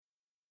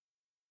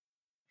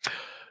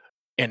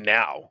And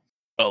now,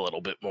 a little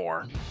bit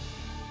more.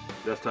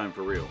 This time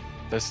for real.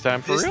 This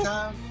time for real? This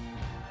time,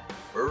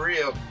 for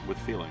real. With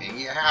feeling. In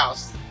your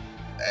house.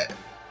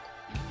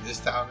 This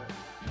time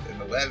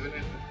in 11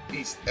 in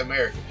East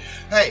America.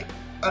 Hey,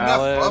 enough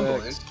Alex.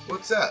 fumbling.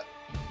 What's up?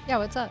 Yeah,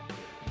 what's up?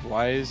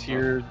 Why is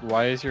your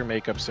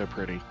makeup so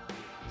pretty?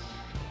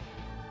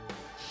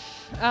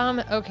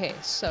 Okay,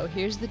 so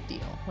here's the deal.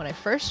 When I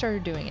first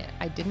started doing it,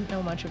 I didn't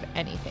know much of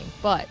anything.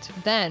 But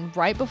then,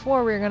 right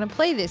before we were gonna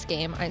play this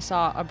game, I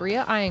saw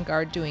Abria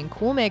Iyengar doing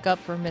cool makeup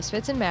for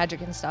Misfits and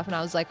Magic and stuff, and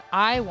I was like,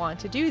 I want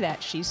to do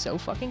that. She's so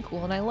fucking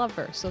cool and I love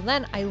her. So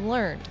then I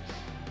learned,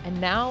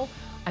 and now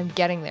I'm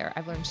getting there.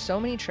 I've learned so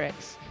many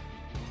tricks,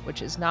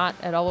 which is not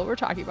at all what we're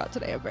talking about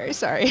today. I'm very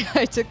sorry.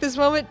 I took this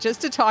moment just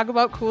to talk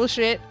about cool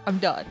shit. I'm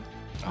done.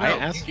 I No,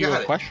 asked you you got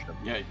a it. question.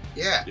 Yeah.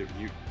 Yeah.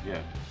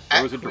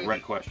 That was a Quitty.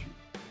 direct question.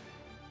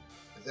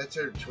 That's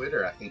her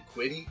Twitter, I think.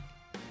 Quitty.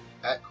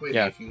 At Quitty,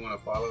 Yeah. if you want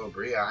to follow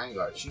Abria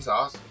Iyengar. She's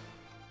awesome.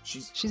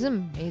 She's She's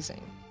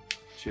amazing.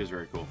 She is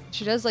very cool.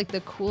 She does like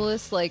the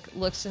coolest like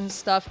looks and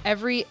stuff.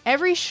 Every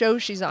show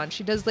she's on,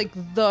 she does like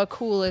the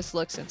coolest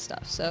looks and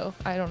stuff. So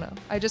I don't know.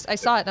 I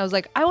saw it and I was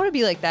like, I want to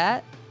be like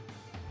that.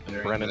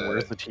 during Brennan, the-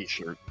 where's the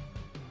t-shirt?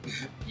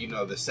 You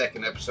know, the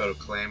second episode of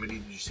Calamity,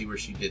 did you see where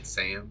she did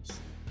Sam's?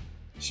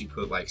 She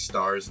put like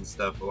stars and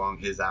stuff along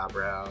his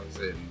eyebrows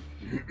and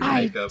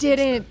I makeup and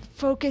didn't stuff.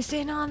 focus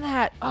in on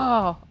that.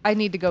 Oh, I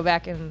need to go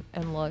back and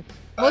look.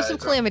 Most of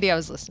it's Calamity I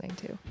was listening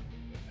to.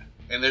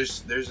 And there's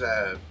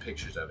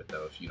pictures of it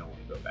though if you don't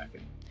want to go back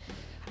and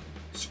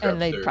scrub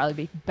And they'd through. probably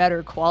be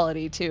better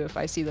quality too if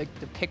I see like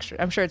the picture.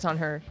 I'm sure it's on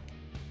her.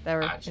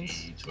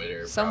 IG,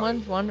 Twitter.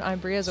 Someone, probably. one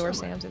Ibria's or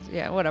Somewhere. Sam's.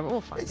 Yeah, whatever. We'll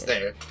find It's it.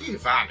 there. You can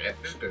find it.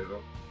 Just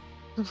Google.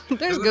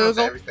 There's knows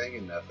Google. everything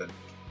and nothing.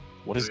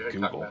 What is We're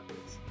gonna talk Google? about this.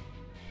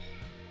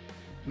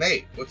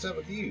 Nate, what's up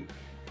with you?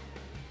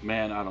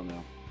 Man, I don't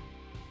know.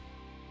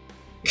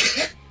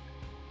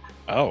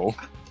 Oh,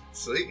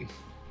 Sweet.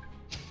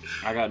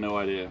 I got no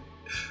idea.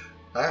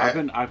 All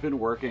right. I've been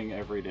working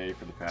every day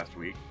for the past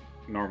week.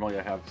 Normally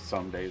I have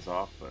some days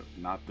off, but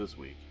not this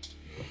week.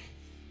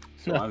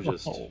 So I'm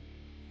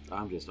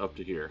just up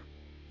to here.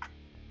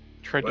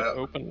 tried Well- to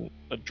open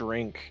a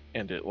drink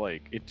and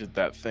it did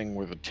that thing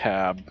where the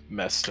tab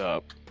messed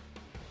up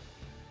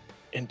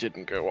and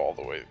didn't go all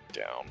the way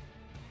down.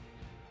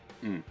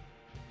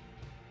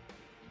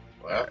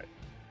 Well, Alright.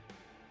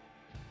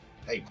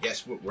 hey,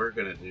 guess what we're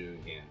gonna do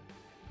again?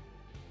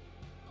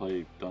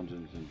 Play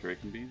Dungeons and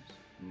Dragons Beams?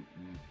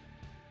 Mm-mm.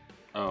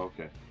 Oh,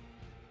 okay.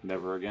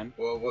 Never again?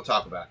 Well, we'll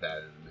talk about that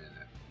in a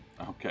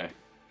minute. Okay.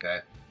 Okay.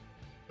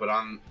 But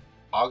on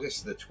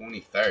August the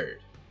 23rd,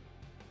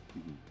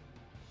 Mhm.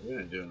 we're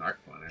gonna do an Art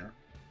Corner.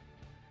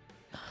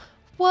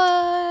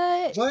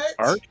 What? What?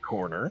 Art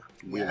Corner.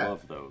 We Yeah.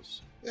 love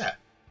those. Yeah.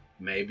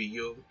 Maybe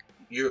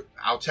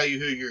I'll tell you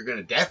who you're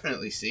gonna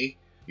definitely see.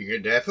 You're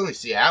gonna definitely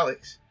see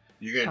Alex.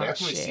 You're gonna Oh,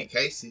 definitely see shit.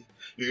 Casey.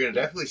 You're gonna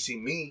definitely see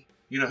me.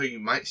 You know who you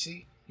might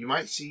see? You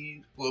might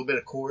see a little bit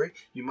of Corey.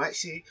 You might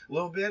see a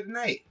little bit of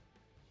Nate.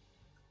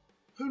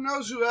 Who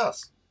knows who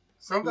else? Who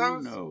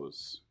Sometimes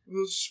knows?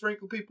 we'll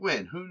sprinkle people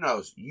in. Who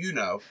knows? You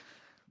know.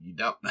 You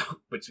don't know,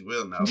 but you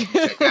will know.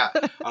 Check out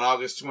on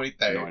August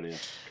 23rd. No idea.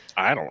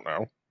 I don't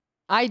know.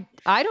 I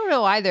don't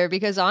know either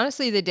because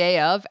honestly the day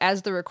of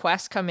as the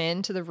requests come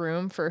in to the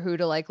room for who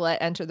to like let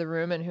enter the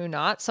room and who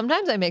not,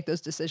 sometimes I make those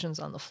decisions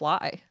on the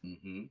fly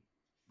Mm-hmm.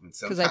 And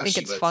 'Cause I sometimes think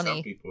she it's lets funny.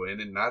 some people in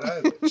and not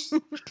others.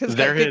 because I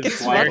There think is- it's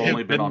That's why I've there funny.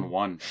 only been been- on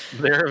one.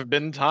 There have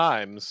been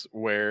times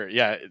where,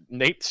 yeah,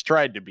 Nate's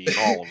tried to be in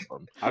all of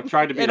them. I've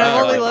tried to be And in I've the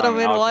only last let time, him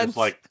and in I was once. just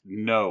like,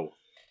 no.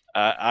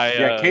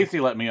 I Casey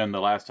let me in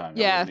the last time.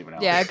 That Yeah, wasn't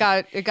even yeah,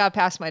 Alex. it got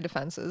past my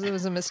defenses. It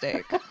was a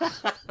mistake.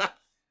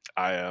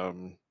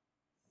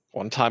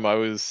 One time I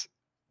was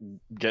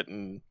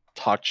getting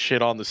talked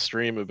shit on the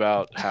stream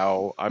about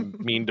how I'm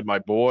mean to my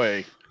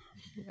boy,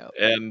 Yep.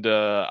 and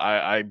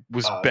I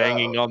was Oh,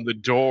 banging no. on the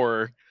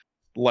door,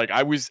 like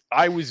I was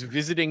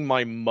visiting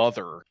my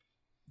mother,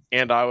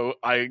 and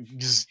I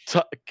just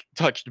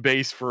touched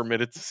base for a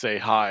minute to say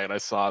hi, and I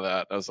saw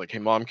that I was like, "Hey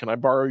mom, can I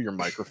borrow your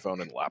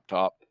microphone and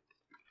laptop?"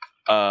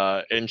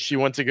 And she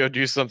went to go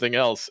do something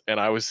else, and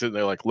I was sitting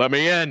there like, "Let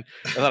me in,"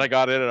 and then I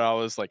got in, and I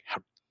was like,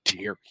 "How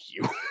dare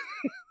you?"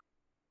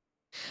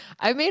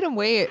 I made him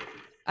wait.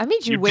 I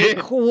made you You wait did.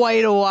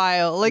 quite a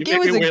while. Like You it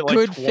made was me a wait, like,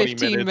 good 20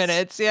 15 minutes.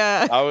 minutes.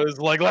 Yeah. I was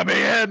like, "Let me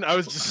in!" I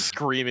was just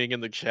screaming in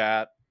the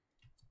chat.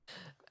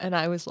 And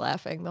I was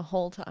laughing the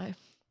whole time.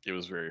 It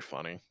was very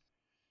funny.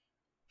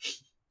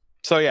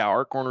 So yeah,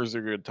 Art Corner's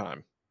a good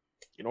time.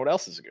 You know what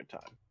else is a good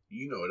time?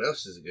 You know what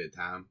else is a good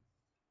time?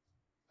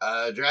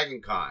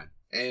 Dragon Con.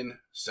 And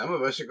some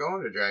of us are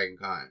going to Dragon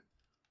Con.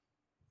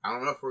 I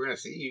don't know if we're going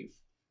to see you,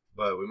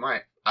 but we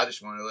might. I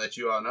just want to let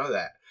you all know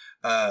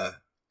that.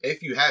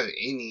 If you have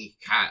any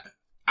kind,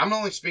 I'm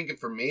only speaking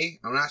for me.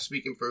 I'm not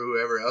speaking for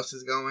whoever else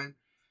is going.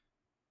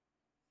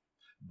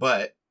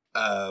 But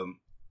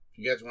if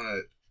you guys want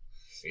to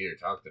see or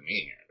talk to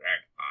me here at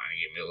Dragon Con,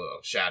 give me a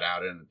little shout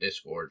out in the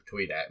Discord,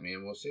 tweet at me,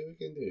 and we'll see what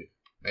we can do.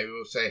 Maybe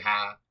we'll say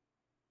hi.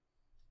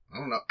 I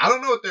don't know. I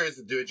don't know what there is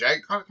to do at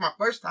Dragon Con. It's my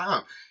first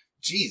time.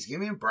 Jeez, give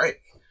me a break.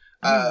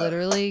 I'm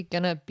literally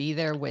gonna be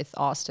there with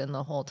Austin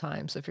the whole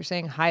time. So if you're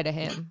saying hi to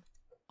him,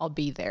 I'll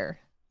be there.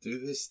 Do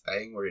this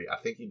thing where I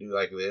think you do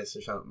like this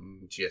or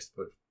something. She has to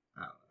put.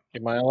 I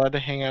don't know. Am I allowed to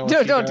hang out with No,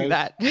 you don't guys? do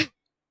that.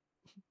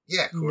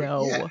 Yeah, Corey,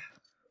 No. yeah.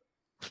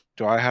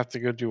 Do I have to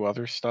go do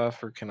other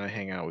stuff, or can I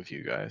hang out with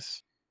you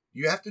guys?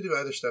 You have to do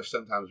other stuff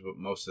sometimes, but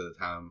most of the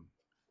time.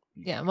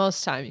 Yeah,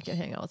 most time you can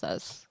hang out with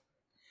us.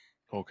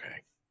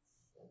 Okay.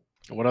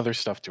 What other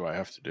stuff do I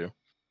have to do?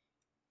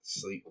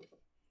 Sleep.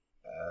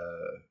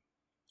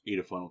 Eat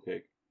a funnel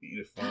cake. Eat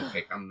a funnel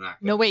cake. I'm not.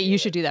 No, gonna wait, do you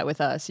that. should do that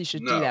with us. You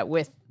should No. do that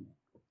with.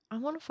 I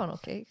want a funnel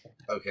cake.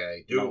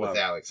 Okay, do Not it with allowed.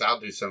 Alex. I'll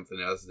do something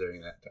else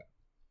during that time.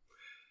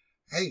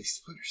 Hey,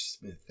 Splinter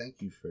Smith,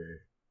 thank you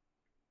for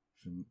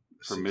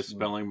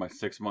misspelling my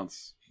 6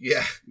 months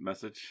Yeah,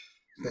 message.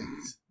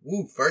 thanks.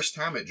 Woo, first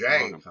time at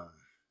Dragon Con.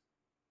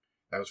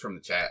 That was from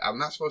the chat. I'm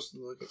not supposed to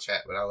look at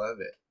chat, but I love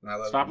it. And I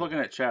love Stop it. looking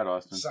at chat,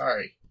 Austin.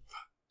 Sorry.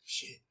 Fuck.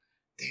 Shit.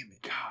 Damn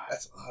it. God,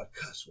 That's a lot of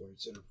cuss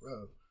words in a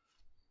row.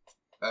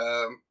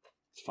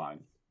 it's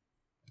fine.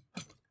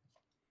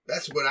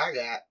 That's what I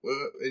got.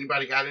 Well,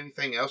 anybody got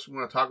anything else we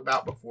want to talk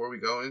about before we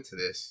go into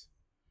this?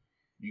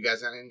 You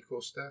guys got any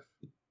cool stuff?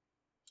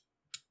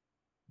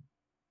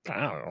 I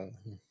don't know.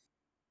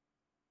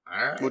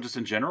 All right. Well, just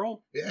in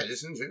general. Yeah,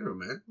 just in general,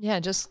 man. Yeah,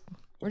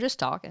 we're just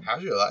talking.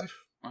 How's your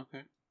life?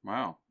 Okay.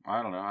 Wow.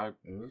 I don't know.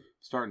 I'm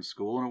starting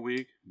school in a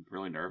week. I'm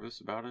really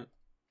nervous about it.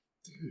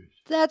 Dude.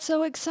 That's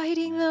so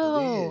exciting,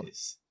 though. It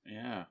is.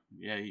 Yeah.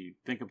 Yeah. You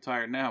think I'm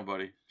tired now,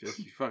 buddy? Just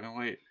you fucking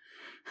wait.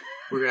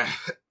 We're gonna.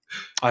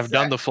 I've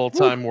done the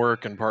full-time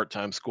work and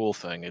part-time school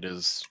thing. It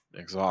is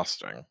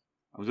exhausting.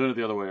 I was doing it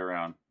the other way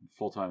around.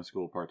 Full-time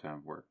school,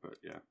 part-time work. But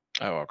yeah.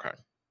 Oh, okay.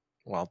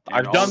 Well,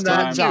 And I've done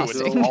that all too.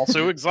 the It's time,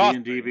 also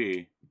exhausting.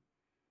 D&DB.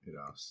 It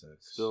all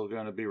sucks. Still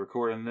going to be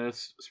recording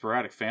this.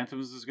 Sporadic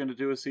Phantoms is going to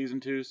do a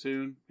season 2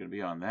 soon. Going to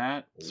be on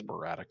that.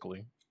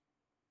 Sporadically.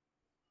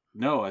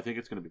 No, I think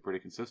it's going to be pretty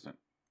consistent.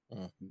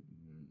 Mm.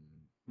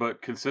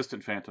 But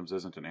Consistent Phantoms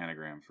isn't an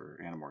anagram for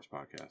Animorphs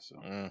podcast.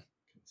 So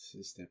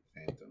Consistent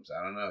phantoms.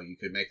 I don't know. You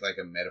could make like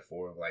a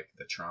metaphor of like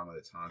the trauma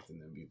that's haunting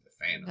them be the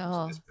phantoms.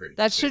 No, It's pretty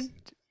that should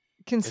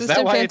consistent. Is that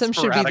consistent why it's phantom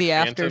should be sporadic the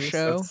after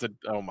phantoms? show. That's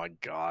oh my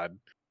god.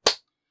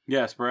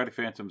 yeah, Sporadic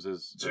Phantoms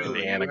is Dude, An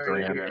you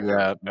anagram. heard it.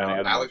 Yeah, An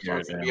anagram. Alex Yeah,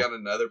 wants to yeah. be on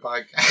another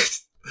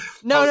podcast.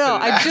 No, Hosting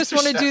an I just after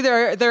want to show.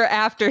 do their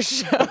after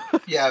show.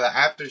 Yeah, the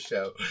after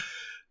show.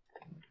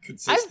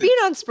 Consistent. I've been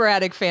on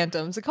Sporadic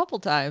Phantoms a couple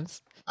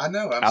times. I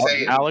know. I'm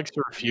saying Alex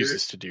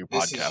refuses to do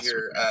this podcasts. is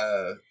your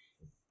with me.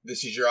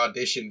 this is your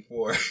audition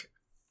for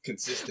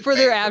consistent For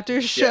their phantom. after Yeah.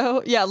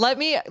 show. Yeah, let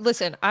me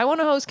listen. I want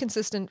to host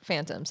Consistent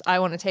Phantoms. I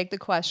want to take the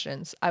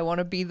questions. I want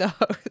to be the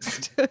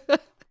host. I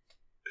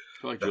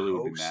feel like The Julie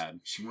would be host. mad.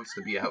 She wants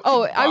to be a host.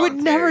 Oh, I would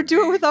never Voluntary,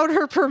 do it dude. without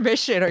her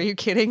permission. Are you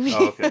kidding me?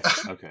 Oh, okay.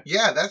 Okay.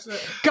 Yeah, that's a,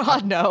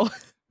 God, no.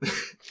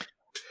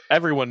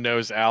 Everyone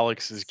knows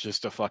Alex is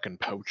just a fucking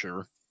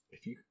poacher.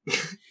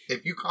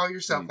 if you call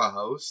yourself a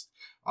host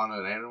on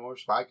an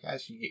Animorphs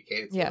podcast, you get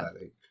canceled. Yeah. I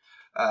think.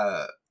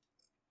 I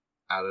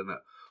don't know.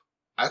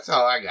 That's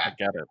all I I got.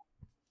 get it.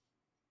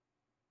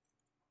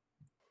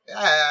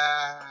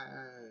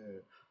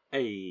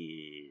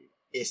 Hey.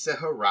 It's a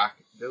Harak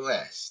de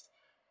l'Est.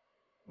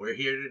 We're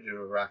here to do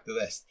Harak de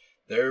l'Est.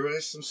 There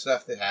was some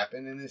stuff that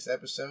happened in this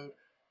episode.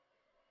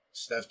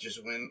 Stuff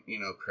just went,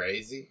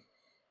 crazy.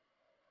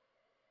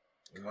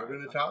 And we're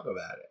going to talk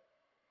about it.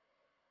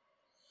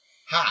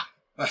 Ha!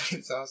 My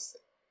name's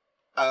Austin.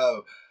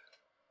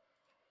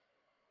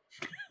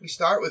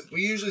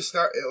 We usually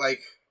start at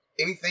like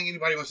anything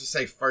anybody wants to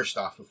say first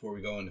off before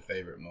we go into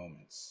favorite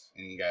moments.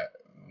 And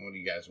what do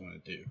you guys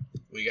want to do?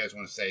 What do you guys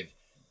want to say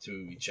to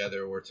each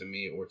other or to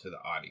me or to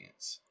the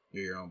audience?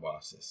 You're your own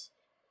bosses.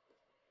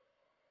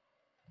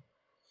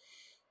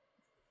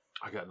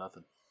 I got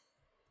nothing.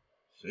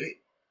 Sweet.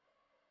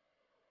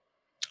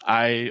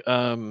 I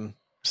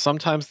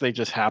sometimes they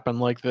just happen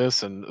like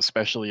this, and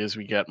especially as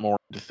we get more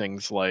into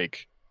things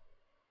like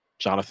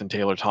Jonathan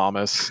Taylor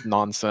Thomas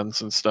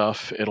nonsense and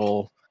stuff,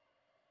 it'll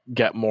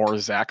get more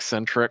Zach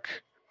centric.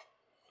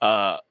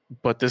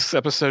 But this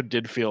episode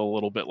did feel a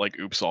little bit like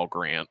Oops All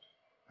Grant.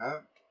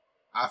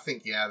 I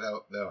think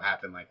they'll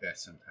happen like that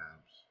sometimes.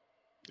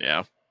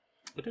 Yeah.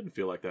 It didn't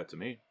feel like that to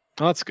me.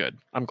 Well, that's good.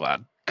 I'm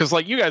glad. Because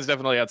like you guys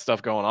definitely had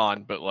stuff going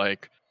on, but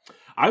like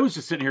I was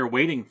just sitting here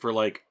waiting for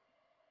like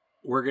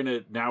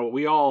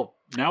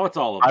now it's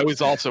all of us. I was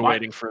also Why-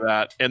 waiting for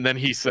that. And then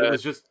he It said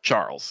was just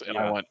Charles. And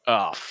I Yeah. went,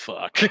 oh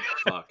fuck.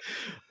 fuck.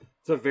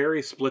 It's a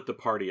very split the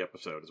party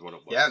episode is what it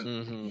was. Yeah.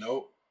 Mhm.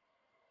 Nope.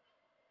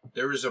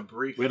 There was a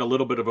brief. We had a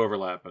little bit of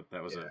overlap, but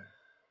that was Yeah. it.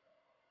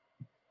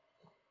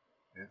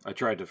 I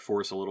tried to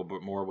force a little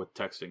bit more with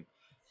texting.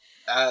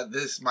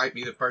 This might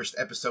be the first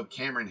episode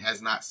Cameron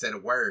has not said a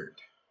word.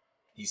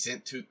 He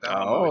sent 2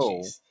 thumb Oh.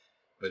 emojis,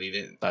 but he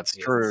didn't. That's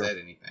he true. Hasn't said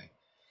anything.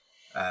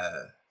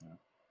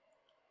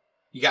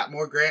 You got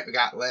more Grant, we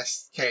got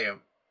less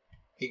Cam.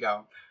 He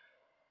gone.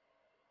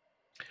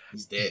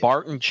 He's dead.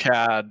 Bart and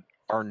Chad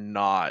are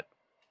not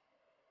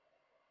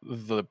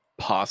the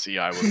posse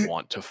I would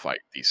want to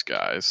fight these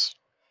guys.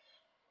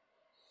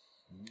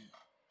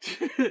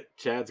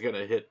 Chad's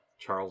gonna hit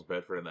Charles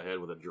Bedford in the head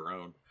with a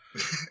drone.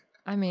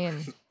 I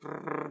mean,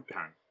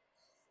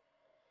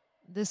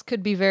 this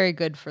could be very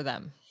good for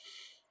them.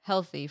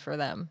 Healthy for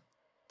them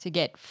to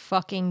get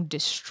fucking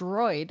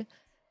destroyed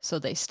so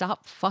they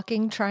stop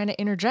fucking trying to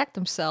interject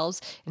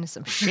themselves into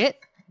some shit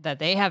that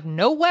they have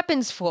no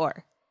weapons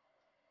for.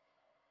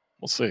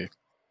 We'll see.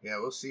 Yeah,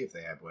 we'll see if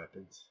they have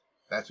weapons.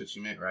 That's what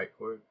you meant, right,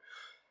 Corey?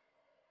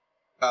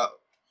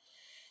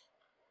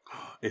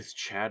 Is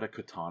Chad a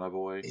katana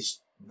boy?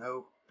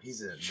 No,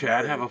 he's a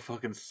Chad nerd. have a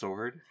fucking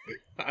sword?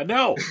 I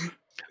know!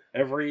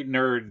 Every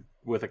nerd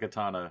with a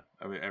katana.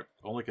 I mean,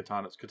 only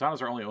katanas.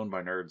 Katanas are only owned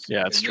by nerds.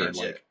 Yeah, it's And true.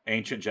 ninja. Like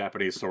ancient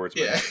Japanese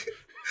swordsmen. Yeah.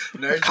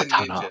 Nerds and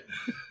Katana.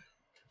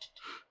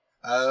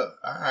 ninja.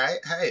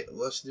 Alright, hey,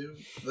 let's do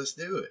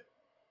it.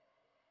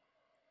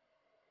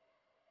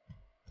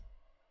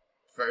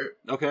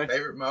 Okay.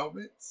 Favorite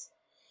moments?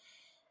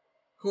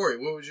 Corey,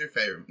 what was your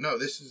favorite? No,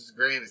 this is a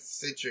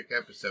Grant-centric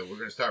episode. We're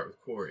going to start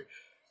with Corey.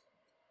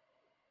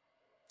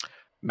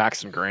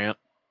 Max and Grant,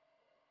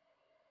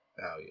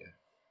 Oh, yeah.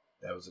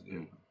 That was a good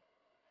one.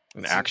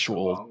 an Seems so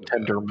actual long ago.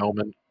 tender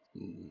moment.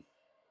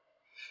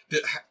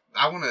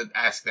 I want to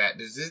ask that.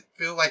 Does it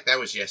feel like that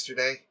was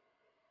yesterday?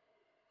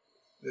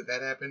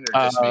 That happened?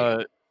 Or just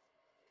me?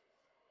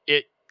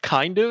 It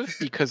kind of,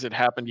 because it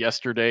happened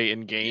yesterday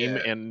in game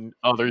Yeah. and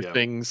other Yeah.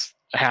 things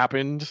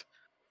happened.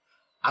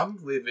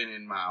 I'm living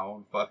in my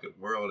own fucking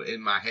world,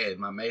 in my head,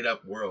 my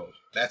made-up world.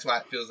 That's why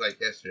it feels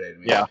like yesterday to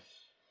me. Yeah.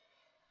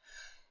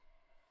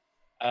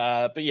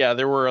 But yeah,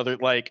 there were other,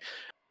 like,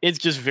 it's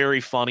just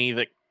very funny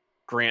that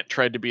Grant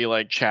tried to be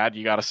like, Chad,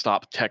 you got to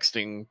stop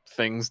texting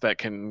things that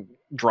can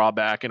draw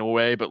back in a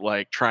way, but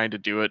like trying to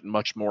do it in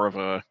much more of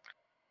a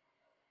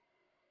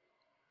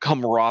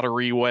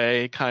camaraderie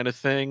way kind of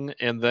thing,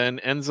 and then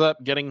ends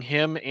up getting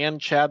him and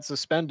Chad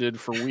suspended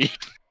for weed.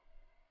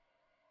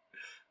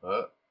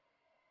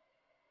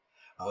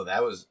 Oh,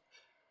 that was...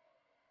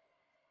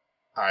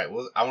 Alright,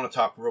 well, I want to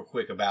talk real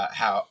quick about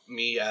how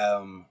me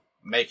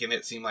making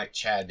it seem like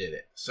Chad did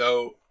it.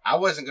 So, I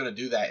wasn't going to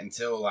do that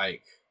until,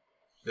 like,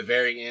 the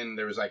very end.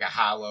 There was, like, a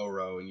high-low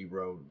row, and you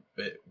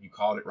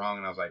called it wrong,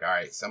 and I was like,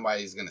 alright,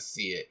 somebody's going to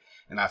see it.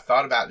 And I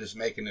thought about just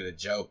making it a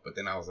joke, but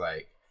then I was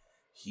like,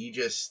 he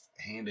just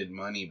handed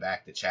money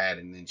back to Chad,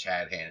 and then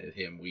Chad handed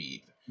him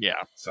weed.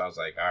 Yeah. So I was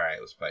like, alright,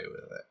 let's play with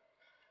it.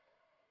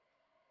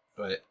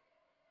 But,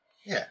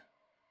 yeah.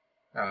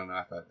 I don't know,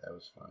 I thought that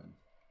was fun.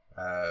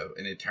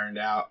 And it turned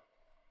out,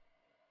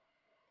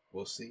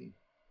 we'll see.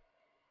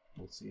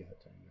 We'll see how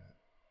it turned out.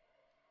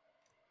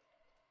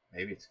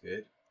 Maybe it's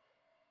good.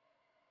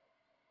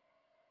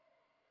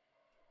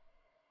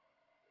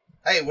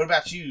 Hey, what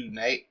about you,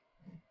 Nate?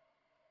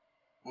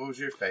 What was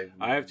your favorite?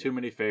 I have too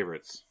many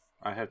favorites.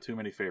 I have too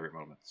many favorite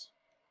moments.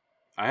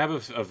 I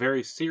have a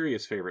very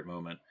serious favorite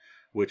moment,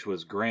 which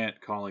was Grant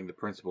calling the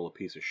principal a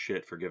piece of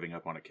shit for giving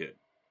up on a kid.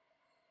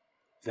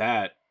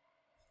 That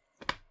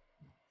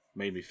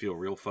made me feel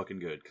real fucking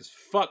good, because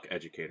fuck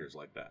educators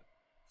like that.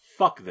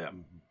 Fuck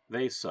them.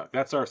 They suck.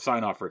 That's our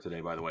sign off for today,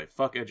 by the way.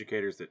 Fuck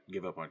educators that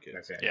give up on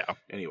kids. Okay. Yeah.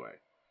 Anyway.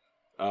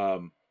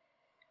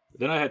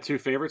 Then I had two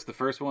favorites. The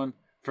first one,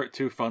 for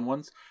two fun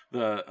ones.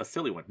 A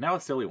silly one. Now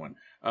a silly one.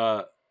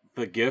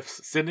 The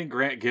gifts. Sending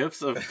Grant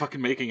gifts of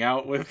fucking making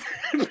out with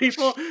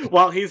people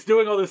while he's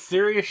doing all this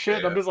serious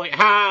shit. Yeah. I'm just like,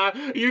 ha!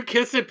 You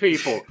kissing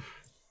people.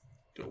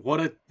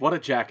 What a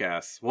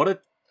jackass. What a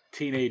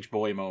teenage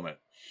boy moment.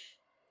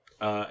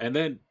 And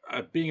then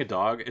being a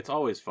dog, it's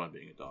always fun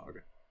being a dog.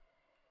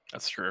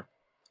 That's true.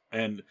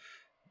 And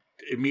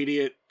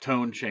immediate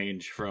tone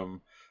change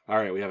from, all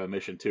right, we have a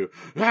mission to,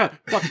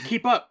 fucking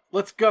keep up,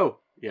 let's go.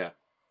 Yeah.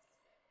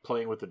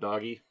 Playing with the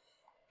doggy,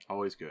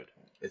 always good.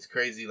 It's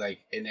crazy, like,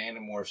 in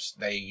Animorphs,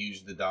 they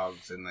use the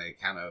dogs and they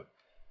kind of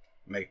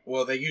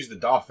they use the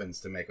dolphins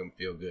to make them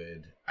feel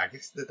good. I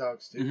guess the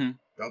dogs do. Mm-hmm.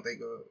 Don't they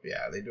go?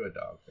 Yeah, they do a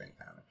dog thing,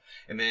 kind of.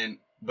 And then,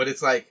 but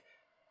it's like,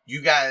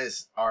 you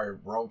guys are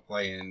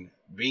role-playing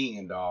being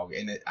a dog,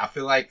 and I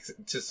feel like,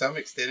 to some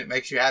extent, it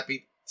makes you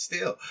happy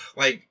still.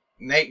 Like,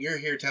 Nate, you're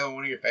here telling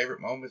one of your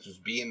favorite moments was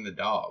being the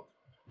dog.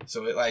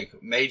 So it,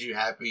 like, made you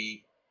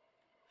happy.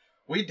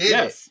 We did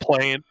Yes.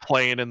 Playing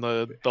in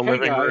the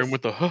living guys. room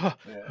with the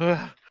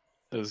Yeah.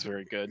 That was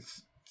very good.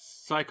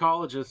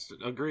 Psychologists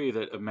agree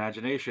that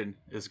imagination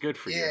is good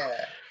for you.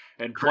 Yeah.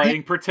 And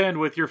playing pretend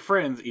with your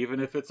friends, even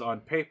if it's on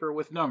paper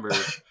with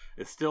numbers,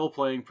 is still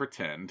playing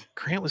pretend.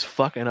 Grant was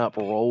fucking up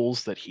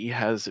rolls that he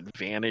has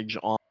advantage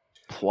on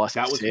plus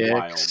That was 6,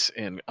 wild.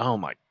 and oh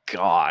my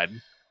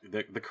god.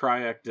 The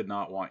Cryac did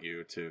not want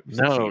you to No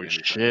succeed in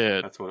anything.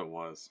 shit. That's what it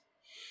was.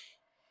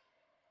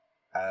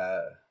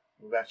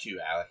 What about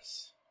you,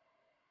 Alex?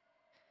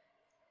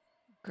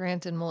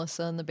 Grant and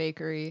Melissa in the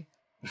bakery.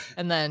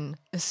 And then,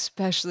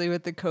 especially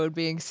with the code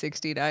being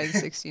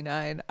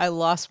 6969, I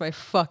lost my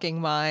fucking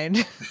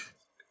mind.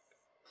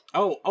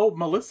 Oh,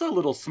 Melissa, a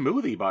little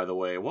smoothie, by the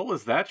way. What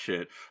was that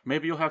shit?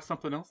 Maybe you'll have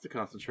something else to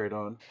concentrate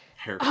on.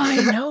 Haircut. I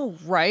know,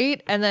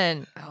 right? And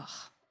then,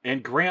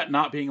 And Grant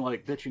not being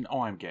like, bitch, you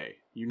know I'm gay.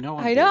 You know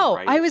I'm I gay, know.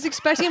 right? I was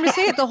expecting him to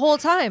say it the whole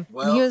time.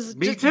 Well, he was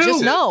me just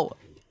too. no.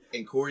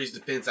 In Corey's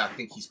defense, I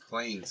think he's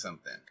playing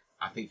something.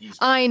 I think he's.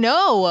 I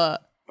know,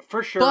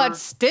 For sure. but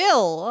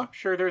still. I'm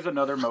sure there's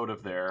another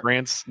motive there.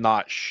 Grant's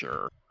not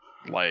sure.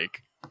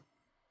 Like,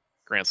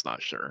 Grant's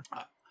not sure.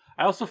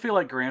 I also feel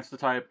like Grant's the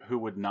type who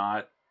would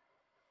not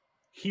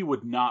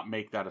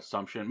make that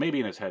assumption, maybe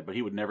in his head, but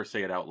he would never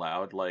say it out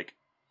loud. Like,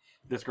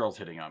 this girl's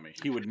hitting on me.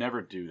 He would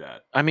never do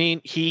that. I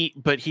mean,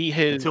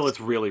 Until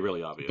it's really,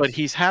 really obvious. But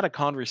he's had a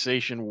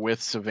conversation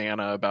with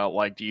Savannah about,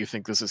 like, do you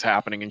think this is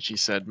happening? And she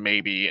said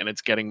maybe, and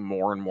it's getting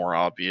more and more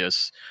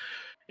obvious.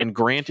 And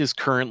Grant is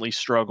currently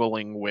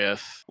struggling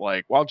with,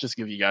 like, well, I'll just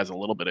give you guys a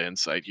little bit of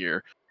insight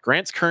here.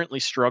 Grant's currently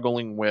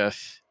struggling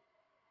with,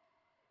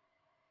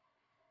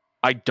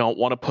 I don't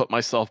want to put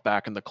myself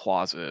back in the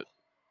closet.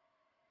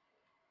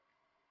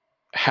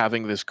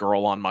 Having this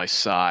girl on my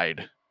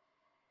side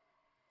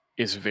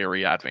is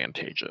very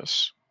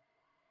advantageous.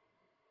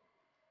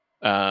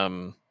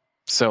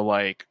 So,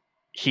 like,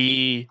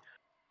 he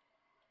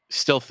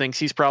still thinks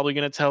he's probably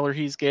going to tell her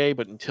he's gay,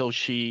 but until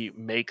she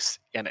makes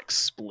an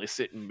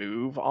explicit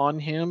move on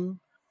him,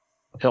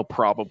 he'll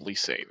probably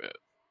save it.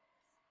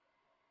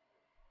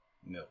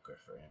 Milk her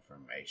for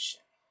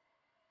information.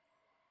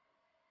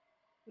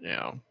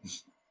 Yeah.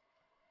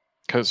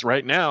 Because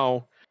right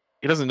now,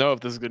 he doesn't know if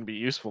this is going to be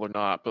useful or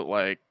not, but,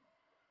 like,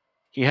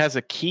 he has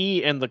a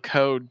key and the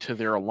code to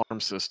their alarm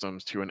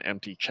systems to an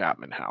empty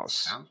Chapman house.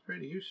 Sounds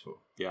pretty useful.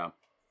 Yeah.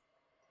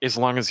 As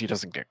long as he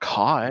doesn't get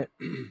caught.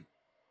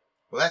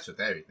 Well, that's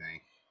with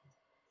everything.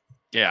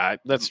 Yeah,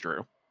 that's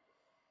true.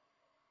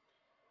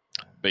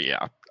 But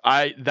yeah,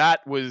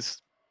 that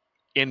was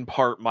in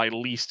part my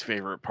least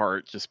favorite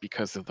part, just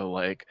because of the,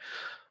 like,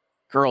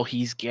 girl,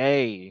 he's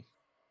gay.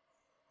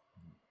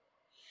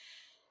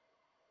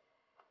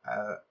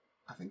 I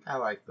think I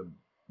like the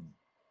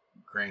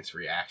Grant's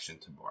reaction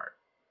to Bart.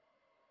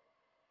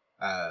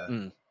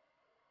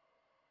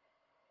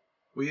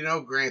 Well, you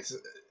know, Grant's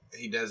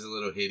he does a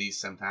little hitty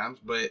sometimes,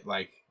 but,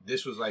 like,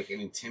 this was like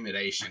an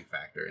intimidation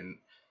factor, and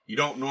you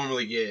don't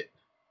normally get.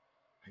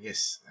 I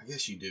guess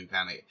you do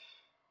kind of.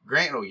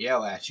 Grant will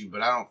yell at you,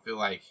 but I don't feel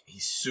like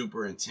he's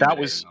super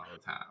intimidating all the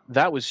time.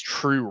 That was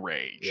true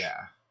rage.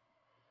 Yeah.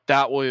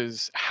 That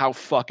was, how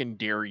fucking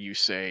dare you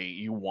say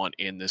you want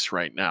in this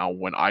right now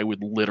when I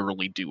would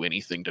literally do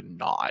anything to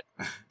not.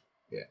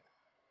 Yeah.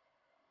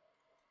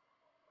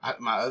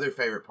 My other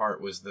favorite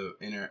part was the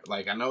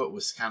like, I know it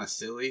was kind of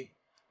silly,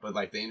 but,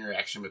 like, the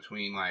interaction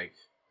between, like,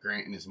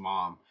 Grant and his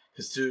mom.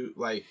 Because to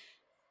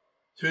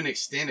an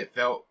extent, it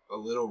felt a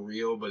little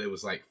real, but it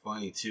was, like,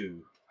 funny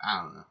too.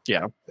 I don't know.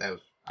 Yeah.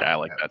 I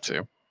like that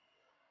too.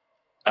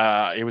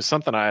 It was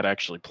something I had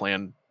actually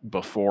planned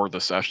before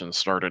the session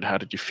started. How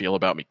did you feel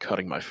about me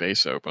cutting my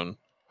face open?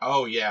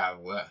 Oh, yeah.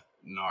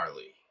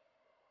 Gnarly.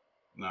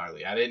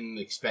 I didn't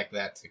expect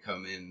that to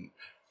come in.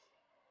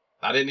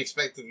 I didn't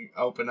expect to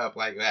open up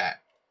like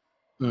that.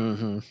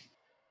 Mm-hmm.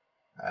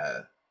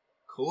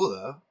 Cool,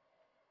 though.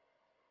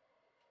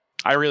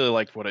 I really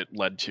liked what it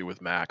led to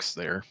with Max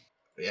there.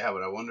 Yeah,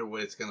 but I wonder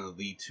what it's going to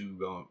lead to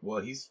going.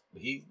 Well,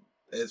 he,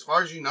 as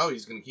far as you know,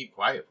 he's going to keep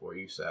quiet for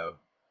you, so.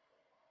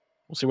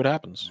 We'll see what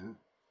happens. Yeah.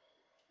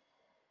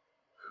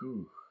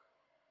 Whew.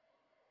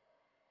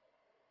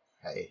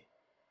 Hey.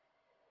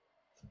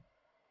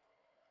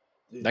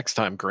 Dude, Next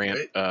time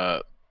Grant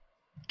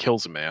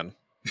kills a man.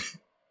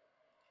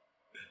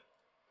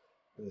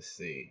 Let's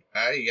see.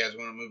 All right, you guys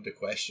want to move to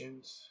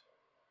questions?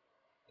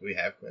 Do we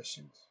have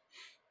questions?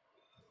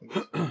 I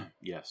think so.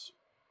 Yes.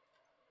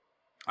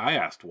 I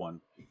asked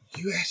one.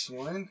 You asked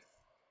one?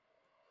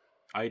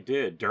 I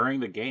did,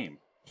 during the game.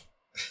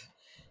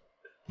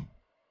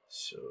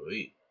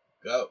 Sweet.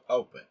 Go.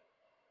 Open.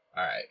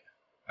 All right.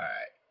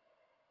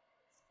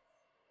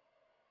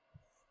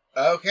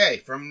 Okay,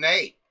 from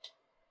Nate.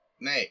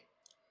 Nate.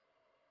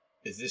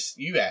 Is this...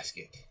 You ask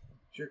it.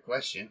 It's your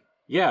question.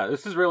 Yeah,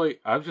 this is really...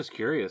 I'm just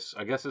curious.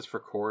 I guess it's for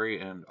Corey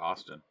and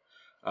Austin.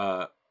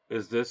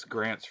 Is this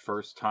Grant's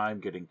first time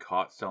getting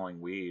caught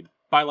selling weed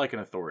by, like, an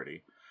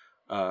authority?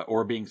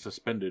 Or being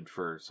suspended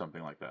for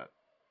something like that?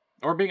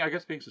 Or being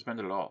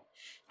suspended at all?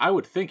 I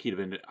would think he'd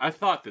been... I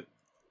thought that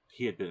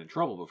he had been in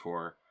trouble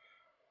before.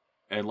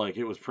 And, like,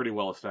 it was pretty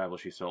well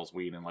established he sells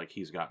weed, and, like,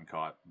 he's gotten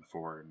caught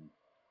before. And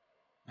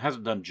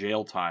hasn't done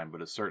jail time, but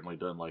has certainly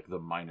done, like, the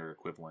minor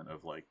equivalent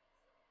of, like,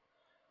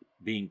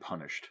 being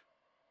punished.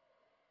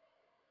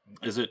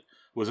 Was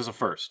this a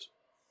first?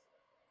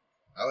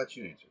 I'll let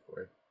you answer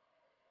for it.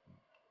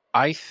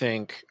 I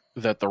think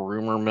that the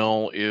rumor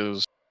mill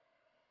is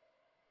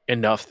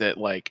enough that,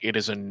 like, it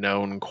is a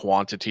known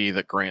quantity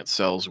that Grant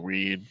sells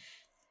weed.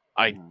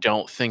 I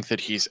don't think that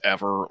he's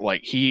ever,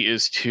 like, he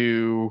is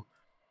too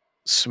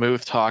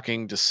smooth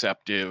talking,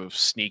 deceptive,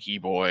 sneaky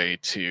boy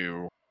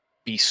to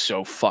be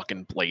so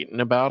fucking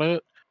blatant about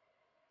it.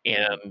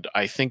 And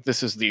I think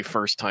this is the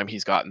first time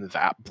he's gotten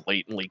that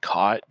blatantly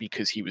caught,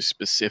 because he was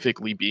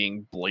specifically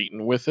being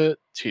blatant with it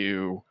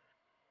to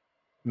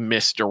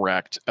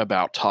misdirect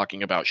about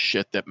talking about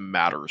shit that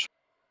matters.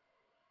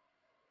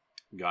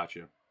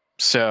 Gotcha.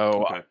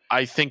 So Okay.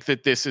 I think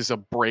that this is a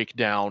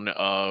breakdown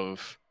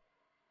of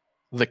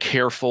the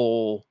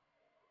careful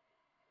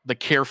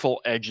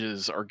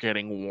edges are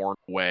getting worn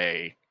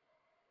away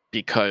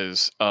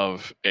because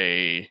of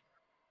a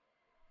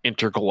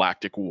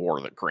intergalactic war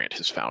that Grant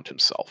has found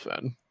himself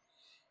in.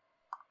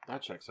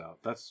 That checks out.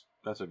 That's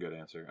a good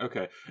answer.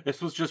 Okay,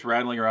 this was just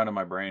rattling around in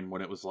my brain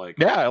when it was like,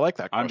 Yeah, I like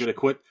that I'm question. gonna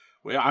quit.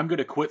 I'm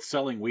gonna quit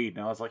selling weed.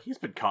 Now I was like, he's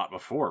been caught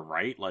before,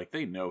 right? Like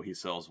they know he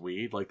sells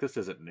weed. Like this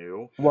isn't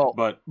new. Well,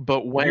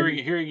 But when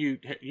hearing you,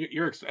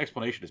 your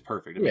explanation is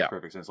perfect. It Yeah. makes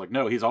perfect sense. Like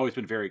no, he's always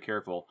been very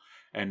careful,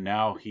 and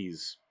now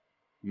he's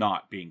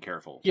not being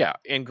careful. Yeah,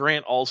 and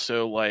Grant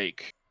also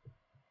like,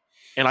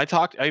 and I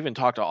even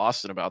talked to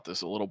Austin about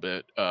this a little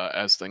bit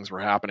as things were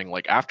happening.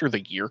 Like after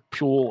the year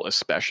pool,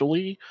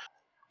 especially,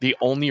 the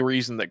only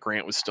reason that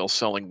Grant was still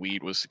selling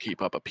weed was to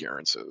keep up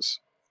appearances,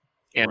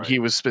 and Right. he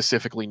was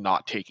specifically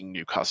not taking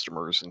new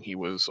customers, and he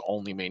was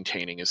only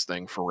maintaining his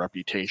thing for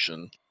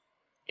reputation.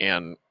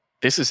 And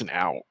this isn't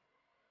out,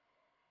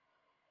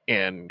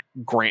 and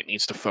Grant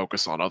needs to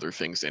focus on other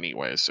things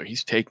anyway, so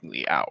he's taking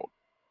the out.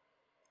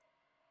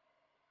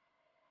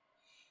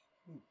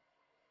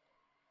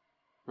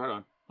 Right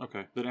on.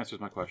 Okay, that answers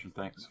my question.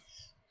 Thanks.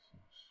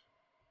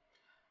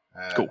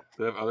 Cool. Do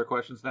we have other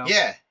questions now?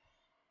 Yeah,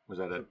 Was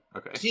that it?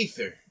 Okay.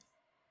 Keither.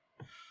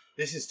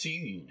 This is to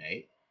you,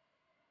 Nate.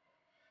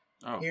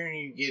 Oh. Hearing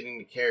you get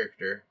into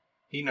character,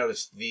 he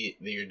noticed that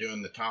you're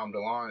doing the Tom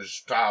DeLonge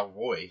style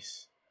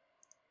voice.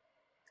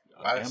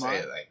 Why did I say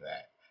it like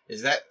that?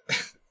 Is that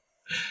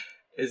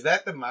is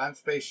that the mind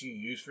space you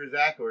use for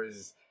Zach, or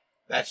is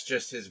that's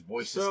just his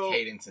voice's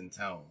cadence and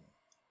tone?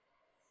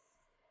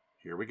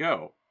 Here we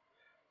go.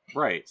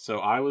 Right. So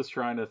I was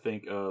trying to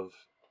think of.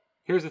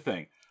 Here's the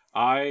thing.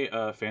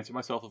 I fancy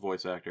myself a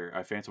voice actor.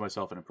 I fancy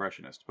myself an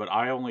impressionist, but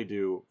I only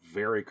do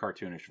very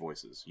cartoonish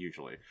voices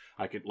usually.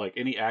 I could like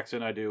any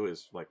accent I do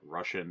is like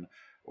Russian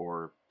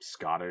or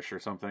Scottish or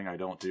something. I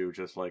don't do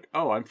just like,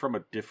 oh, I'm from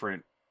a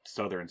different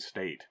southern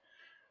state,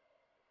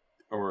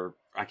 or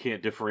I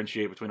can't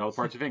differentiate between all the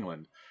parts of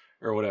England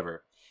or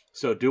whatever.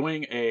 So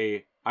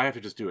I have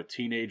to just do a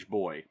teenage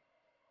boy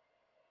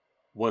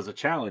was a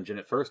challenge. And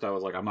at first I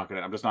was like, I'm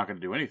just not gonna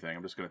do anything.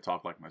 I'm just gonna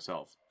talk like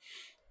myself.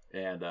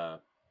 And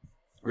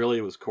really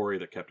it was Corey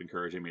that kept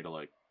encouraging me to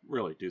like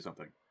really do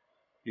something.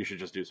 You should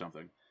just do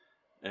something.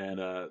 And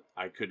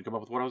I couldn't come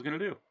up with what I was gonna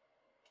do.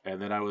 And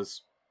then I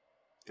was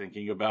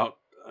thinking about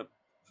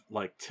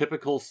like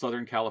typical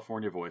Southern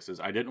California voices.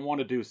 I didn't want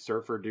to do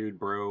Surfer Dude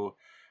Bro,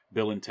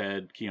 Bill and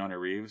Ted, Keanu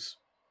Reeves,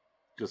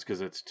 just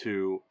because it's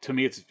to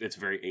me it's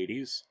very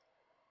 80s,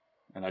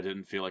 and I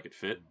didn't feel like it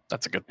fit.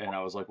 That's a good point. And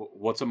I was like,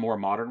 what's a more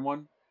modern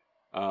one?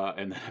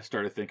 And then I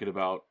started thinking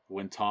about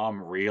when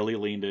Tom really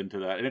leaned into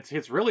that, and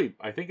it's really,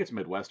 I think it's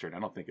Midwestern. I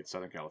don't think it's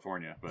Southern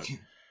California, but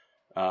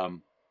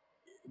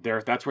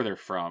that's where they're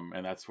from,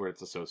 and that's where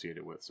it's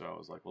associated with. So I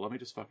was like, well, let me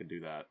just fucking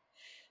do that.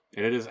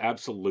 And it is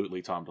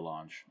absolutely Tom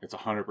DeLonge. It's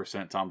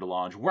 100% Tom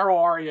DeLonge. Where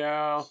are you?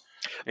 And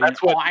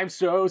That's what, I'm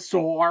so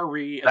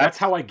sorry. That's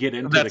how I get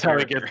into That's the how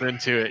we character. get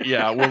into it.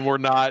 Yeah, when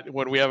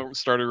we haven't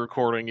started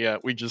recording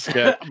yet, we just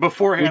get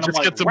beforehand. we just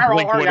I'm get like, some where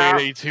Blink are ya?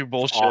 182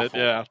 bullshit. Awful.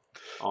 Yeah,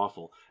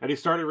 awful. And he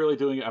started really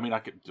doing it. I mean,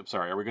 I'm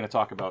sorry. Are we going to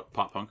talk about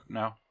pop punk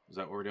now? Is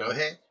that what we're doing? Go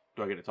ahead.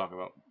 Do I get to talk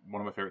about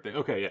one of my favorite things?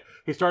 Okay, yeah.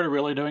 He started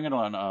really doing it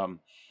on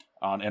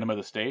Enema of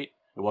the State.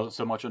 It wasn't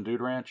so much on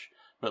Dude Ranch,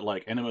 but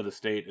like Enema of the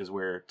State is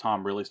where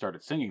Tom really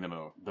started singing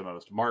the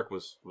most. Mark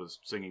was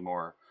singing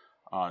more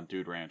on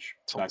Dude Ranch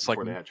back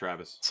before they had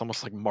Travis. It's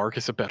almost like Mark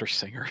is a better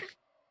singer.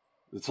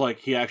 It's like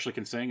he actually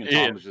can sing, and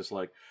Tom was just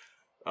like,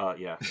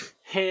 yeah.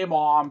 Hey,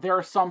 Mom,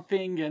 there's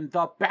something in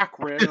the back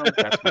room.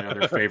 That's my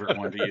other favorite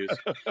one to use.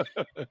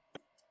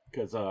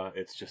 Because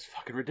it's just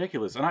fucking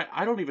ridiculous. And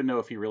I don't even know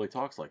if he really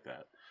talks like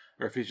that.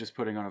 Or if he's just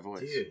putting on a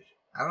voice. Dude,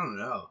 I don't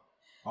know.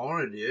 I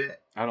want to do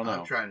it. I don't know.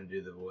 I'm trying to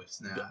do the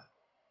voice now.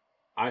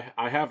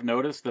 I have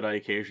noticed that I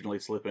occasionally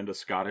slip into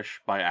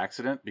Scottish by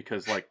accident.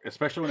 Because, like,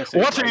 especially when I say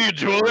What right, are you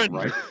doing?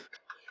 Right.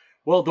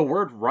 Well, the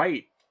word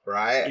right in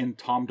Right?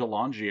 Tom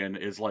DeLongian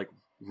is like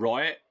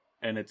right.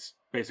 And it's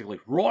basically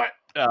right.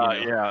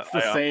 Yeah, It's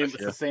the same. It's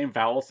the same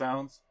vowel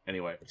sounds.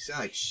 Anyway, You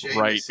sound like shit.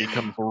 right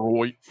becomes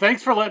Roy.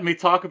 thanks for letting me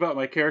talk about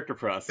my character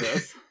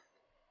process.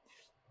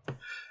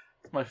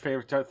 It's my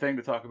favorite thing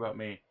to talk about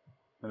me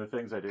and the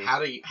things I do. How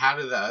do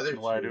the other and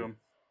why I do two 'em.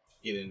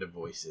 get into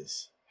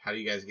voices? How do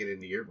you guys get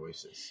into your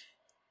voices?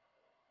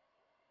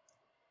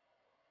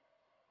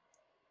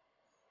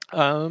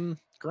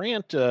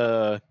 Grant.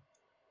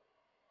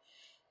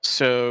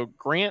 So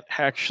Grant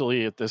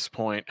actually at this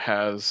point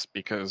has,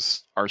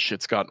 because our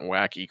shit's gotten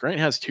wacky, Grant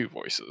has two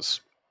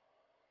voices.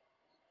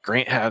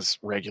 Grant has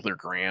regular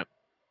Grant,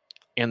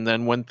 and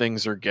then when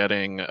things are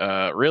getting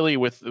really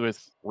with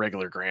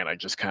regular Grant, I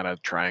just kind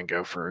of try and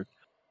go for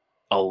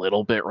a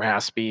little bit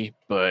raspy,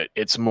 but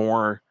it's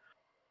more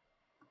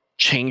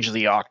change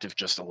the octave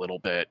just a little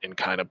bit and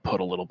kind of put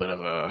a little bit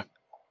of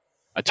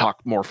I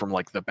talk more from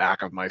like the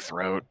back of my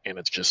throat, and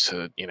it's just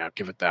to,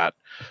 give it that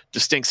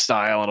distinct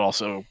style. It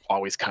also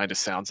always kind of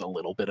sounds a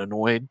little bit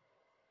annoyed.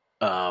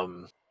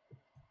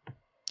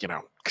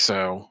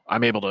 so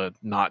I'm able to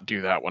not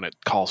do that when it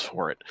calls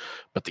for it.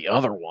 But the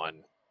other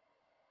one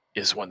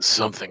is when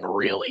something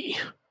really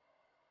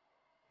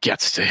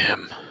gets to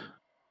him.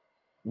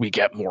 We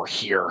get more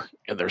here,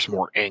 and there's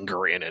more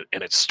anger in it,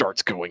 and it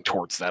starts going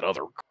towards that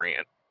other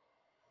Grant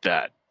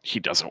that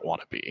he doesn't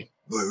want to be.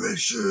 Where is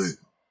she?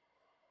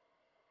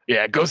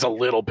 Yeah, it goes a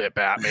little bit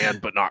Batman,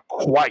 but not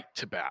quite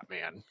to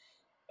Batman.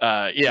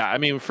 Yeah, I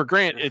mean, for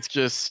Grant, it's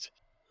just,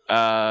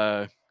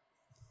 Grant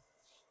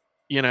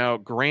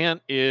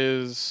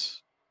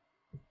is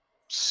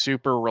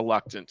super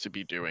reluctant to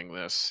be doing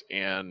this,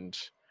 and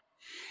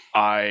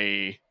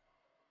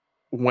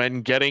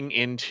when getting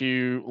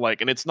into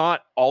and it's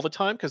not all the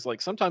time, because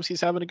sometimes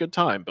he's having a good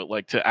time,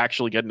 but to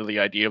actually get into the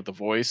idea of the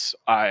voice,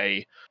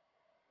 I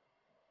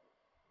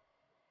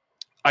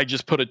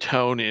just put a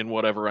tone in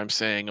whatever I'm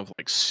saying of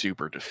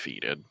super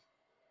defeated,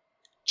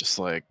 just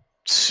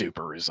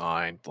super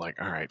resigned, all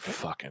right,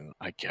 fucking,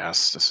 I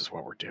guess this is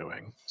what we're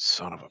doing,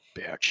 son of a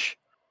bitch.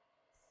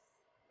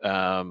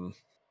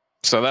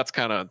 So that's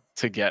kind of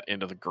to get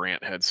into the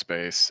Grant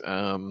headspace.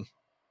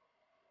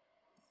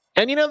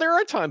 And there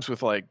are times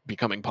with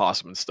becoming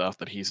possum and stuff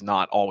that he's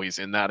not always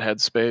in that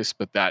headspace,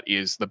 but that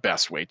is the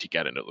best way to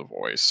get into the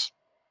voice.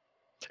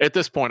 At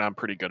this point, I'm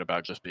pretty good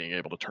about just being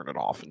able to turn it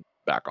off and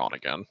back on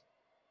again.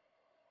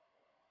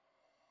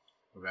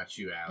 What about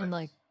you, Alex? And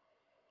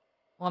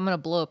I'm gonna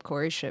blow up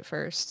Corey's shit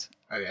first.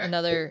 Okay.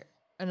 Another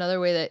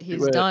way that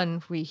he's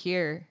done, we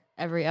hear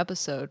every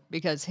episode,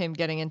 because him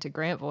getting into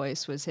Grant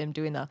voice was him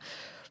doing the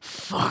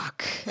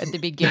fuck at the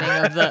beginning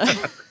of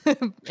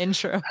the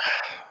intro.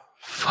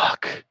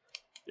 Fuck.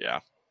 Yeah.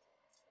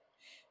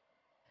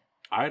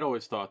 I'd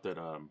always thought that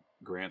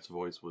Grant's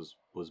voice was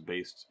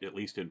based, at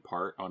least in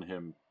part, on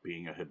him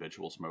being a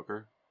habitual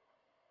smoker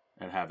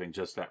and having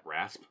just that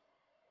rasp.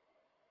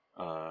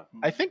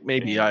 I think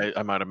maybe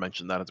I might have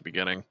mentioned that at the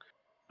beginning.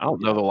 I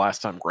don't know the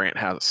last time Grant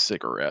had a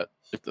cigarette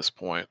at this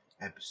point.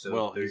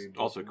 He's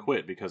also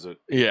quit because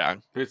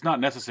it's not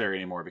necessary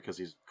anymore because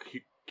he's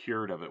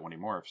cured of it when he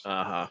morphs.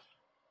 Uh-huh.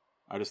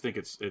 I just think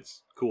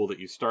it's cool that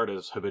you start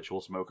as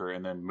habitual smoker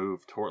and then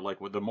move toward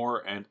with the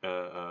more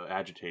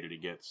agitated he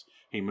gets,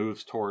 he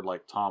moves toward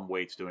Tom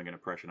Waits doing an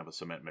impression of a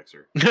cement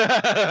mixer.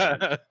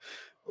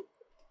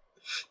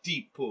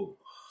 Deep pool.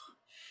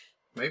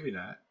 Maybe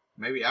not.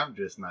 Maybe I'm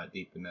just not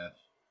deep enough.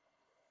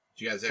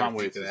 Did you guys ever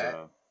think of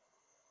that?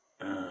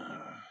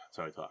 That's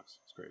how he talks.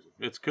 It's crazy.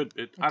 It's good.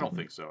 I don't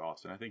think so,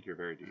 Austin. I think you're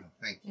very deep.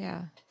 Thank you.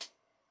 Yeah.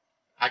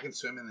 I can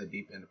swim in the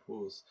deep end of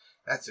pools.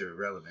 That's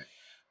irrelevant.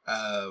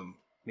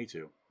 Me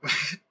too.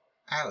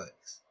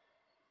 Alex.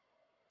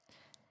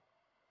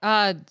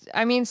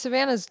 I mean,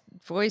 Savannah's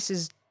voice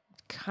is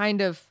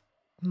kind of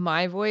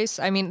my voice.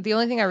 I mean, the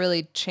only thing I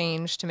really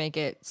changed to make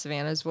it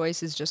Savannah's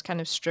voice is just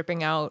kind of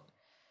stripping out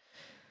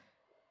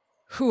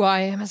who I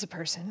am as a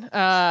person.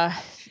 I'm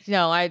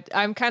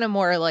kind of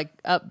more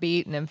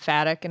upbeat and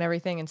emphatic and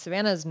everything, and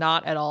Savannah's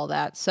not at all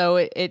that.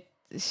 So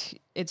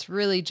it's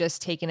really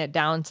just taking it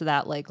down to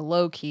that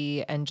low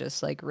key and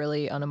just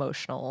really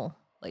unemotional.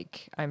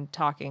 I'm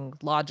talking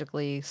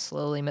logically,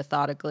 slowly,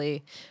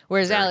 methodically,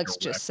 whereas Very Alex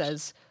correct. just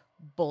says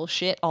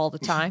bullshit all the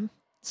time.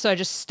 So I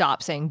just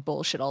stop saying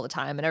bullshit all the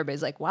time, and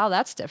everybody's like, wow,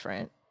 that's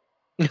different.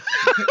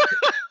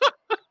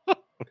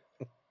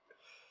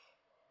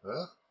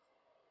 Well,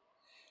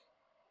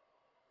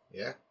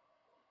 yeah.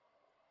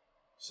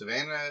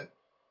 Savannah,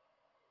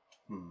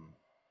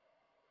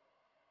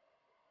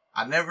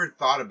 I never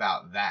thought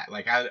about that.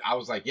 I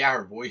was like, yeah,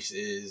 her voice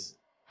is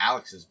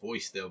Alex's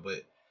voice still,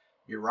 but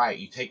you're right.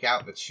 You take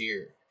out the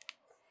cheer.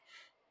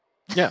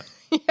 Yeah.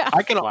 Yeah.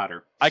 A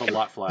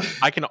lot flatter.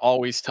 I can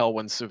always tell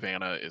when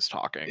Savannah is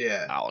talking.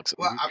 Yeah. Alex is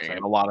Well, talking,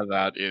 and a lot of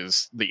that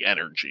is the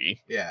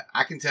energy. Yeah,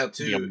 I can tell The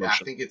too. I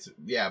emotion. think it's,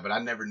 but I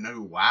never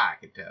knew why I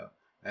could tell.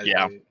 That's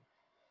Yeah. really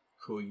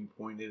cool. You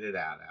pointed it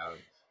out,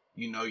 Alex.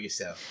 You know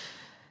yourself.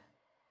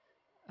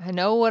 I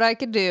know what I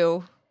could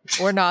do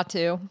or not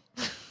to.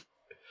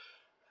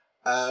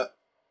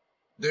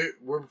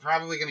 We're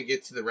probably going to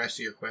get to the rest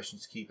of your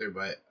questions, Keither,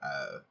 but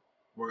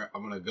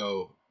I'm going to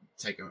go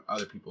take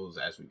other people's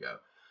as we go.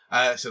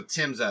 So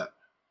Tim's up.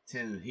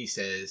 Tim, he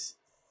says,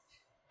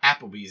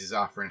 Applebee's is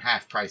offering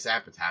half-price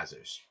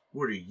appetizers.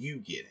 What are you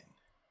getting?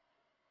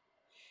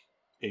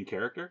 In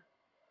character?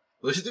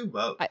 Let's do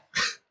both.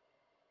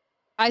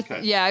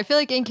 Okay. Yeah, I feel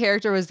like in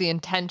character was the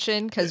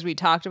intention because we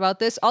talked about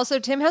this. Also,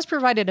 Tim has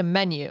provided a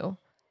menu,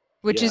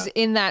 which is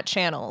in that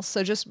channel.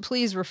 So just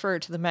please refer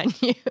to the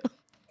menu.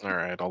 All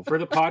right. For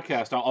the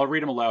podcast, I'll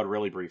read them aloud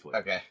really briefly.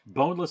 Okay.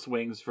 Boneless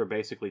wings for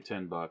basically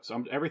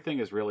 $10. Everything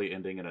is really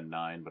ending in a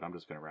 9, but I'm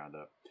just going to round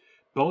up.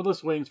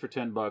 Boneless wings for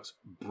 $10.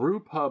 Brew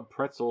Pub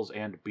pretzels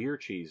and beer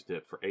cheese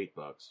dip for $8.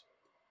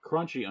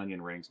 Crunchy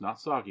onion rings,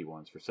 not soggy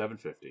ones, for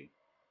 $7.50.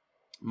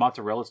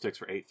 Mozzarella sticks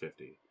for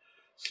 $8.50.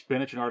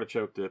 Spinach and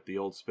artichoke dip, the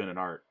old spin and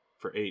art,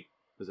 for $8.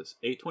 Is it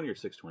 $8.20 or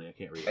 $6.20? I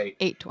can't read.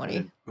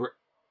 $8.20.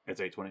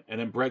 It's $8.20. And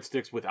then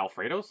breadsticks with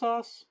Alfredo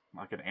sauce,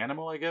 like an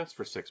animal, I guess,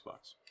 for $6.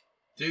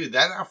 Dude,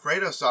 that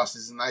Alfredo sauce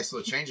is a nice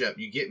little change up.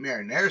 You get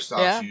marinara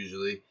sauce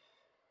usually.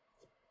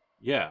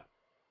 Yeah.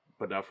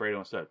 but Alfredo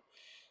instead.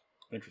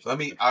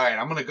 Interesting. All right,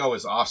 I'm going to go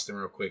as Austin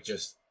real quick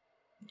just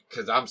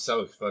because I'm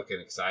so fucking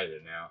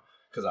excited now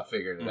because I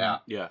figured it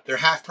out. Yeah. They're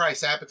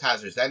half-price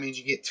appetizers. That means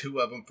you get 2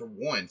 of them for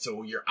 1.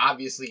 So you're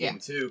obviously getting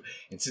 2.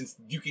 And since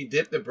you can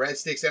dip the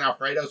breadsticks in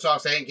Alfredo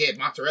sauce and get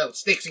mozzarella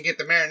sticks and get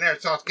the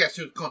marinara sauce, guess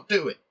who's going to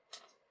do it?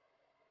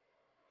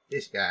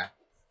 This guy.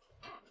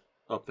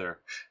 Up there.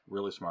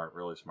 Really smart.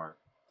 Really smart.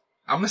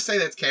 I'm going to say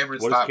that's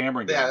Cameron's What thought. is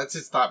Cameron doing? Yeah, that's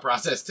his thought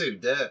process too.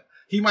 Duh.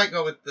 He might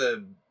go with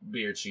the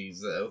beer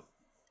cheese though.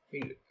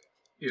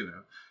 You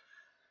know.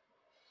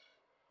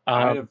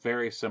 I had a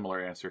very similar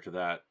answer to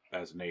that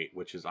as Nate,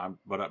 which is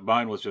but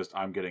mine was just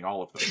I'm getting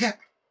all of them.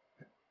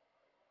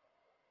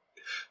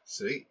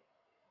 Sweet.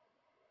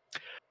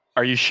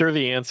 Are you sure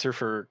the answer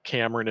for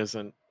Cameron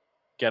isn't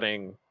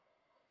getting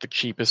the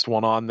cheapest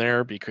one on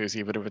there because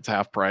even if it's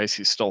half price,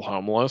 he's still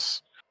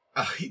homeless?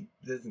 Oh, he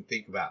doesn't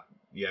think about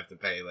you have to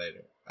pay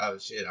later. Oh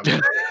shit!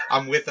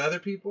 I'm with other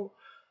people.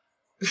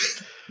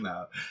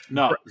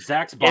 No,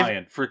 Zach's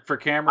buying for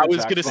Cameron. I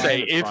was going to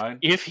say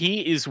if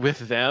he is with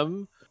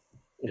them,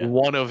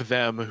 one of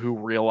them who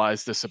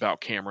realized this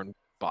about Cameron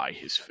buy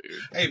his food.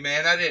 Hey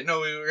man, I didn't know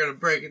we were gonna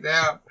break it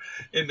down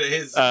into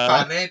his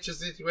financial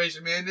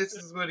situation. Man, this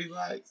is what he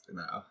likes.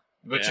 No,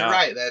 but you're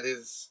right. That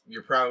is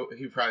he'd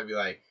probably be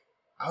like,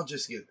 I'll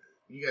just get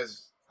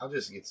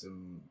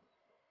some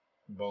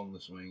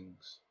boneless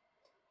wings.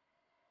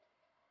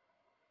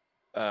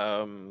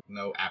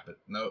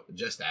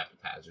 Just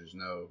appetizers.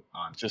 No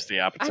entree. Just the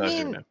appetizer.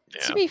 I mean,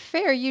 to be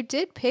fair, you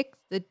did pick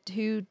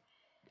the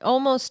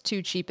almost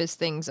 2 cheapest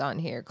things on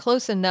here.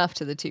 Close enough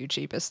to the 2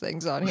 cheapest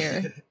things on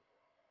here.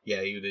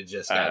 Yeah, you would have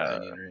just got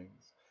onion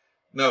rings.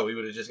 No, we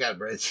would have just got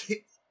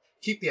breadsticks.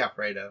 Keep the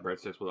Alfredo.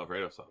 Breadsticks with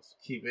Alfredo sauce.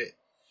 Keep it.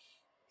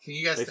 Can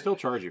you guys? They still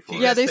charge you for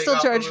it. Yeah, they still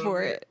charge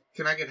for it.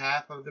 Can I get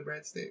half of the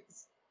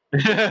breadsticks?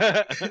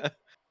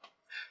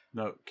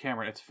 No,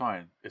 Cameron, it's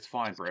fine. It's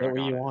fine, bro.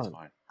 What you want? It's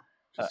fine.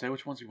 Just say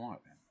which ones you want,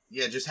 man.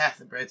 Yeah, just half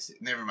the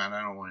breadsticks. Never mind,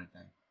 I don't want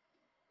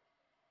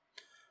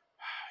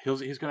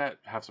anything. He's gonna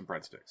have some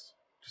breadsticks.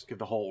 Just give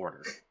the whole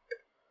order.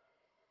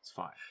 It's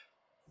fine.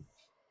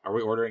 Are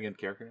we ordering in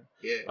character?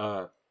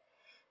 Yeah.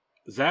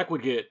 Zach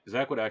would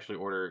actually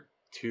order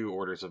 2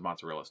 orders of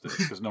mozzarella sticks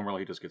because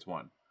normally he just gets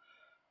 1.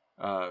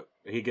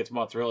 He gets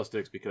mozzarella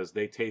sticks because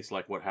they taste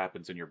like what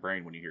happens in your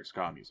brain when you hear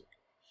ska music.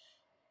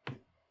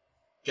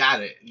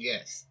 Got it.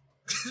 Yes.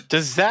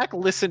 Does Zach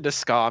listen to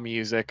ska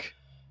music?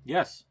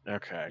 Yes.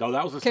 Okay. No,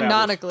 that was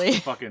canonically.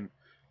 Fucking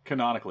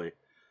canonically.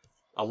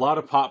 A lot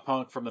of pop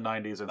punk from the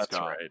 90s and That's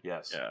ska. right.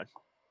 Yes. Yeah.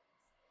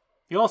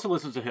 He also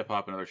listens to hip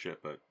hop and other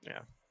shit, but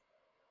yeah.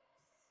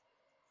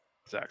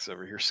 Zach's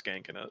over here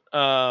skanking it.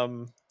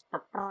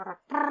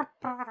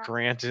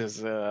 Grant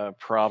is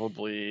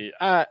probably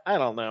I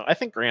don't know. I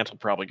think Grant will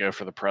probably go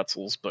for the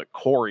pretzels, but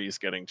Corey's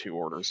getting 2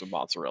 orders of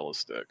mozzarella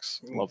sticks.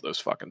 Love those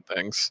fucking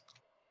things.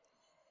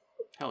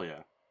 Hell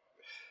yeah.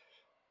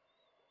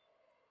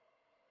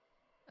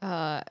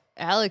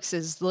 Alex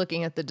is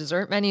looking at the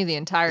dessert menu the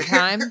entire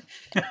time.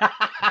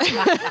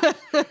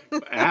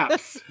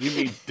 Apps? You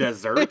mean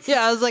desserts?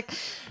 Yeah, I was like,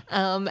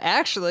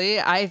 actually,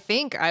 I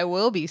think I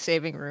will be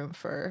saving room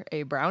for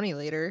a brownie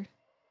later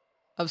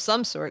of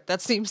some sort.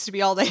 That seems to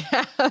be all they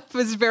have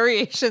is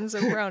variations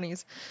of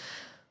brownies.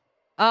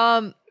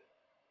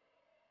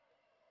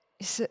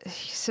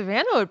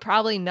 Savannah would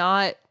probably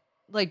not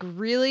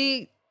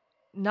really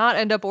not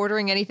end up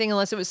ordering anything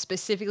unless it was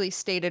specifically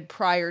stated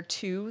prior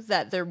to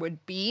that there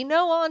would be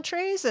no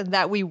entrees and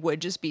that we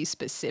would just be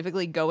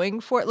specifically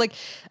going for it. Like,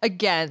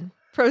 again,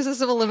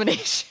 process of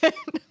elimination.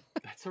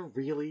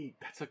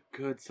 That's a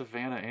good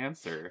Savannah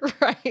answer.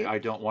 Right. I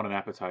don't want an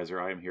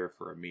appetizer. I am here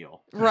for a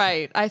meal.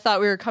 Right. I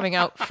thought we were coming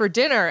out for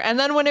dinner. And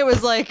then when it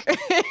was like,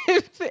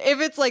 if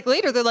it's like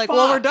later, they're like,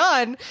 well, we're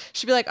done.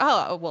 She'd be like,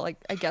 oh, well,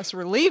 I guess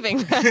we're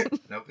leaving then.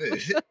 No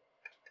food.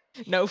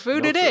 No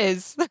food it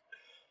is.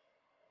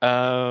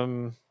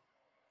 Wow,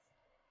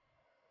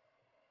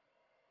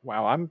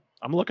 I'm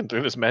looking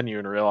through this menu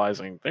and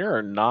realizing there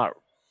are not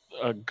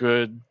a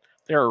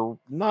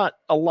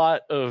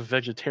lot of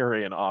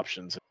vegetarian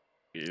options in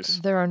these.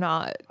 There are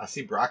not. I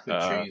see broccoli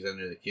trees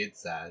under the kids'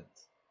 sides.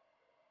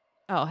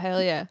 Oh,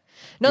 hell yeah.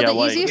 No, Yeah, the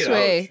like- easiest Get out of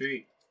the way,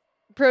 street.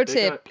 pro They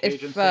tip, got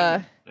Cajun if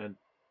salmon and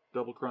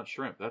double crunch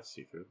shrimp. That's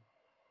seafood.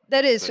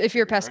 that is if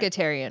you're That's right.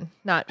 pescatarian,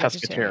 not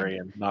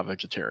vegetarian. Pescatarian, not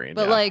vegetarian.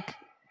 But yeah. like,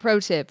 pro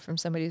tip from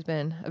somebody who's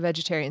been a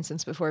vegetarian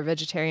since before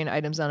vegetarian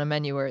items on a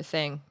menu were a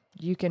thing.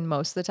 You can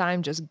most of the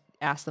time just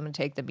ask them to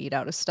take the meat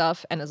out of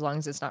stuff, and as long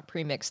as it's not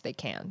pre-mixed, they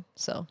can.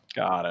 So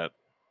Got it.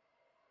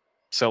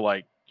 So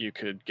like you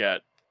could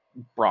get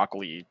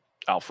broccoli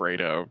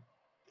Alfredo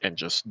and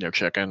just no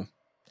chicken.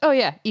 oh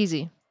yeah,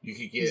 easy. You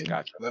could get.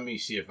 Gotcha. Let me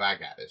see if I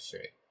got this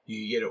straight.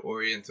 You could get an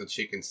Oriental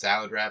chicken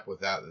salad wrap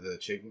without the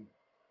chicken.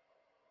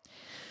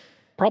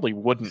 Probably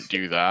wouldn't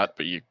do that,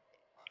 but you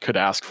could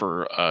ask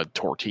for a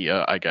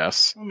tortilla, I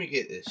guess. Let me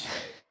get this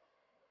straight.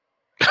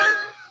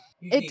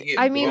 You It- can get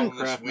I mean- boneless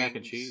Kraft mac and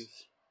wings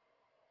cheese.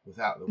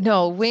 without the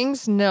No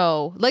wings,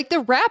 no. Like the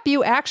wrap,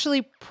 you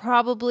actually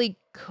probably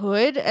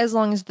could, as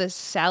long as the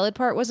salad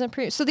part wasn't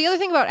So the other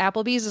thing about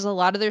Applebee's is a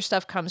lot of their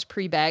stuff comes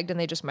pre-bagged and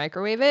they just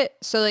microwave it.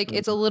 So like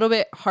it's a little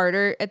bit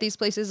harder at these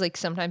places. Like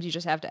sometimes you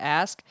just have to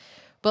ask.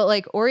 But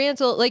like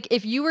Oriental, like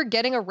if you were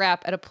getting a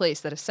wrap at a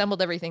place that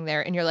assembled everything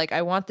there and you're like,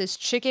 I want this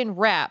chicken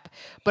wrap,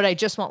 but I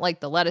just want like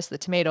the lettuce, the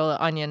tomato,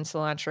 the onion,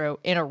 cilantro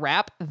in a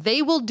wrap,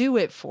 they will do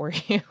it for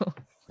you.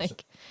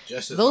 Like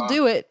Just as they'll long,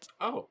 do it.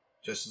 Oh,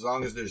 just as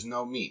long as there's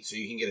no meat, so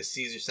you can get a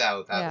Caesar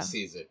salad without Yeah. the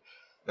Caesar.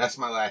 That's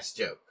my last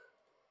joke.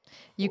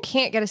 You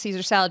can't get a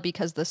Caesar salad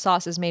because the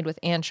sauce is made with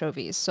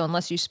anchovies. So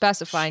unless you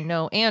specify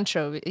no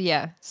anchovy,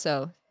 yeah.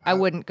 So I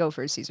wouldn't go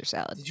for a Caesar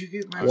salad. Did you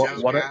get my What-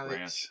 joke, what a-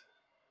 Alex?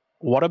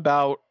 What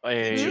about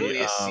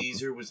Julius a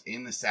Caesar was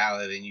in the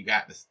salad, and you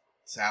got the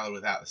salad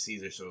without the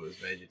Caesar, so it was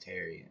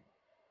vegetarian.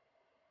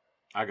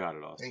 I got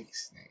it, Austin.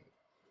 Thanks, Nate.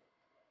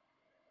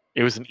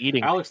 it was an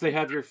eating Alex, they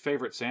have your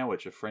favorite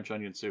sandwich of French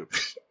onion soup.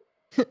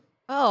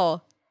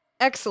 Oh,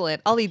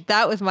 excellent. I'll eat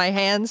that with my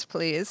hands,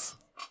 please.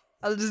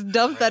 I'll just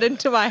dump that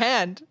into my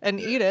hand and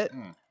eat it.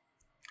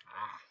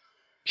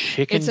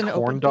 chicken It's an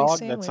corn open-faced dog? That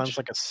sandwich. sounds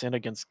like a sin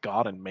against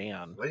God and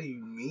man. What do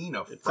you mean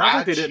a It sounds fried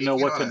like they didn't know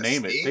chicken what to on a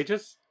name it. stick? They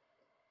just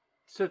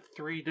said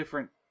 3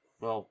 different.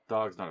 Well,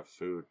 dog's not a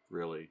food,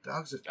 really.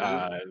 Dogs are food.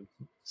 Uh,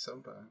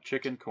 Sometimes.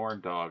 Chicken,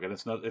 corn, dog, and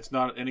it's not. It's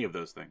not any of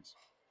those things.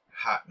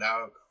 Hot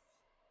dog.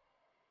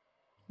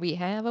 We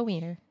have a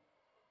wiener.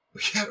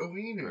 We got a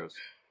wiener. Gross.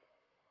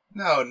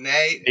 No,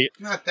 Nate. It-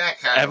 not that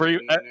kind every-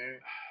 of wiener.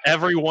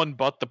 everyone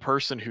but the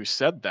person who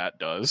said that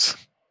does.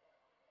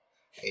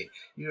 Hey,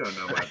 you don't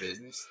know my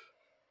business.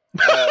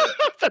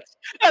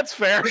 That's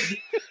fair.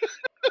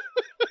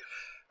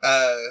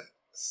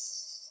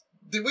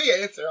 Did we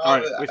answer all All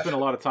right, of that? we spent a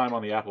lot of time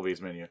on the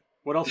Applebee's menu.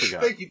 What else we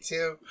got? Thank you,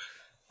 Tim.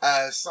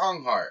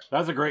 Songheart.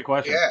 That's a great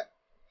question. Yeah.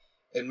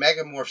 In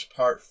Megamorphs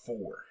Part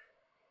 4.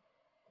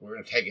 We're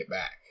going to take it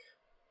back.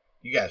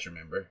 You guys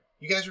remember?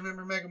 You guys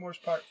remember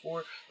Megamorphs Part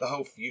 4? The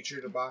whole future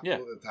debacle, Yeah.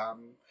 the time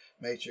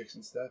matrix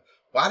and stuff?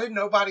 Why did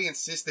nobody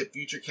insist that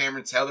Future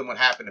Cameron tell them what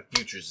happened to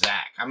Future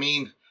Zach? I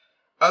mean,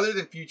 other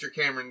than Future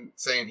Cameron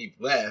saying he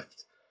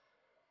left,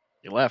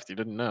 He left. He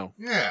didn't know.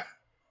 yeah.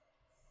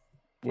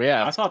 We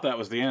I asked. thought that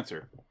was the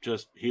answer.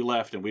 Just he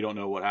left and we don't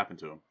know what happened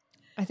to him.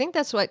 I think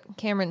that's what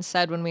Cameron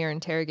said when we were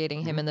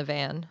interrogating him in the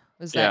van,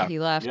 was that Yeah. he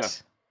left Yeah.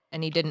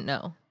 and he didn't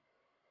know.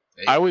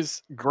 I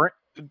was.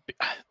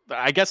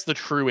 I guess the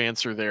true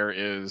answer there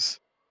is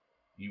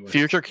You went-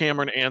 Future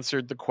Cameron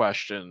answered the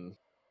question,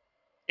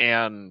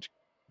 and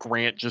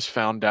Grant just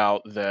found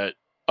out that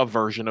a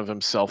version of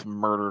himself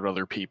murdered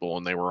other people,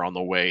 and they were on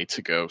the way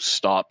to go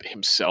stop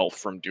himself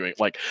from doing.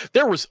 Like,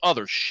 there was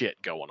other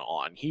shit going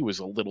on. He was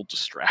a little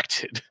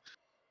distracted.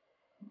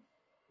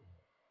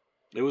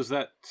 It was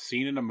that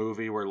scene in a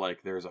movie where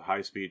like there's a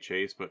high speed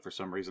chase, but for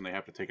some reason they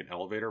have to take an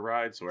elevator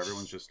ride, so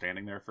everyone's just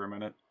standing there for a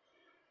minute,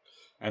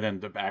 and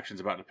then the action's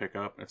about to pick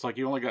up. It's like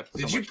you only got. So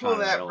Did you much pull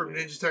time in the that from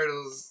elevator. Ninja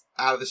Turtles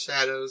Out of the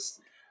Shadows?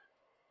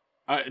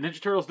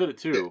 Ninja Turtles did it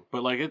too,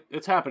 but like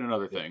it's happened in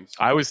other things.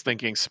 I was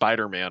thinking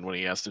Spider-Man when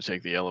he has to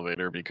take the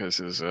elevator because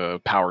his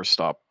power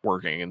stopped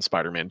working in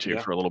Spider-Man 2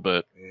 Yeah. for a little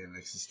bit. And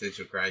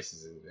existential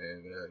crisis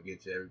and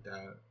get you every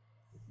time.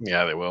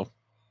 Yeah, they will.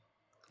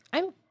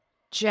 I'm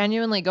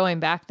genuinely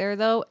going back there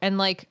though, and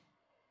like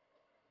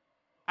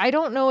I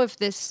don't know if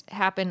this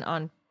happened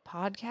on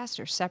podcast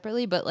or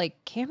separately, but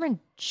like Cameron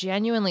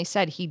genuinely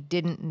said he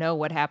didn't know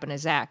what happened to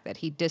Zach, that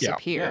he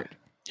disappeared.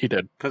 He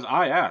did. Because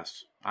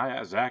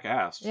Zach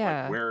asked,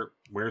 Yeah. like,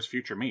 where's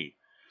future me?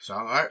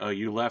 Song art.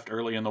 You left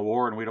early in the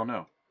war and we don't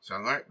know.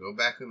 Song art. Go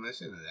back and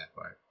listen to that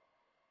part.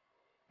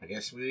 I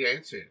guess we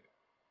answered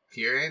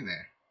here and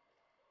there.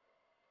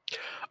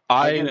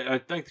 I get it. I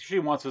think she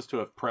wants us to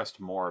have pressed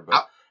more, but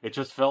I'll- it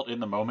just felt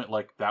in the moment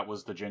like that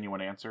was the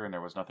genuine answer and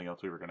there was nothing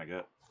else we were going to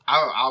get.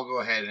 I'll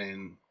go ahead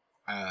and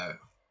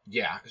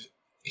yeah,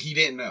 he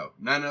didn't know.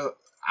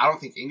 I don't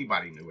think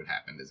anybody knew what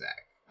happened to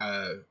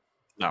Zach.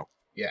 No.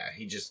 Yeah,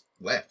 he just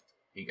left.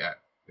 He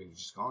was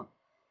just gone.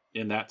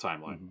 In that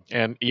timeline.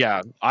 And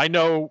yeah, I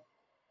know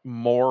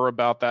more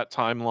about that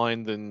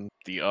timeline than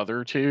the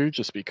other two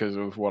just because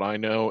of what I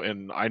know.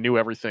 And I knew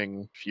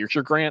everything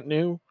Future Grant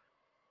knew.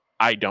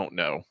 I don't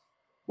know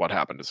what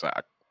happened to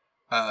Zach.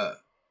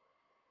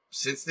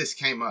 Since this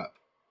came up,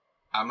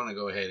 I'm gonna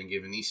go ahead and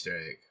give an Easter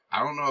egg. I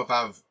don't know if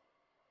I've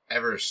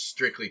ever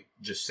strictly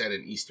just said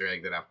an Easter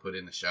egg that I've put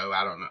in the show.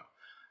 I don't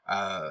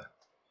know.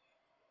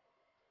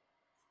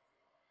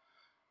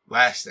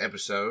 Last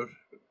episode,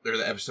 or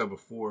the episode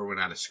before, when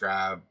I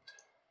described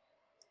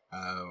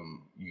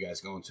you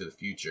guys going to the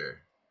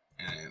future,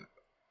 and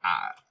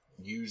I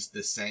used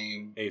the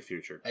same A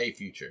future.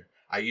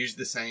 I used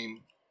the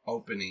same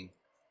opening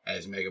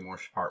as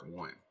Megamorphs Part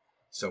 1.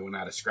 So when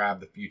I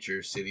described the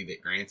future city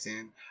that Grant's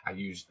in, I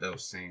used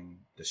those same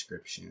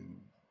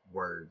description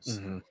words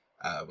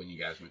when you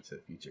guys went to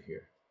the future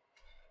here.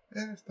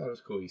 Yeah, I thought it was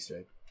a cool Easter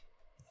egg.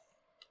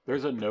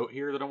 There's a note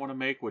here that I want to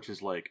make, which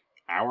is like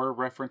our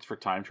reference for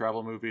time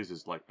travel movies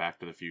is like Back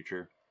to the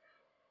Future.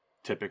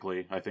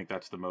 Typically, I think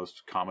that's the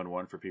most common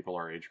one for people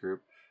our age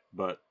group.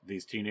 but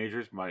these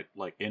teenagers might,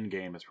 like,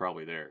 Endgame is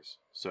probably theirs.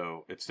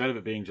 So instead of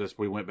it being just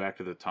we went back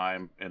to the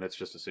time and it's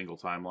just a single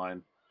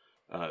timeline,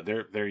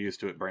 they're used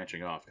to it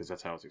branching off because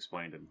that's how it's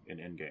explained in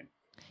Endgame.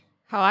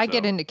 How I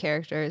get So- into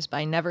characters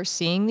by never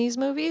seeing these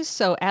movies,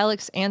 so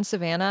Alex and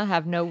Savannah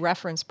have no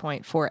reference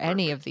point for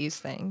any of these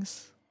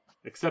things.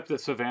 Except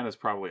that Savannah's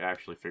probably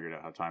actually figured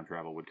out how time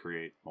travel would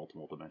create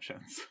multiple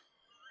dimensions.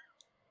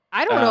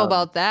 I don't know Um,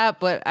 about that,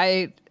 but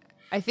I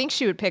think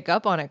she would pick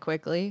up on it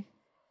quickly.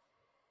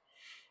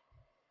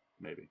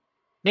 Maybe.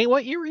 Nate,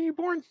 what year were you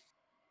born?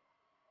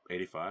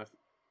 85.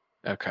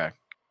 Okay.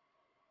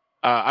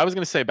 I was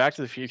gonna say Back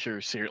to the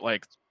Future series,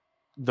 like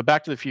the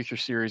Back to the Future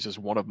series is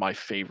one of my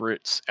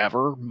favorites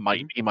ever.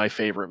 Might be my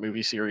favorite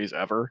movie series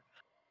ever.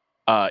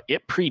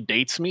 It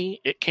predates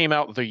me. It came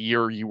out the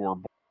year you were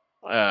born.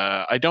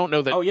 I don't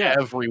know that Oh, yeah.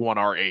 everyone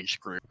our age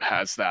group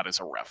has that as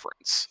a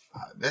reference.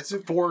 That's a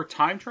For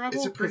time travel?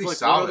 It's a 'Cause, pretty like,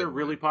 solid what other one.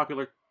 really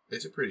popular...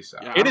 it's a pretty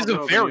solid. Yeah. It I is don't a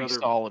know of any very other-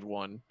 solid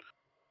one.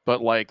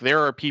 But like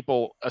there are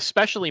people,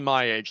 especially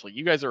my age, like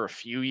you guys are a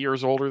few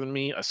years older than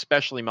me,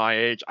 especially my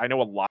age. I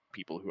know a lot of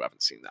people who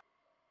haven't seen that.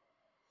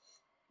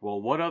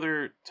 Well, what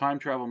other time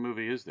travel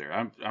movie is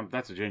there?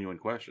 That's a genuine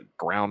question.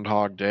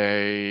 Groundhog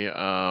Day.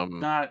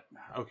 Not...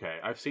 Okay,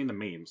 I've seen the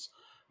memes.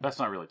 That's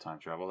not really time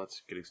travel.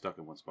 That's getting stuck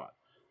in one spot.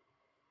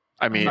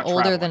 I I'm mean, not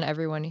older traveling. than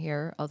everyone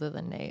here, other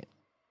than Nate.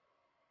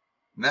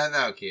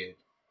 No, kid.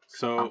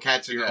 So I'm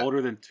catching you're up.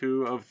 older than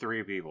 2 of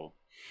 3 people.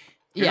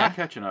 You're Yeah. not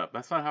catching up.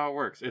 That's not how it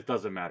works. It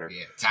doesn't matter.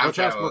 Yeah, time Let's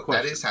ask more travel.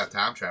 That questions. is how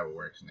time travel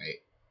works,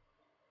 Nate.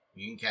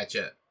 You can catch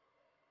up.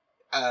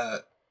 All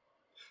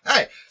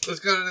right,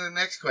 let's go to the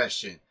next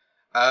question.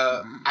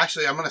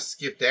 Actually, I'm gonna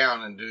skip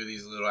down and do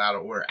these a little out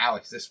of order.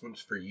 Alex, this one's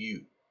for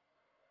you.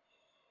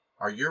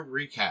 Are your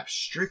recaps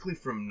strictly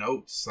from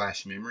notes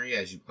 / memory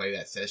as you play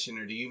that session,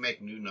 or do you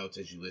make new notes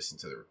as you listen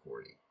to the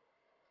recording?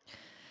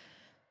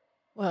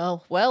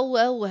 Well.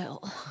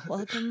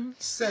 Welcome.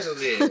 Settle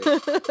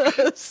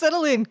in.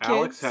 Settle in, kids.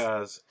 Alex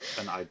has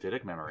an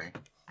eidetic memory.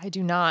 I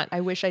do not.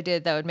 I wish I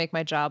did. That would make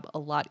my job a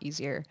lot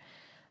easier.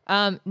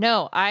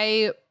 No,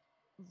 I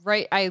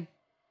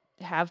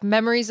have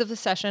memories of the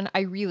session.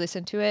 I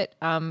re-listen to it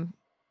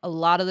a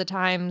lot of the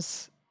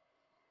times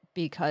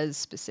because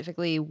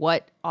specifically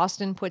what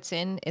Austin puts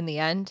in the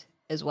end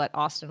is what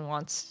Austin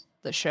wants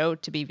the show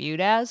to be viewed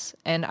as,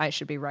 and I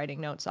should be writing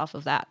notes off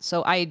of that.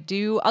 So I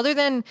do, other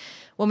than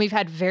when we've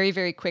had very,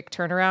 very quick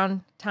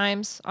turnaround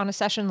times on a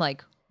session,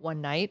 like one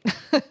night,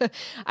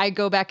 I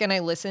go back and I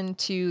listen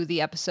to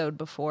the episode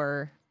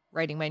before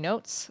writing my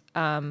notes.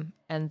 And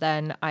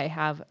then I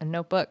have a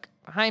notebook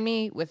behind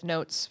me with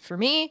notes for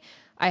me.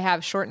 I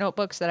have short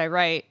notebooks that I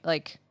write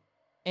like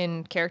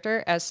in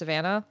character as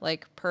Savannah,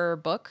 like per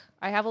book.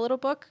 I have a little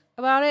book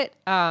about it.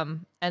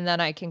 And then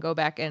I can go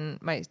back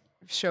and my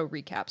show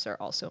recaps are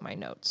also my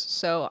notes.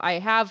 So I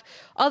have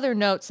other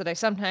notes that I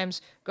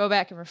sometimes go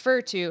back and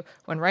refer to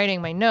when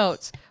writing my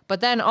notes. But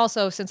then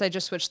also, since I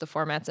just switched the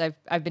formats,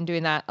 I've been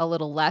doing that a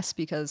little less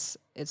because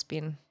it's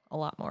been a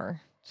lot more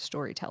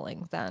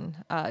storytelling than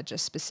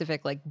just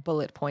specific like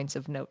bullet points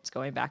of notes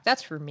going back.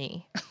 That's for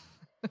me.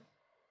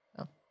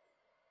 So,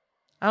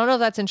 I don't know if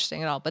that's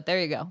interesting at all, but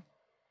there you go.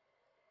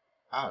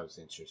 I was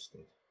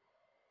interested.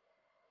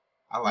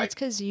 I That's like.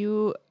 because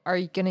you are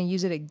going to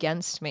use it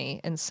against me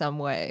in some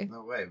way.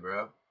 No way,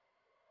 bro.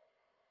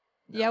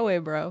 No. Yeah, way,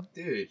 bro.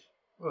 Dude,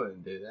 I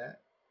wouldn't do that.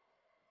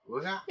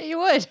 Would I? Yeah, you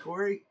would.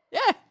 Corey?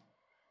 Yeah.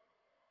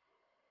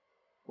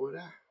 Would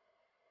I?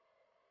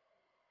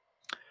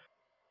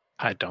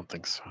 I don't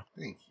think so.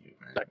 Thank you,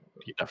 man.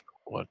 You definitely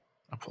would.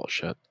 I'm full of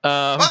shit.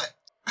 What?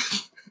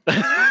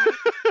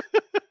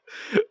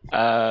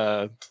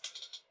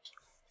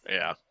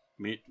 Yeah,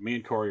 Me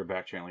and Corey are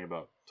back channeling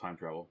about time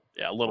travel.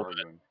 yeah, a little bit.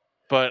 Arguing.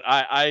 But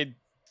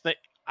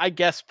I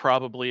guess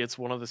probably it's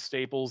one of the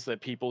staples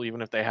that people,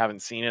 even if they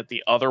haven't seen it.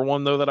 The other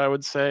one though that I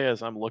would say,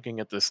 as I'm looking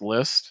at this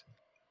list,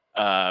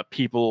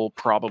 people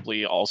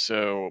probably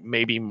also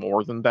maybe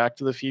more than Back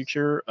to the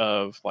Future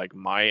of like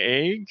my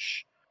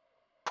age,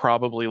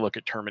 probably look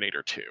at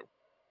Terminator 2.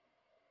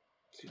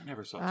 See, I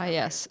never saw Ah, Terminator.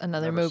 yes,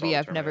 another Never saw movie the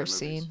I've never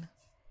Terminator movies. seen.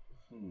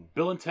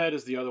 Bill and Ted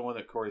is the other one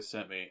that Corey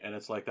sent me, and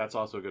it's like that's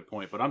also a good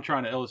point. But I'm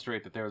trying to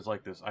illustrate that there was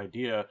like this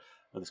idea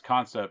or this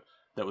concept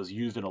that was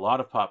used in a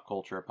lot of pop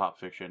culture, pop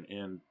fiction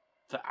in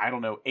the, I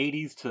don't know,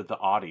 80s to the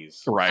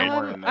aughties, Right.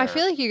 somewhere in there. I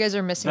feel like you guys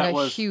are missing That a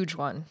was- huge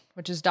one,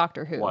 which is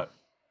Doctor Who. What?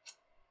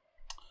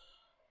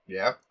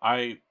 Yeah.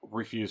 I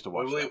refuse to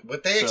watch Wibbly, that.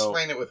 but they So-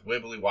 explain it with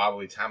wibbly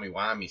wobbly, timey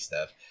wimey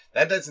stuff.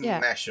 That doesn't Yeah.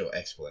 an actual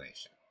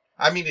explanation.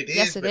 I mean, it is.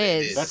 Yes, it but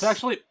is.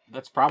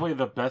 That's probably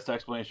the best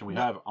explanation we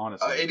have,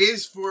 honestly. It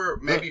is for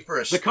maybe for a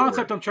The story.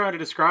 concept I'm trying to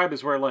describe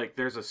is where like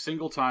there's a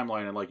single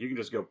timeline and like you can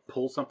just go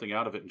pull something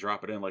out of it and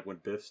drop it in, like when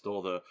Biff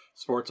stole the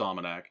sports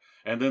almanac,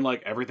 and then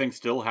like everything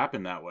still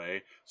happened that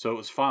way, so it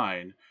was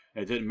fine.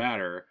 It didn't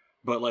matter.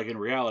 But like in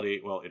reality,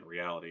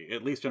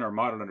 at least in our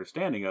modern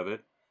understanding of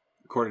it,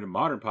 according to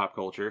modern pop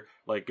culture,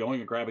 like going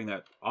and grabbing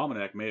that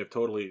almanac may have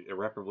totally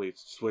irreparably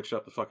switched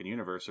up the fucking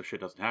universe so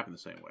shit doesn't happen the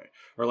same way.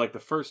 Or like the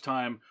first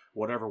time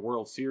whatever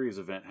World Series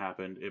event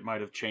happened, it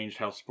might have changed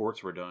how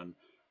sports were done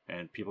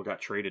and people got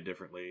traded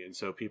differently. And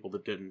so people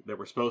that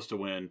were supposed to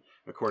win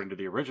according to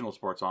the original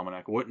sports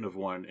almanac wouldn't have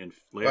won in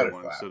later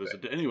Butterfly ones.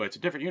 So anyway, it's a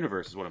different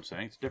universe is what I'm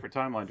saying. It's a different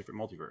timeline,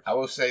 different multiverse. I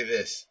will say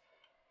this.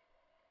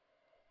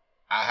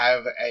 I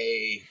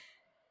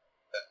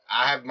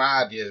have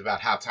my ideas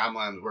about how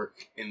timelines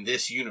work in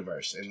this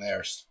universe, and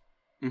there's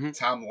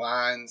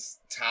timelines,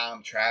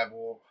 time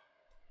travel,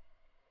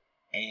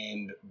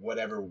 and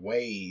whatever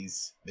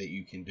ways that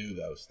you can do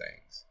those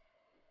things.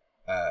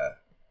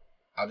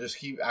 I'll just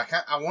keep.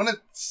 I want to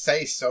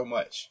say so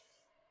much,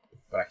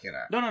 but I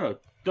cannot. No,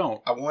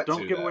 don't.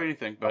 Don't give though. away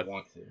anything. But I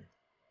want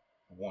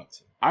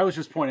to. I was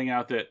just pointing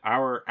out that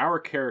our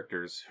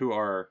characters, who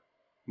are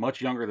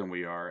much younger than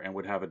we are and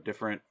would have a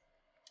different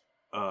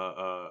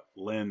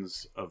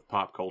lens of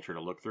pop culture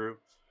to look through,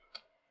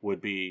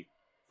 would be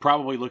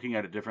probably looking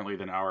at it differently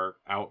than our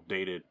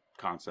outdated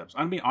concepts.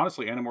 I mean,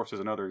 honestly, Animorphs is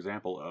another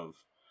example of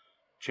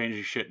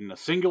changing shit in a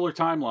singular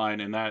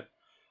timeline, and that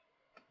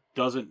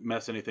doesn't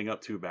mess anything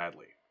up too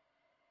badly.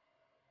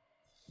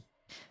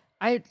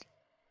 I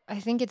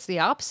think it's the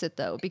opposite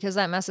though, because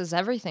that messes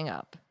everything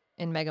up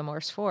in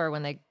Megamorphs 4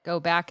 when they go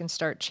back and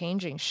start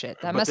changing shit.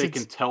 But they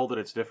can tell that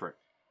it's different.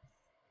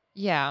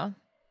 Yeah.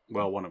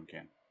 Well, one of them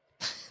can.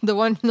 The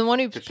one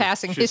who's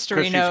passing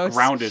history knows.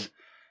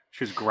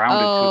 She's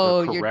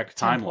grounded to the correct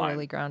timeline.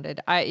 Temporally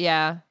grounded. I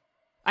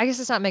guess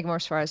it's not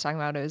Megamorphs 4 I was talking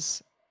about. It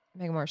was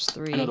Megamorphs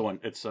 3. Another one.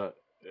 It's 3.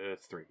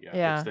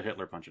 Yeah. It's the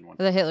Hitler punching one.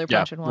 The Hitler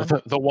punching one.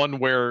 The one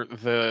where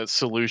the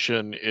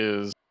solution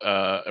is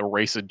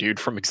erase a dude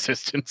from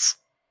existence.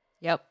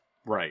 Yep.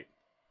 Right.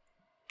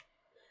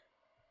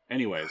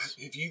 Anyways,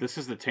 this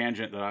is the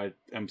tangent that I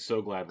am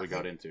so glad we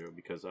got into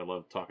because I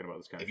love talking about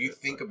this kind of shit. If you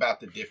think about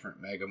the different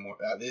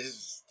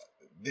Megamorphs,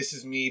 this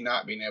is me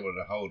not being able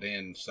to hold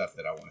in stuff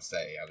that I want to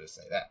say. I'll just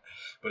say that.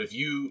 But if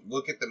you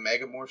look at the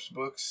Megamorphs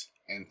books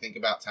and think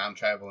about time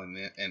travel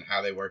and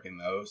how they work in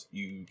those,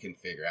 you can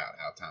figure out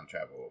how time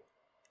travel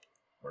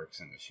works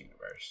in this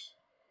universe.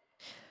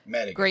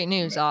 Great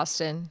news,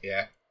 Austin.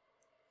 Yeah.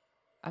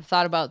 I've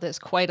thought about this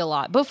quite a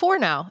lot. Before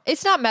now.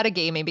 It's not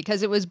metagaming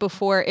because it was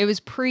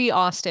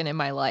pre-Austin in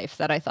my life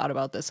that I thought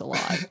about this a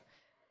lot.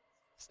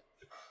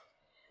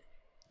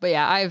 But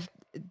yeah,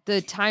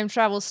 the time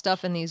travel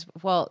stuff in these,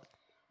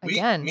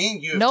 again. Me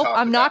and you nope,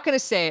 I'm not going to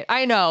say it.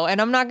 I know, and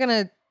I'm not going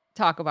to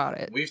talk about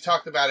it. We've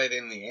talked about it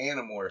in the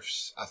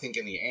Animorphs, I think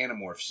in the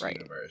Animorphs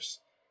universe.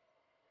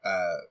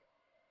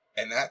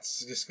 And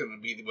that's just going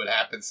to be what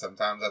happens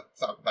sometimes. I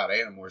talk about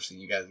Animorphs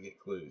and you guys get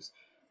clues.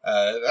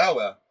 Oh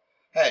well.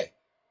 Hey.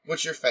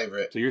 What's your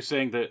favorite? So you're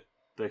saying that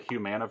the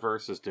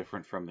Humaniverse is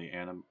different from the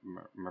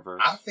Animorphs?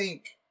 I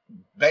think,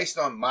 based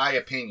on my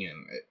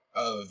opinion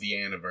of the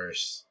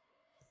Animorphs,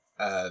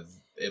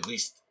 at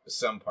least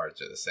some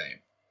parts are the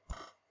same.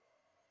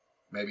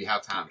 Maybe how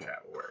time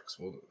travel works.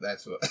 Well,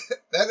 that's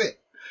it.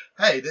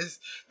 Hey,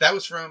 that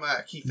was from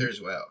Keither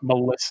as well.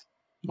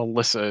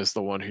 Melissa is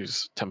the one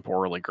who's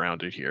temporally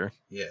grounded here.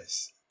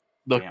 Yes.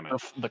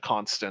 The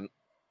constant.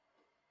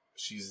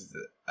 She's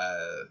the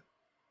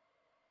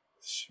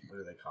what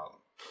do they call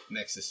them?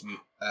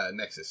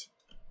 Nexus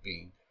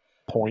being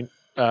point.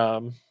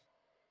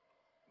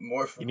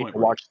 More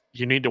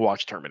you need to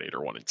watch Terminator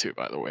 1 and 2,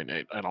 by the way,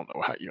 Nate. I don't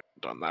know how you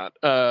haven't done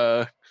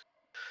that.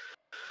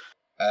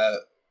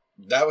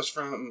 That was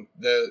from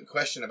the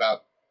question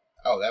about.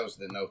 Oh, that was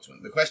the notes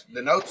one.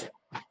 The notes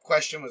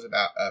question was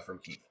about from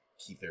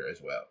Keither as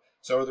well.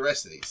 So are the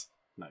rest of these.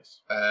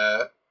 Nice.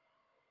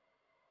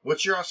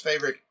 What's your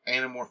favorite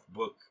Animorph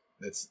book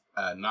that's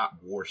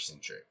not war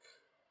centric?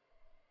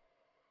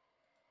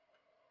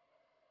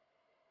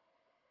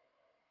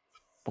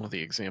 One of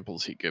the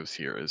examples he gives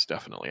here is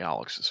definitely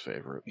Alex's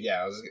favorite.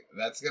 Yeah,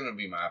 that's going to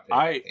be my opinion,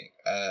 I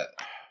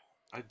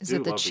think. Is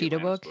it the Cheetah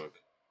book?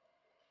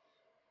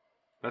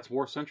 That's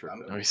war-centric.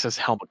 No, he says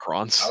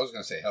Helmacrons. I was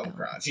going to say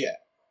Helmacrons, yeah.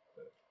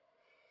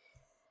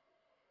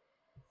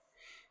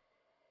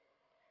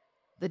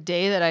 The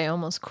day that I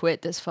almost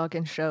quit this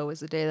fucking show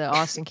was the day that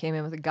Austin came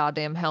in with the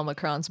goddamn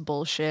Helmacrons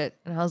bullshit.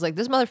 And I was like,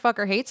 this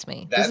motherfucker hates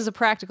me. This is a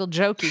practical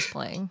joke he's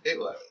playing. It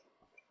was.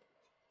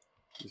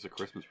 It's a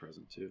Christmas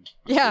present too.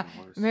 Yeah,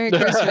 Merry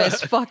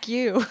Christmas. Fuck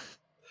you.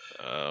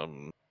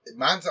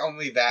 Mine's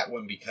only that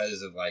one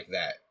because of like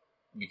that.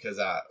 Because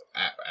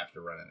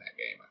after running that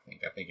game, I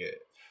think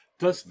it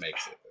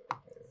makes it.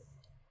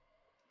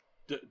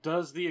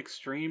 Does the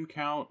Extreme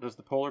count? Does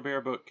the Polar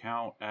Bear book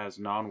count as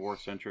non-war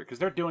centric? Because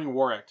they're doing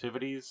war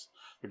activities.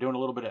 They're doing a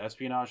little bit of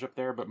espionage up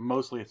there, but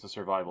mostly it's a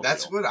survival.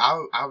 That's deal.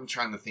 what I'm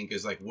trying to think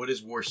is like, what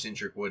is war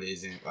centric? What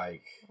isn't,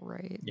 like?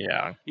 Right.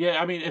 Yeah.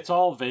 Yeah. I mean, it's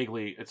all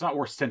vaguely. It's not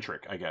war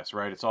centric, I guess.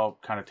 Right. It's all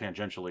kind of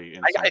tangentially.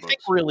 I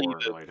think really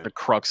the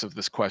crux of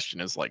this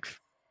question is like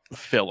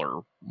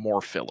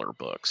more filler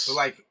books. So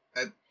like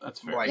that's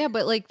fair. Like, yeah,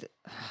 but like. Go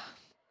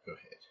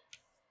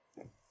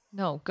ahead.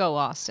 No, go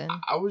Austin.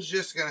 I was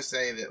just gonna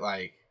say that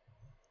like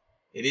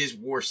it is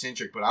war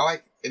centric. But I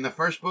like in the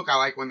first book, I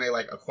like when they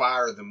like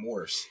acquire the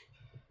Morse.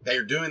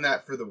 They're doing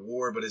that for the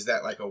war, but is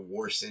that like a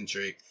war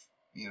centric?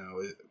 You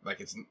know, like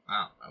it's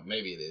I don't know.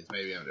 Maybe it is.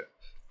 Maybe I'm. I don't know.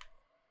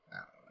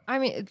 I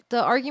mean,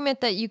 the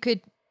argument that you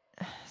could.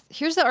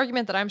 Here's the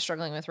argument that I'm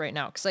struggling with right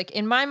now. Because, like,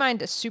 in my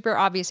mind, a super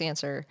obvious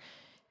answer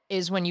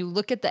is when you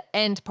look at the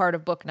end part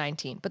of book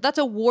 19. But that's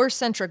a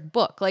war-centric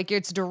book. Like,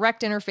 it's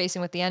direct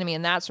interfacing with the enemy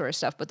and that sort of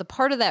stuff. But the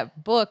part of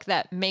that book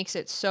that makes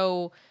it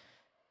so...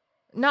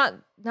 Not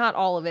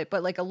all of it,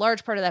 but, like, a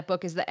large part of that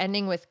book is the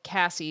ending with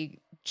Cassie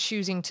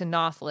choosing to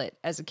Nothlit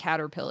as a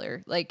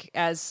caterpillar, like,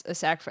 as a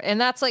sacrifice. And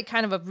that's, like,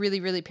 kind of a really,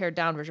 really pared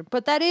down version.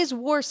 But that is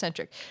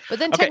war-centric. But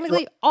then Okay,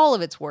 technically all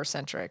of it's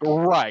war-centric.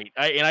 Right.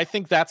 And I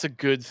think that's a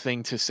good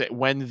thing to say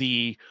when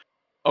the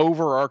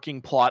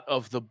overarching plot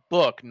of the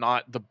book,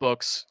 not the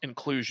book's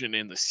inclusion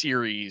in the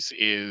series,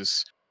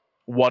 is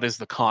what is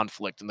the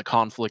conflict. And the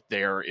conflict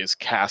there is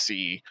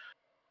Cassie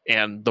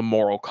and the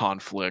moral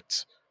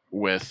conflict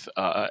with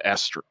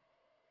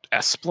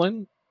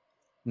Esplin?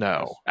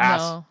 No.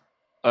 No.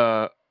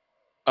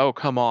 Oh,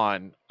 come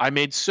on. I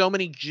made so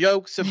many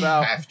jokes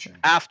about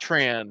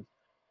Aftran.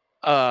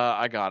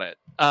 I got it.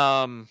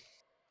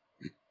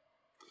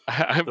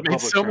 I've made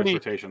so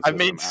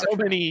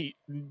many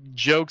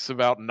jokes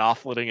about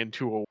Nothlitting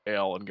into a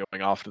whale and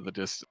going off to the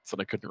distance,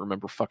 and I couldn't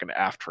remember fucking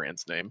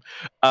Aftran's name.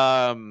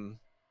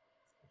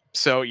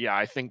 So yeah,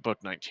 I think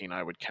book 19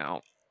 I would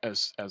count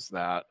as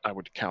that. I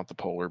would count the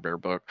Polar Bear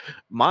book.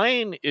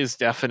 Mine is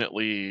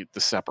definitely The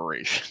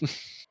Separation.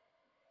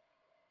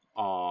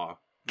 Aw,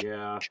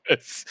 yeah.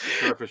 It's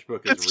Starfish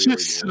book is it's really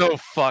just good. so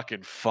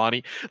fucking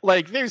funny.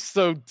 Like there's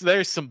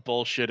some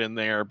bullshit in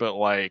there, but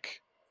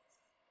like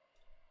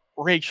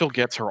Rachel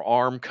gets her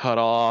arm cut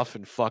off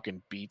and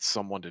fucking beats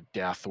someone to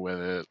death with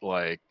it.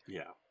 Like,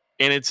 Yeah.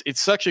 and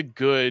it's such a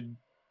good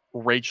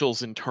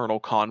Rachel's internal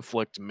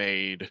conflict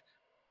made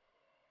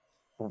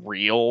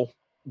real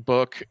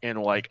book,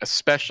 and like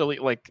especially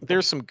like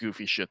there's some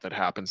goofy shit that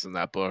happens in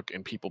that book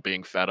and people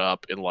being fed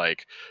up and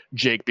like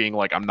Jake being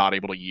like, I'm not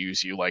able to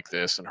use you like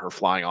this, and her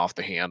flying off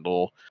the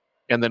handle,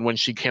 and then when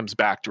she comes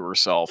back to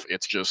herself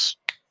it's just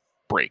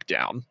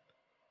breakdown,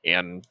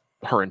 and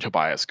her and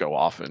Tobias go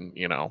off, and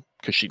you know,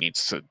 because she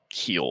needs to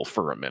heal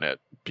for a minute,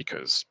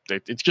 because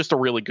it's just a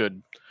really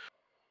good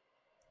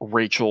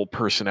Rachel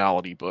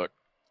personality book.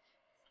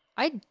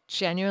 I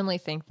genuinely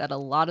think that a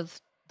lot of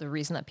the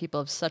reason that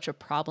people have such a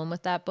problem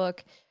with that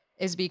book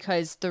is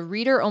because the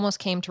reader almost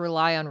came to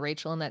rely on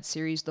Rachel in that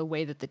series the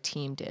way that the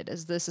team did.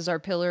 As this is our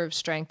pillar of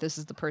strength, this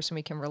is the person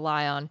we can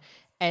rely on.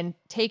 And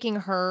taking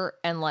her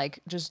and like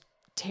just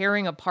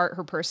tearing apart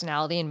her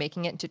personality and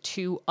making it into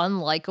two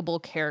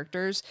unlikable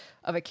characters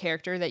of a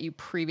character that you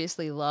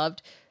previously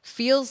loved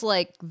feels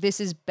like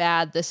this is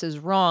bad, this is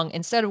wrong,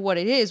 instead of what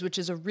it is, which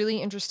is a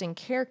really interesting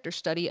character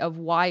study of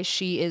why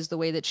she is the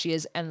way that she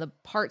is and the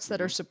parts that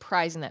are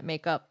surprising that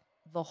make up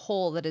the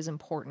whole that is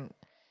important.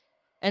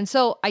 And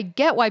so I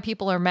get why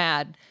people are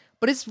mad,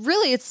 but it's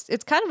really it's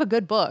kind of a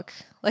good book.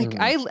 Like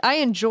I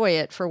enjoy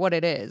it for what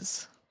it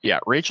is. Yeah,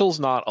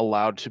 Rachel's not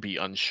allowed to be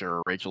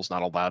unsure. Rachel's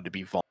not allowed to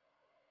be vulnerable.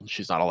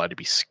 She's not allowed to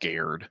be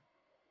scared.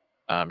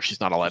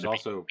 She's not allowed to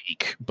be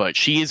weak, but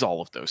she is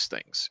all of those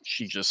things.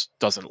 She just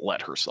doesn't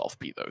let herself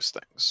be those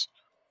things.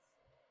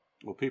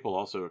 Well, people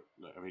also,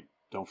 I mean,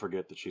 don't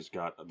forget that she's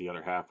got the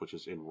other half, which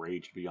is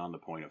enraged beyond the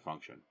point of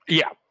function.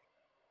 Yeah,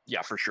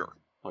 for sure.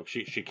 Like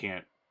she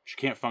can't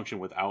function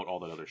without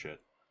all that other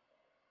shit,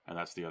 and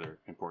that's the other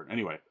important.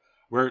 Anyway,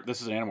 this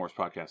is an Animorphs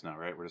podcast now,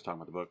 right? We're just talking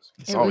about the books.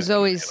 It was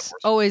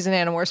always an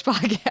Animorphs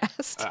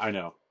podcast. I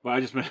know, but I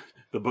just meant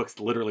the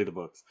books, literally the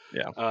books.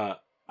 Yeah.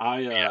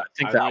 I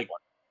think I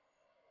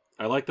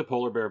like the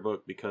Polar Bear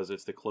book because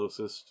it's the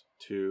closest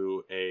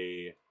to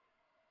a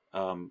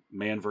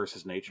man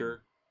versus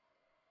nature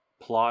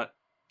plot.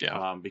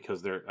 Yeah.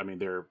 Because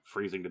they're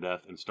freezing to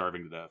death and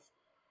starving to death.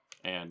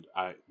 And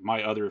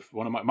my other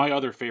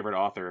favorite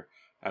author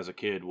as a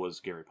kid was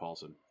Gary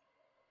Paulson,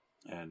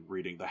 and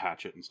reading The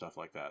Hatchet and stuff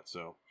like that.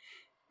 So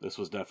this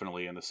was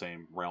definitely in the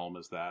same realm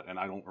as that. And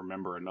I don't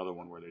remember another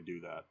one where they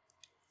do that.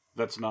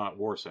 That's not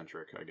war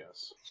centric, I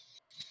guess.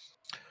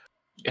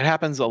 It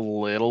happens a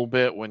little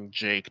bit when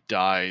Jake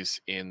dies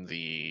in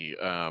the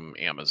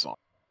Amazon,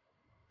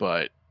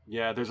 but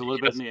yeah, there's a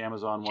little bit in the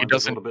Amazon one.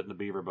 There's a little bit in the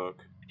Beaver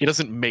book. He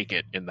doesn't make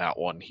it in that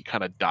one. He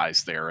kind of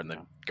dies there and then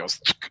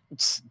goes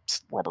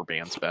rubber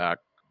bands back.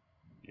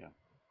 Yeah.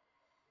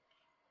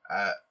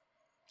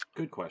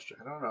 Good question.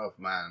 I don't know if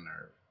mine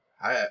are.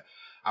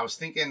 I was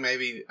thinking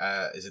maybe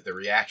is it The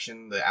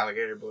Reaction, the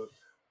alligator book?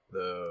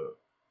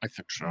 I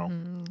think so.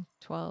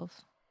 12.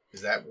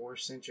 Is that war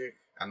centric?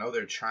 I know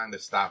they're trying to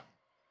stop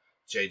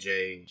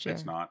JJ. Sure.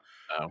 It's not.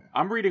 Oh.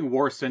 I'm reading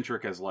war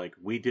centric as like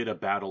we did a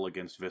battle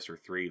against Visser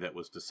 3 that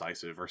was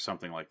decisive or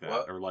something like that.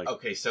 Well, or like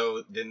okay,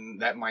 so then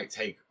that might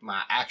take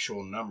my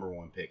actual number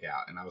one pick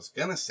out, and I was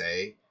gonna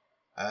say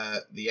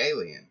the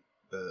Alien,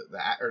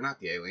 or not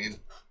the Alien,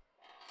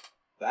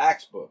 the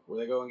Axe book where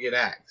they go and get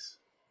Axe,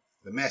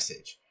 the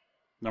Message.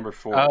 number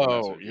 4.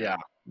 Oh yeah,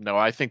 no,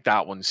 I think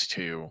that one's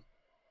 2.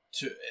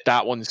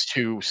 that one's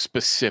too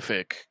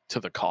specific to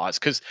the cause.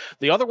 Because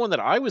the other one that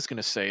I was going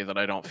to say that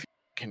I don't feel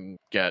can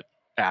get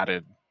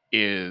added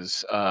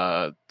is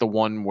the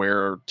one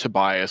where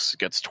Tobias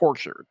gets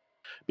tortured.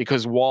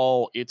 Because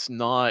while it's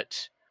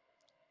not,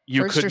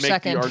 you First could or make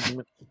second? the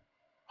argument,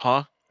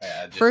 huh?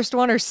 First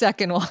one or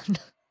second one?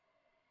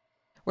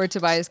 Where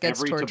Tobias gets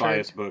Every tortured.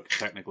 Tobias book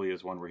technically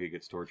is one where he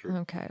gets tortured.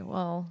 Okay,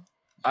 well,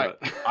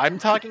 I'm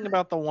talking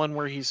about the one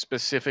where he's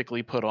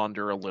specifically put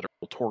under a literal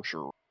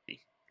torture.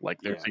 Like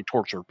there's a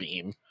torture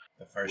beam.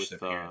 The first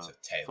appearance of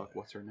Taylor. Fuck,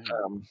 what's her name?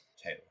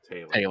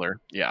 Taylor.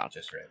 Yeah.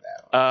 Just read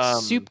that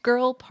one. Soup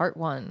Girl Part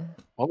 1.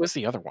 What was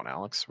the other one,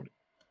 Alex?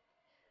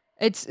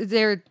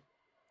 They're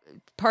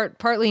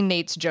partly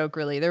Nate's joke,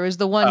 really. There was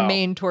the one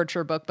main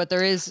torture book, but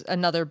there is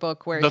another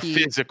book where he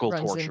physical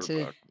runs torture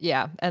into book.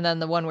 Yeah, and then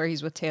the one where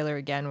he's with Taylor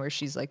again, where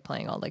she's like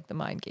playing all like the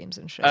mind games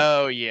and shit.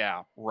 Oh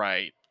yeah,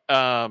 right.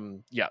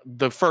 Yeah,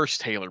 the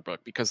first Taylor book,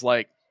 because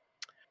like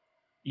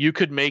you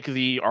could make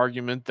the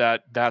argument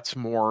that that's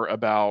more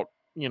about,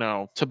 you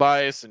know,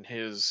 Tobias and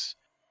his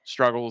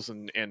struggles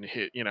and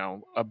his, you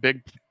know, a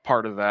big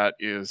part of that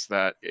is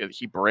that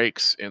he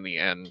breaks in the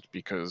end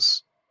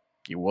because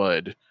he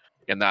would,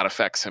 and that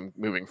affects him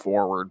moving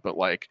forward. But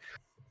like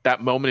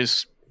that moment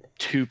is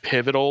too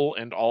pivotal,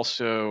 and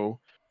also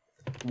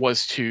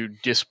was to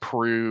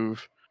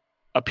disprove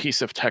a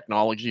piece of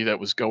technology that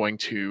was going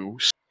to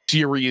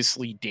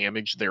seriously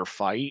damage their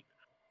fight.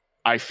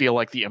 I feel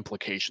like the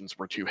implications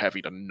were too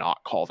heavy to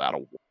not call that a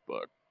war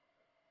book.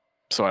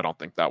 So I don't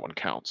think that one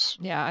counts.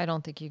 Yeah, I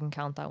don't think you can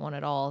count that one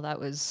at all. That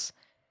was,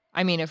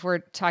 I mean, if we're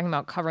talking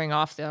about covering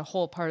off the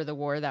whole part of the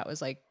war, that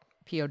was like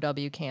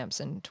POW camps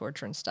and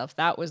torture and stuff.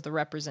 That was the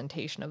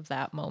representation of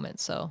that moment.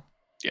 So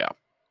yeah.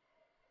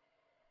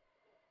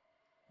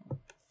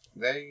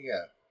 There you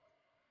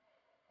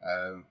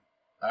go.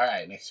 All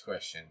right, next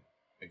question.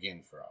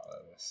 Again for all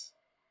of us.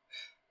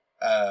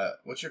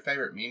 What's your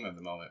favorite meme of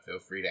the moment? Feel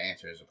free to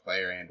answer as a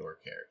player and or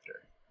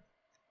character.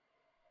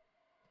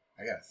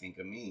 I gotta think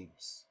of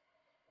memes.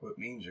 What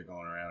memes are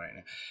going around right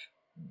now?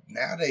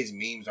 Nowadays,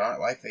 memes aren't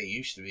like they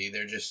used to be.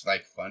 They're just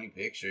like funny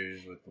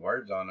pictures with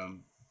words on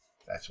them.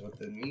 That's what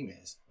the meme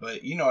is.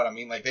 But you know what I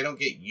mean? Like they don't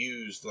get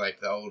used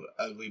like the old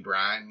Ugly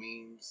Brian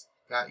memes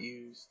got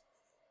used.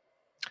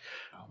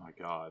 Oh my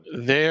god.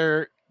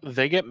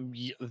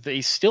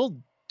 They still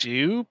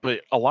do,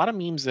 but a lot of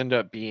memes end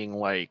up being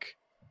like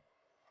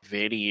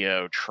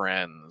video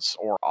trends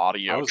or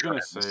audio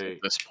trends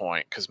at this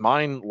point. Because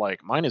mine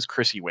is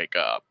Chrissy Wake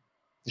Up.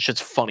 It's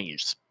just funny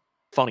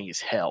as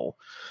hell.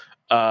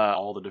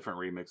 All the different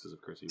remixes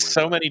of Chrissy Wake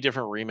so Up. Many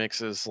different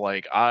remixes.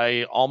 Like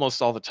I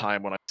almost all the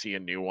time when I see a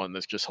new one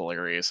that's just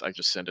hilarious, I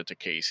just send it to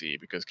Casey,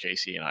 because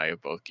Casey and I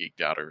have both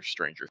geeked out over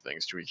Stranger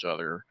Things to each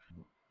other.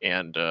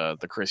 And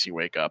the Chrissy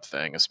Wake Up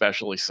thing,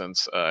 especially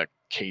since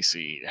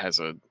Casey has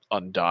an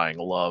undying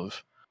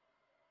love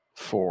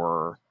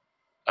for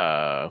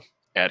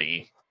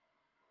Eddie.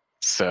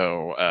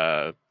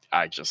 So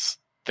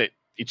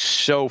it's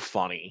so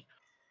funny.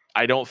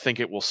 I don't think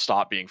it will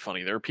stop being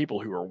funny. There are people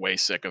who are way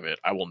sick of it.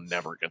 I will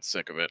never get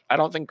sick of it. I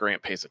don't think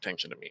Grant pays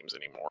attention to memes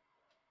anymore.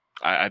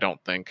 I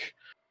don't think,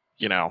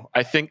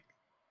 I think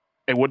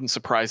it wouldn't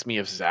surprise me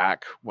if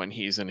Zach, when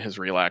he's in his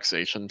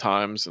relaxation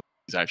times,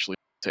 he's actually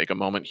take a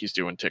moment, he's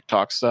doing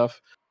TikTok stuff.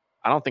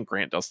 I don't think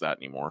Grant does that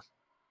anymore.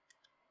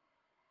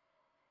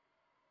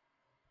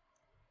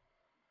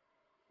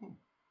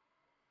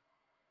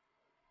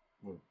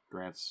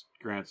 Grant's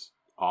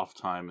off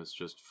time is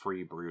just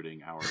free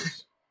brooding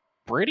hours.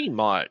 Pretty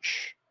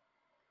much.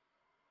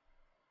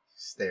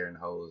 Staring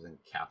holes in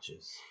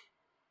couches.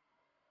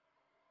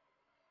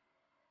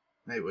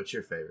 Hey, what's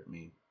your favorite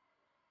meme?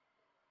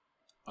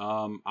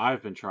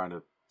 I've been trying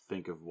to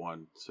think of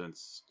one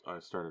since I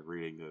started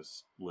reading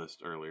this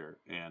list earlier,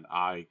 and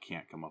I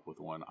can't come up with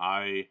one.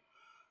 I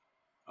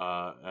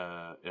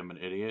am an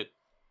idiot.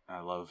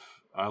 I love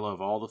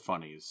all the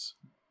funnies.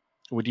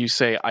 Would you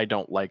say I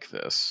don't like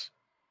this?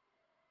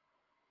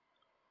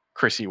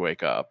 Chrissy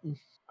Wake Up.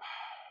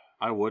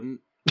 I wouldn't.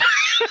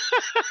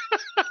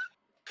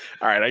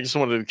 All right, I just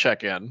wanted to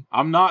check in.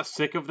 I'm not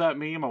sick of that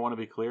meme. I want to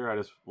be clear. I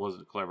just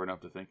wasn't clever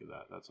enough to think of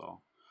that. That's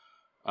all.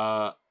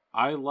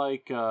 I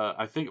like.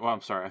 I think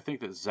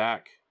that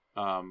Zach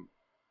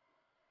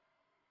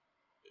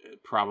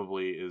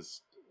probably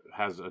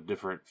has a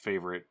different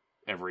favorite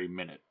every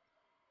minute.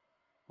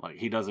 Like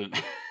he doesn't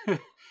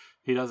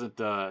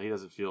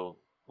feel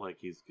like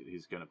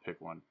he's gonna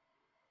pick one.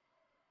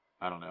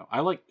 I don't know.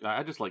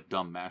 I just like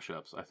dumb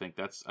mashups.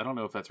 I don't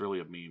know if that's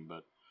really a meme,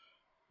 but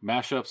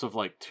mashups of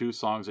like two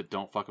songs that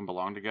don't fucking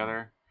belong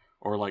together,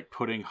 or like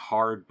putting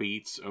hard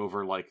beats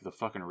over like the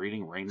fucking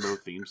Reading Rainbow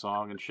theme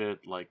song and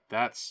shit. Like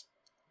that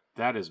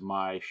is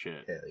my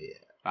shit. Hell yeah.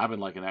 I've been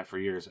liking that for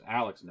years.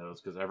 Alex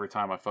knows, because every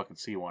time I fucking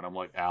see one, I'm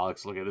like,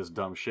 Alex, look at this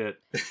dumb shit.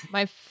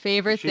 My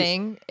favorite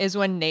thing is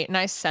when Nate and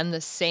I send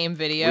the same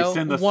video. We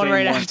send the one same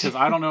right one, after. because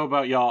I don't know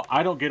about y'all.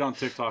 I don't get on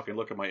TikTok and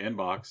look at my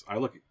inbox.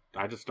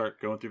 I just start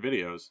going through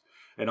videos,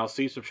 and I'll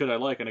see some shit I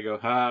like, and I go,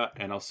 ha,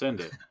 and I'll send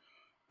it.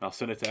 I'll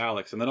send it to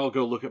Alex, and then I'll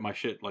go look at my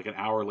shit like an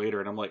hour later,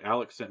 and I'm like,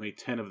 Alex sent me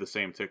 10 of the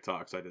same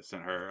TikToks I just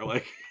sent her.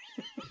 Like,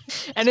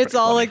 And it's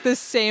all funny. like the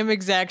same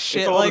exact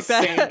shit it's all like the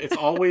that. same. It's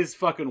always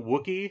fucking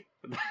Wookiee.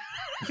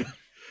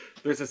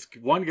 There's this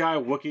one guy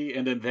Wookiee,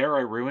 and then there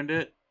I ruined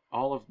it.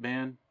 Olive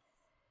Man.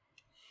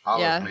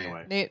 Olive Yeah. Man.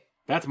 Anyway. Nate,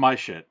 That's my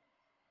shit.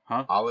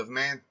 Huh? Olive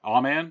Man.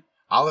 Aw Man.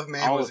 Olive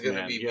Man was Olive gonna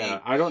Man. be Yeah,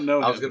 me. I don't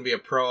know. I was him. gonna be a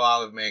pro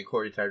Olive Man.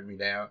 Corey turned me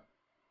down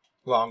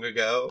long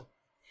ago.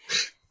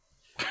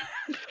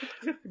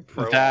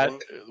 Pro that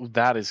Olive.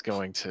 that is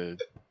going to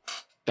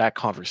that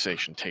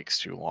conversation takes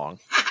too long.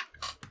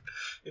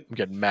 I'm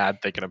getting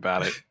mad thinking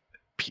about it.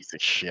 Piece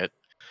of shit.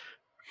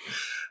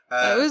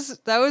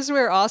 that was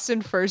where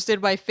Austin first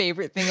did my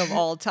favorite thing of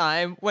all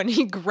time when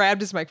he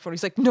grabbed his microphone.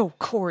 He's like, "No,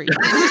 Corey,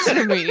 listen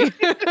to me."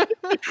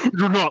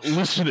 You're not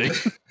listening.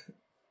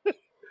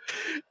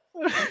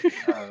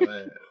 oh,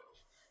 man.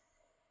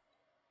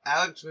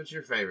 Alex, what's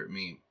your favorite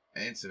meme?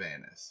 And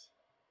Savannah's.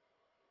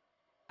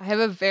 I have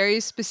a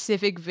very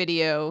specific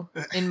video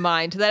in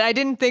mind that I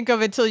didn't think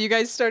of until you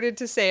guys started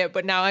to say it,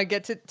 but now I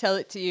get to tell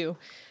it to you.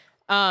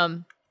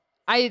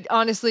 I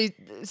honestly,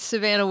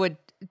 Savannah would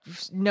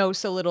know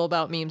so little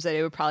about memes that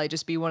it would probably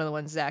just be one of the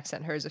ones Zach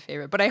sent her as a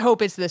favorite, but I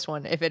hope it's this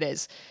one if it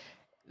is.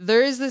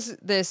 There is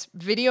this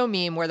video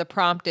meme where the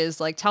prompt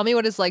is like, tell me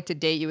what it's like to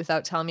date you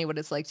without telling me what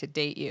it's like to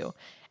date you.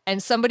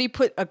 And somebody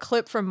put a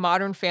clip from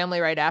Modern Family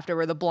right after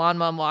where the blonde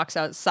mom walks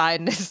outside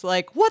and is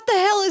like, what the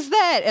hell is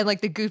that? And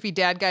like the goofy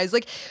dad guy is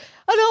like,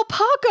 an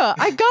alpaca.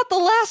 I got the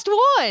last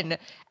one.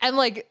 And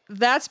like,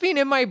 that's been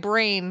in my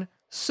brain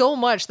so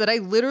much that I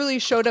literally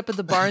showed up at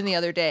the barn the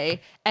other day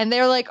and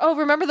they're like, oh,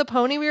 remember the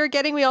pony we were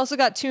getting? We also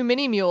got 2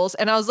 mini mules.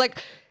 And I was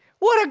like,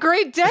 what a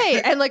great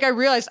day. And like, I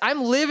realized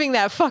I'm living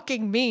that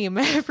fucking meme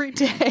every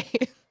day.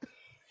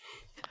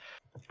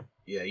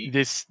 Yeah, you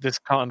This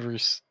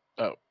converse.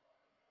 Oh,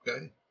 go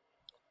ahead.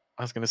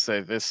 I was gonna say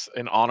this.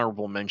 An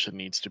honorable mention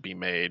needs to be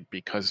made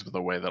because of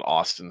the way that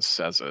Austin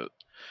says it.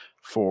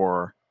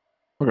 For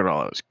look at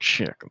all those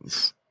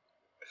chickens.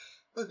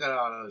 Look at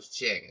all those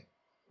chickens.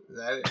 Is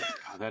that it?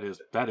 Oh,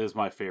 that is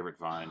my favorite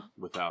Vine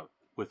without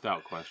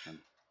question.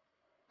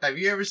 Have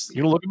you ever seen?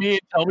 You look at me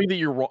and tell me that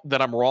you're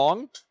that I'm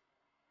wrong.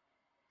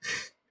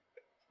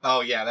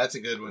 Oh yeah, that's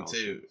a good one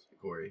too,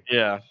 Corey.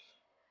 Yeah.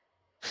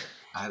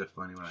 I had a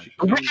funny one. She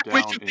Actually. came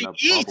Which down of in the a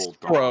East, bubble,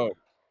 bro? dog.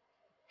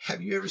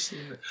 Have you ever seen?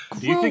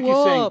 Do you think Grow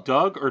he's saying up.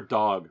 Doug or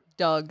dog?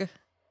 Doug.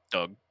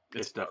 Doug.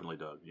 It's definitely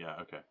Doug. Yeah,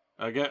 okay.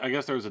 I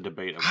guess there was a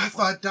debate. I this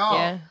one. thought dog.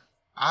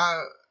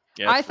 Yeah.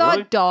 Yeah. I thought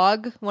really?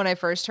 dog when I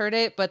first heard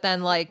it, but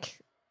then like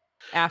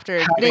after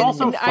It's It's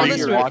also I funnier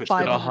listened if to it it's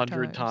 500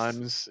 100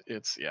 times.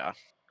 times.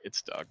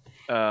 It's Doug.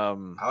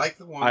 I like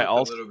the one I with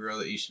also- the little girl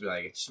that used to be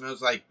like, it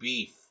smells like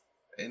beef,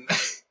 and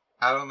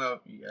I don't know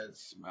if you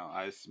guys.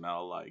 I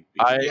smell like.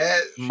 Yeah,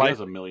 she my- has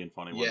a million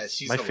funny ones. Yeah,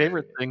 she's my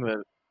favorite hilarious.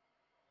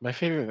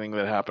 thing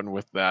that happened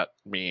with that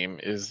meme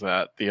is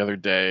that the other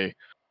day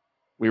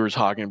we were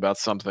talking about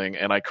something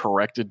and I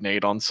corrected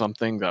Nate on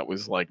something that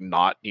was like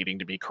not needing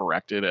to be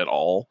corrected at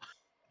all.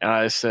 And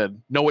I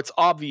said, no, it's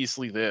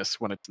obviously this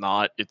when it's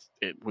not.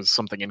 It was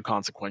something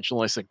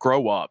inconsequential. I said,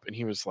 grow up. And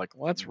he was like,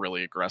 well, that's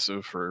really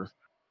aggressive for.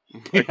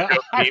 Yeah,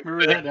 I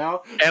remember that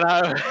now. And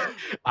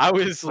I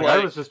was Like, I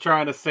like, was just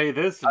trying to say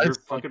this, and I you're was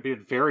like- fucking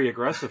being very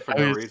aggressive for I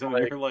no was reason.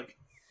 like- and you're like,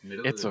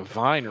 Middle it's a of the-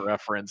 Vine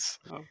reference.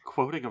 I'm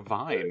quoting a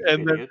Vine.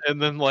 And idiot.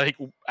 then like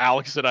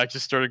Alex and I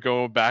just started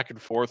going back and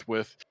forth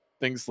with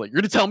things like,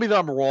 you're gonna tell me that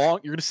I'm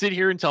wrong? You're gonna sit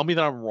here and tell me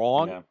that I'm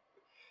wrong? Yeah.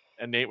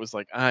 And Nate was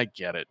like, I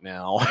get it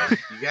now.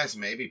 You guys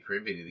may be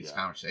privy to these Yeah.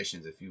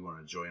 conversations if you want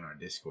to join our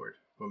Discord,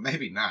 but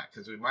maybe not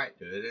because we might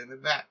do it in the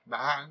back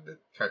behind the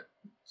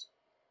curtains.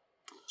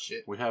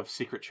 Shit, We have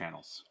secret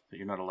channels that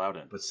you're not allowed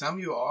in. but some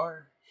you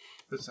are,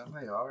 but some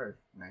they are.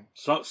 Man.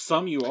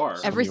 Some you are.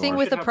 Everything are.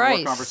 with Should a have more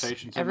price.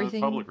 conversations in the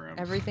Everything, public room.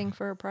 everything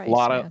for a price.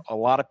 a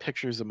lot of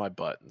pictures of my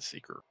butt in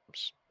secret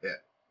rooms.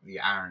 The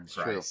iron It's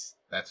true. price.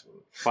 That's what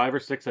 5 or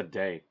 6 a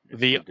day. It's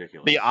The-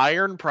 ridiculous. The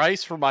iron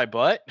price for my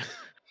butt?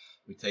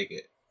 we take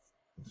it.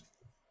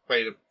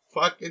 Wait a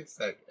fucking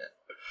second.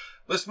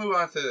 Let's move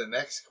on to the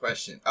next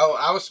question. Oh,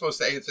 I was supposed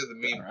to answer the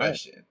meme All right.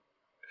 question.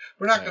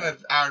 We're not Yeah. going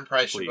to iron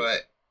price your Please.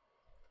 butt.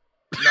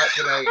 Not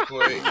today,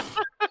 Corey.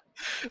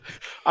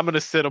 I'm gonna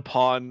sit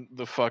upon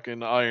the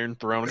fucking iron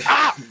throne.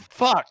 Ah,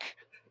 fuck!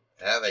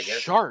 Yeah, they get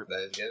Sharp.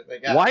 They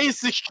got Why it. is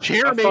this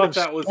chair I made thought of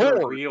that was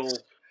swords? a real.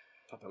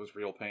 I thought that was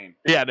real pain.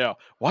 Yeah, no.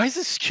 Why is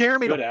this chair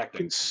made Good of acting.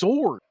 fucking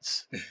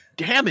swords?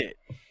 Damn it!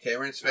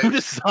 Cameron's Who favorite?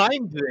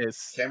 designed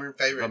this? Cameron's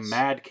The favorite.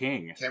 Mad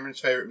King. Cameron's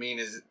favorite meme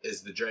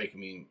is the Drake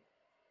meme.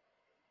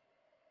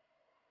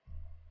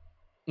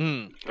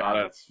 Got God,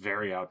 it. that's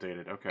very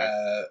outdated.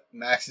 Okay.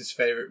 Max's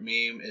favorite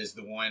meme is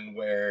the one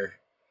where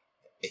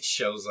it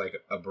shows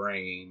like a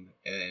brain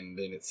and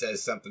then it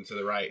says something to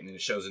the right and then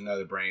it shows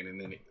another brain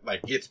and then it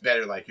like gets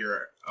better, like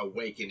you're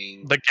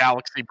awakening. The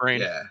galaxy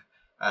brain. Yeah,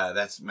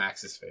 that's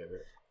Max's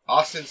favorite.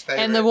 Austin's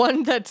favorite. And the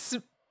one that's,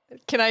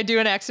 can I do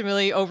an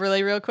accidentally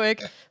overlay real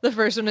quick? The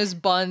first one is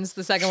buns,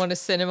 the second one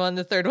is cinnamon,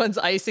 the third one's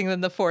icing,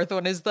 then the fourth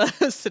one is the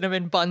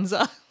cinnamon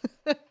bunza.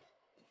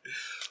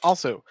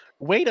 Also,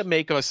 way to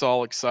make us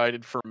all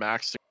excited for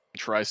Max to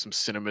try some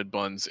cinnamon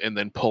buns and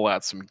then pull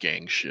out some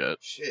gang shit.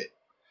 Shit.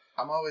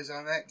 I'm always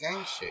on that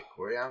gang shit,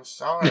 Corey. I'm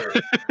sorry.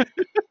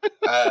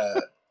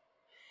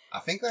 I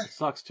think It that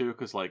sucks too,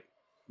 because like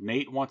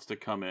Nate wants to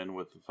come in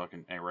with the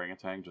fucking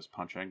orangutan just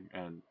punching,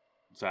 and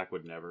Zach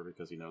would never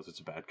because he knows it's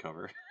a bad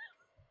cover.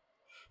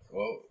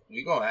 well,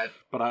 we gonna have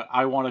But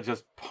I want to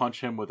just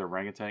punch him with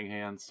orangutan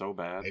hands so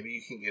bad. maybe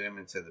you can get him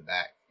into the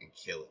back and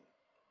kill him.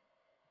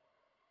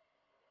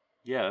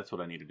 Yeah, that's what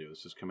I need to do.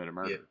 Is just commit a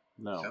murder. Yeah.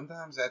 No,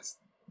 Sometimes that's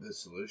the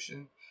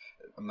solution.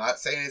 I'm not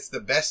saying it's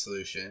the best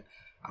solution.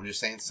 I'm just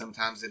saying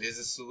sometimes it is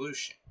a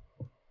solution.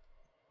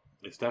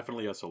 it's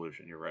definitely a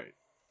solution. You're right.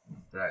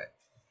 Right.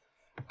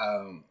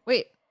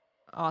 Wait,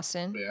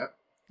 Austin, Yeah.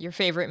 your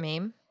favorite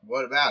meme?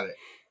 What about it?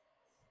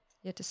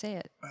 You have to say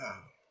it.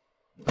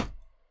 Oh.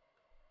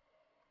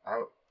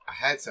 I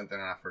had something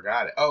and I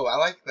forgot it. Oh, I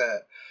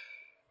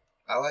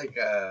like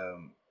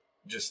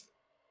just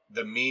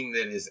the meme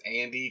that is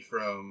Andy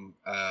from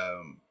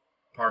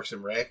Parks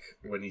and Rec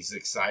when he's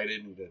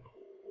excited. And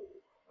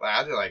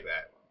I do like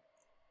that one.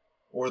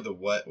 Or the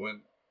what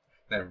one.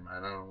 Never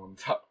mind. I don't want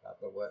to talk about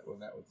the what one.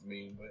 That was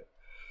mean, but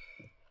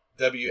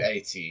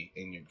WAT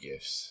in your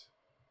gifts.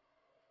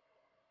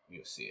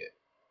 You'll see it.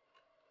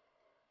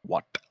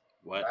 What?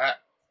 What? Ah,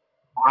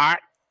 What?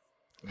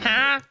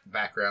 Huh?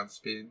 background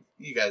spin.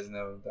 You guys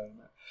know what I'm talking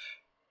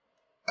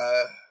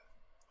about.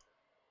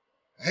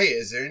 Hey,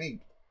 is there any?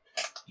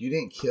 You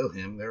didn't kill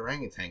him. The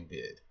orangutan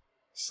did.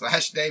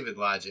 / David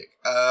logic.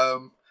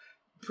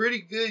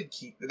 Pretty good,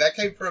 Keith. That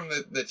came from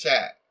the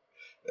chat.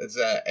 It's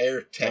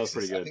Air Texas.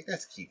 pretty good. I think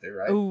that's Keither,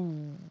 right?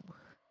 Ooh.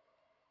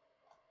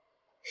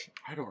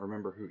 I don't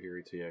remember who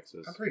Erie TX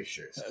is. I'm pretty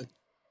sure. It's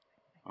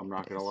I'm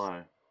not gonna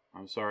lie.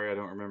 I'm sorry, I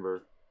don't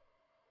remember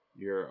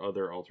your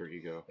other alter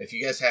ego. If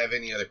you guys have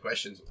any other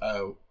questions,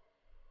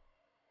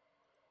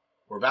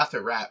 we're about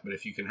to wrap, but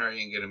if you can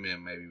hurry and get them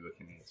in, maybe we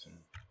can answer them.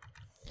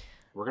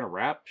 We're gonna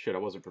rap. Shit, I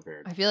wasn't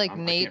prepared. I feel like I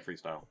Nate can't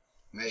freestyle.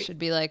 Nate, should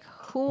be like,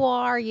 "Who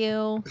are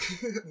you?"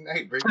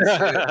 Nate, bring this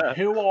in.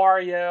 Who are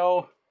you?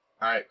 All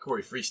right,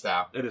 Corey,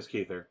 freestyle. It is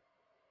Keither.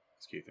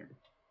 It's Keither.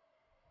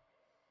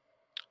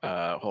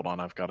 Hold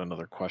on, I've got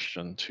another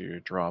question to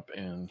drop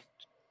in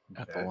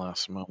at the Okay.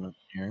 last moment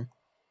here.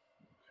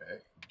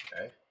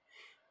 Okay.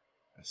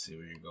 I see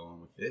where you're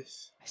going with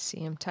this. I see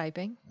him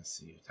typing. I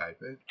see you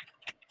typing.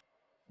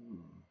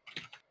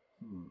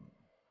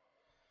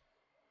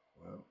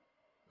 Well,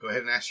 go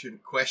ahead and ask your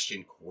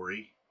question,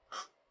 Corey.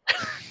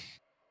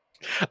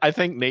 I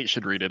think Nate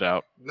should read it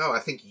out. No, I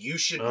think you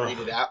should Ugh. read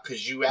it out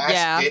because you asked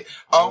Yeah. it.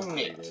 Own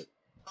Hate it.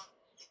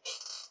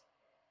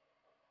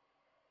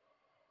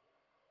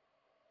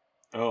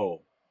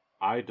 Oh,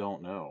 I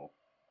don't know.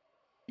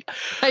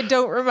 I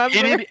don't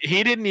remember.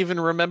 He didn't even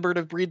remember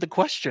to read the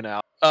question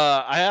out.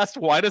 I asked,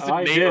 why doesn't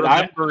I Nate did.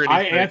 remember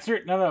I anything?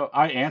 answered. No.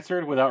 I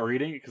answered without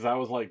reading because I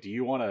was like, "Do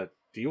you want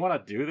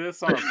to do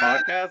this on a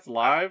podcast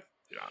live?"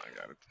 Yeah, I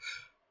got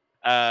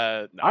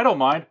it. No. I don't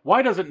mind.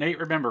 Why doesn't Nate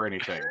remember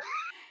anything?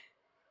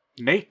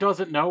 Nate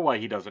doesn't know why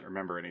he doesn't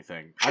remember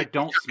anything. I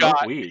don't smoke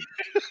forgot. weed.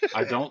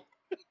 I don't.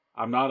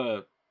 I'm not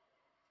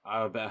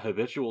a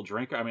habitual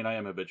drinker. I mean, I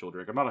am a habitual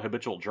drinker. I'm not a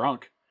habitual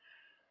drunk.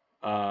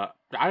 I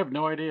have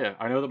no idea.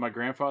 I know that my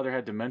grandfather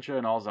had dementia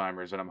and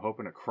Alzheimer's, and I'm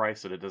hoping to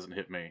Christ that it doesn't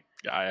hit me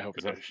Yeah, I hope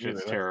because that it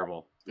shit's doesn't.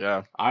 terrible.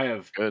 Yeah. I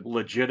have Good.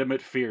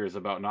 legitimate fears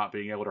about not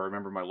being able to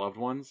remember my loved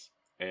ones,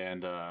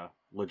 and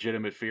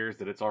legitimate fears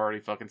that it's already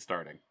fucking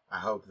starting. I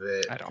hope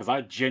that. I don't. Because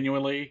I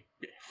genuinely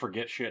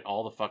forget shit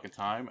all the fucking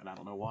time, and I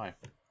don't know why.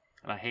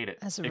 And I hate it.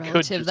 As a It could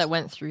relative just- that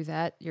went through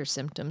that, your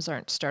symptoms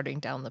aren't starting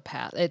down the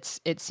path.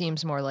 It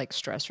seems more like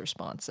stress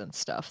response and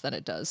stuff than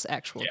it does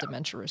actual Yeah.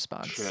 dementia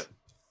response. Shit.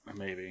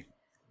 Maybe.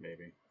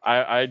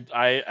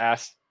 I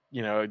asked,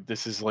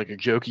 this is like a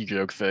jokey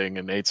joke thing,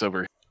 and Nate's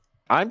over.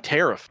 I'm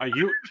terrified.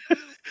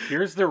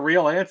 Here's the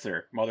real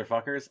answer,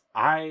 motherfuckers.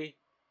 I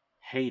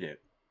hate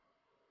it,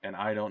 and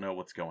I don't know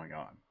what's going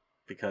on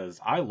because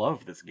I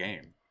love this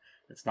game.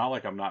 It's not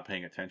like I'm not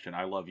paying attention.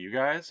 I love you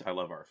guys. I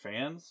love our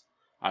fans.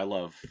 I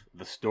love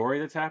the story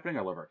that's happening.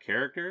 I love our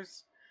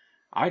characters.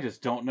 I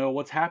just don't know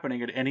what's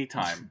happening at any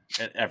time,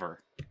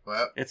 ever.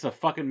 Well, It's a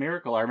fucking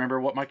miracle. I remember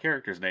what my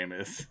character's name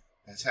is.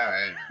 that's how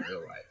I am in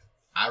real life.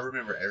 I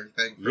remember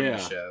everything from Yeah.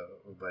 the show,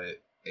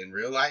 but in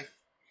real life,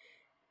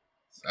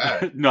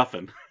 sorry.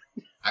 Nothing.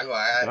 Did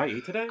I I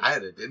eat today?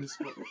 had a dentist.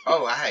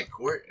 Oh, I had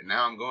court, and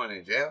now I'm going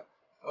to jail.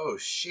 Oh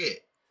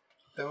shit!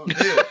 Don't do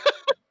it.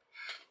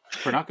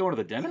 For not going to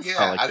the dentist? Yeah,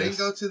 I like I this.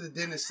 didn't go to the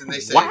dentist, and they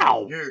said,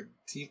 Wow. your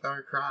teeth are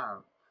a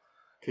crime.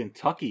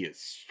 Kentucky is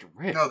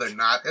strict. No, they're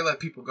not. They let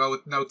people go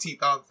with no teeth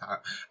all the time.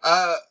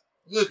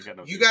 Look, You got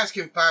no you teeth. guys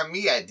can find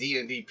me at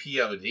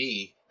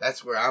DNDPOD.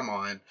 That's where I'm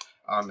on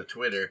the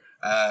Twitter.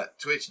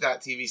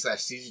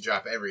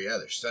 Twitch.tv/CZDrop every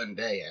other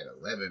Sunday at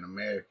 11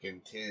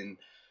 American, 10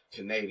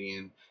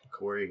 Canadian.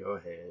 Corey, go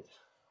ahead.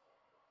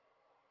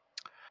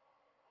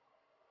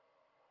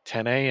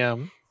 10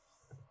 a.m.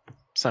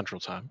 Central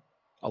Time,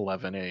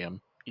 11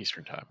 a.m.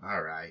 Eastern time.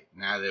 All right.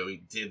 Now that we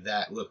did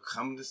that, look,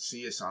 come to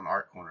see us on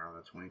Art Corner on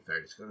the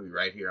 23rd. It's going to be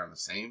right here on the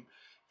same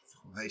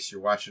place you're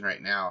watching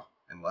right now,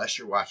 unless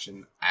you're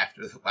watching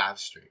after the live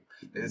stream.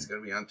 Then it's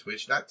going to be on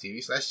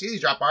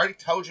twitch.tv/CZDrop. I already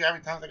told you how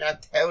many times I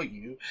got to tell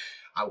you.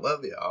 I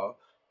love y'all.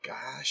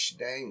 Gosh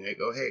dang it.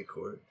 Go ahead,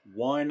 Corey.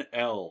 1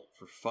 L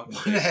for fucking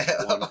One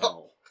L. 1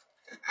 L.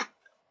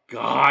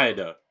 God.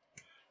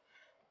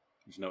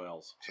 There's no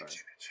L's. Sorry.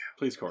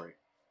 Please, Corey.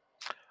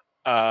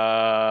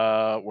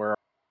 Where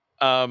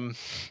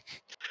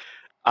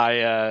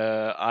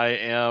I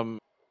am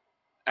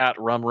at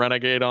Rum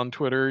Renegade on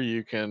Twitter.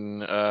 You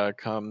can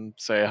come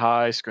say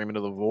hi, scream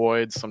into the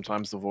void.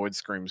 Sometimes the void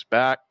screams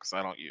back because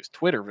I don't use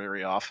Twitter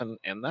very often,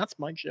 and that's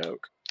my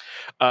joke.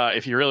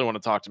 If you really want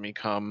to talk to me,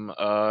 come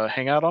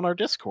hang out on our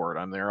Discord.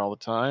 I'm there all the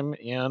time,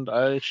 and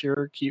I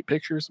share cute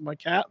pictures of my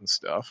cat and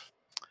stuff.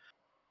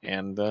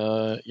 And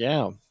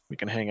yeah, we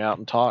can hang out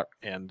and talk,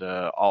 and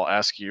I'll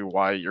ask you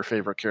why your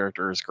favorite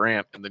character is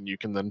Grant, and then you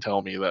can then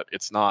tell me that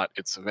it's not,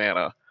 it's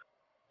Savannah.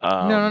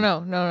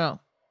 No.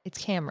 It's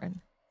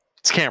Cameron.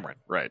 It's Cameron,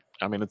 right?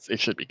 I mean, it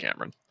should be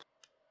Cameron.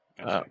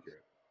 That's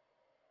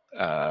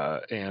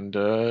accurate. And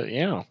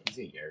yeah, He's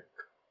a yerk.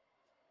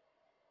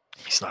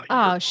 he's not.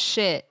 Oh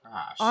shit.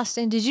 Gosh.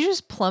 Austin, did you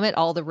just plummet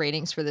all the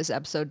ratings for this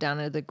episode down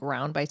to the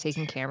ground by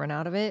taking Cameron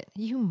out of it?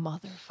 You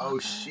motherfucker. Oh,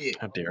 shit.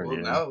 How dare we'll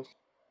you. know.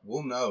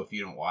 We'll know if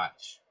you don't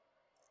watch.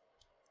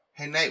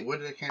 Hey, Nate,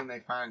 can they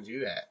find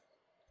you at?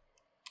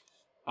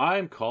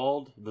 I'm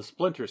called the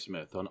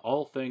Splintersmith on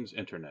all things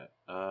internet.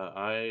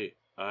 I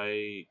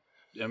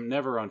am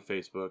never on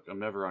Facebook. I'm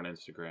never on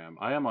Instagram.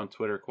 I am on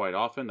Twitter quite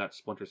often.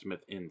 That's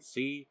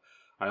SplintersmithNC.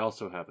 I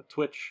also have a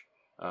Twitch.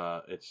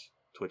 It's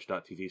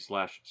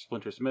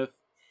twitch.tv/Splintersmith.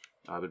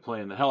 I've been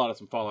playing the hell out of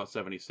some Fallout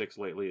 76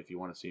 lately. If you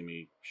want to see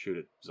me shoot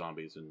at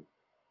zombies and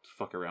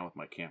fuck around with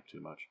my camp too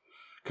much,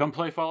 come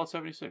play Fallout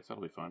 76.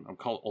 That'll be fun. I'm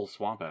called Old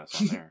Swamp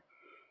Ass on there.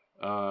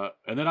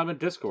 And then I'm in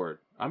Discord.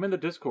 I'm in the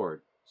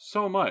Discord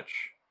so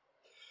much.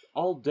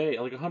 All day,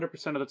 like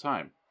 100% of the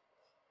time.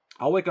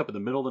 I'll wake up in the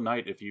middle of the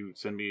night if you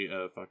send me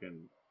a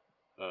fucking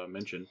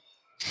mention,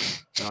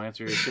 and I'll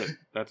answer your shit.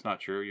 That's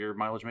not true. Your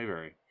mileage may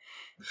vary.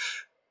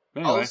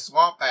 Anyway, Old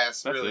Swamp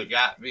Ass that's really it.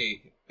 got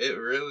me. It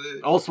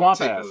really Old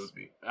Swamp Ass. tickles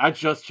me. I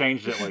just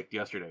changed it like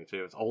yesterday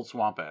too. It's Old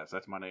Swamp Ass.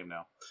 That's my name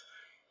now.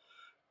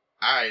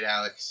 All right,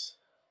 Alex.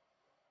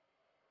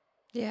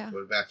 Yeah.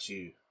 What about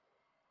you?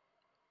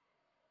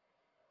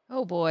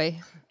 Oh boy.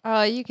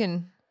 You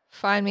can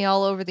find me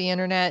all over the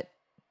internet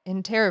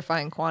in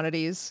terrifying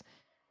quantities.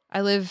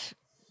 I live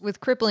with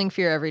crippling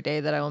fear every day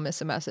that I will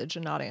miss a message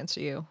and not answer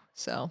you.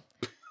 So,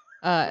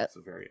 That's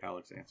a very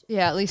Alex answer.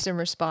 yeah, at least in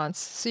response.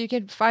 So you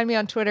can find me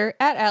on Twitter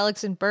at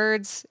Alex and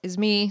Birds is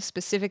me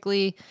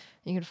specifically.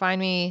 You can find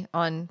me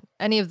on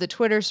any of the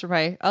Twitters for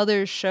my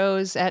other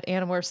shows at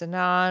Animorphs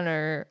Anon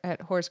or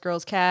at Horse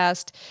Girls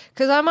Cast,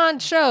 because I'm on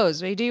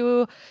shows. We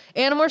do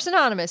Animorphs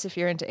Anonymous if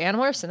you're into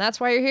Animorphs, and that's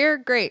why you're here.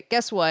 Great.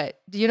 Guess what?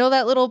 Do you know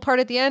that little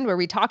part at the end where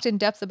we talked in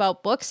depth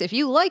about books? If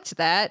you liked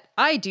that,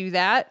 I do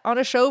that on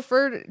a show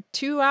for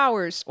 2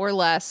 hours or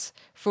less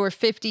for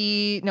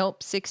 60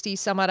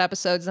 some odd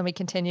episodes. Then we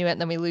continue it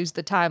and then we lose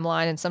the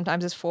timeline. And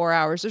sometimes it's 4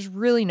 hours. There's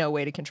really no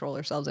way to control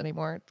ourselves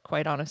anymore,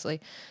 quite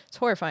honestly. It's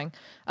horrifying.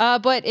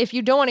 But if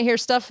you don't want to hear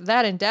stuff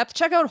that in depth,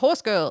 check out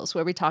Horse Girls,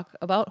 where we talk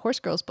about Horse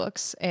Girls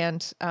books.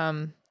 And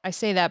I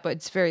say that, but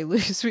it's very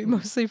loose. We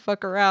mostly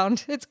fuck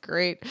around. It's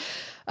great.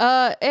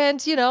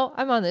 And,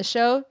 I'm on this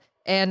show.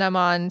 And I'm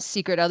on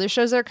secret other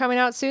shows that are coming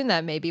out soon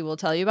that maybe we'll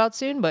tell you about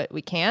soon, but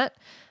we can't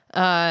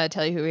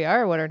tell you who we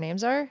are, what our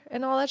names are,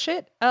 and all that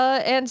shit.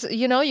 And,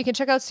 you can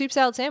check out Soup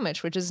Salad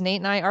Sandwich, which is Nate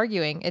and I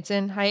arguing. It's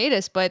in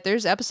hiatus, but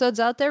there's episodes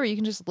out there where you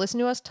can just listen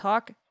to us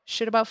talk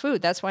shit about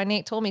food. That's why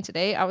Nate told me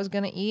today I was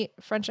going to eat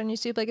French onion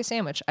soup like a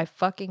sandwich. I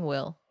fucking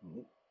will.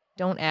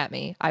 Don't at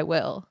me. I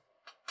will.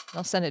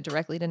 I'll send it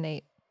directly to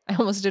Nate. I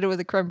almost did it with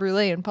a creme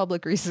brulee in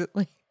public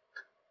recently.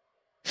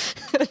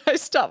 I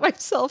stopped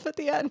myself at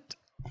the end.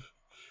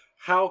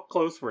 How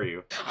close were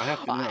you? I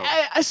have to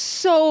know.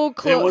 So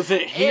close. Was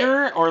it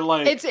here or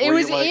like? It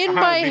was in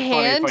my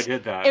hand. If I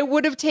did that. It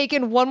would have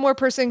taken one more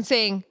person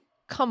saying,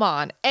 "Come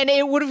on," and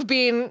it would have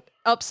been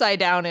upside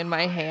down in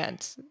my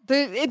hand.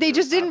 They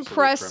just didn't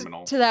press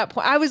criminal. to that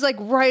point. I was like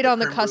right on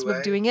the creme cusp brulee?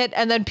 of doing it,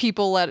 and then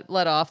people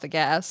let off the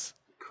gas.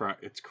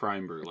 It's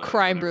crime brulee.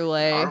 Crime whatever.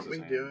 brulee. Aren't we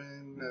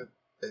doing?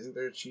 Isn't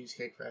there a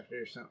Cheesecake Factory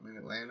or something in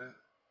Atlanta?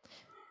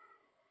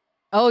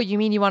 Oh, you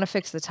mean you want to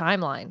fix the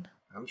timeline?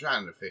 I'm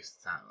trying to fix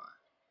the timeline.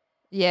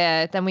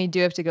 Yeah, then we do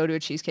have to go to a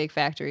Cheesecake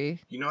Factory.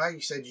 You know how you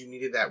said you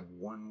needed that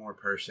one more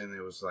person? It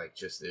was like,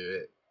 just do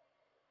it.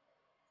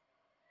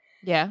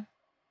 Yeah.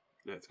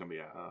 Yeah, it's gonna be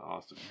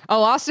Austin.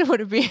 Oh, Austin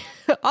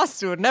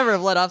would never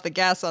have let off the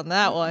gas on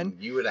that one.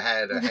 You would have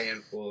had a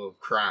handful of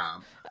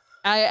crime.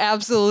 I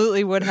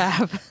absolutely would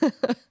have.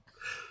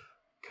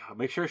 God,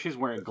 make sure she's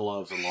wearing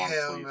gloves and long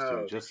Hell sleeves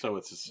no. too, just so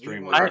it's extremely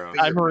You want gross.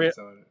 fingerprints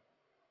on it.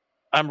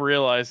 I'm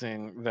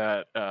realizing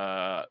that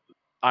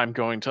I'm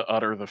going to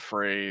utter the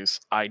phrase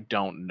 "I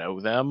don't know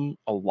them"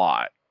 a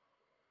lot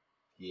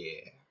Yeah.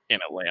 in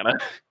Atlanta.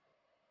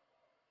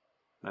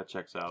 That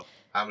checks out.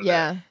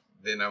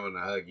 Then I'm gonna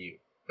hug you.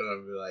 And I'm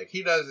gonna be like,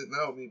 he doesn't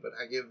know me, but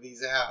I give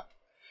these out.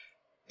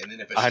 And then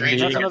if a I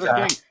stranger mean, comes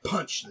another up, thing.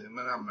 punch them,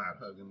 and I'm not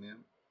hugging them.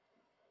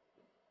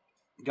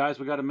 Guys,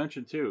 we got to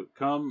mention too.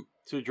 Come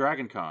to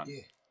Dragon Con. Yeah.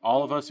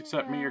 All of us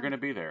except me are going to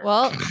be there.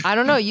 Well, I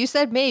don't know. You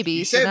said maybe,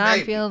 You so said now I'm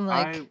maybe. feeling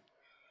like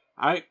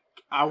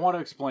I want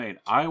to explain.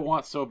 I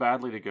want so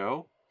badly to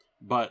go,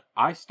 but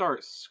I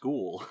start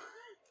school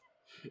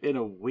in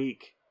a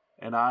week,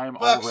 and I'm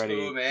Fuck already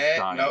school, man.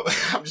 dying. No,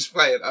 I'm just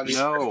playing.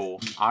 No,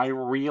 I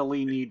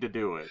really need to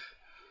do it.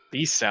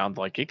 These sound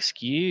like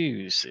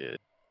excuses.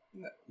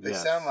 They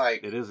Yes, sound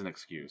like it is an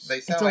excuse. They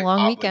sound It's a like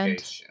long weekend.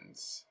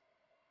 obligations.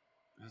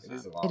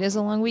 it is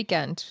a long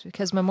weekend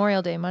because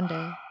Memorial Day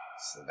Monday,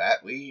 So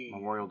that we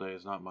Memorial Day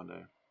is not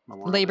Monday.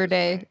 Memorial Labor is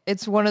Day. May.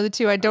 It's one of the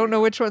two. I don't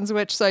know which one's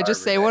which, so I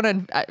just say Arbor one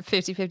and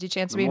 50-50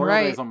 chance of being Memorial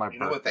Day right. is on my you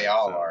know what birthday, they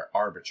all so- are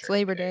arbitrary. It's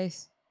Labor Day.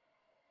 days.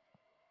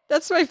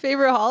 That's my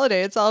favorite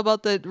holiday. It's all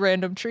about the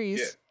random trees.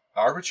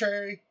 Yeah.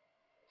 Arbitrary?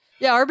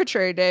 Yeah,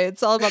 arbitrary day.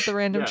 It's all about the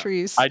random Yeah.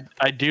 trees.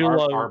 I do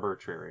love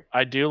arbitrary.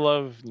 I do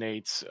love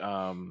Nate's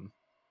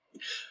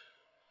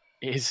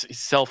his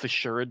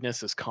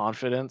self-assuredness, his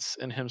confidence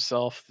in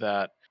himself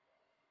that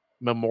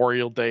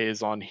Memorial Day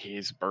is on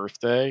his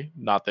birthday,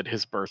 not that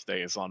his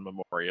birthday is on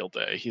Memorial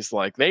Day. He's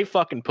like, they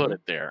fucking put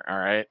it there, all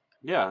right?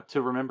 Yeah,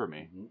 to remember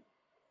me.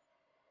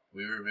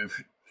 We remember.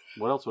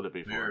 What else would it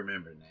be We for?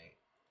 remember, Nate.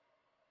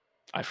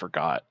 I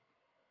forgot.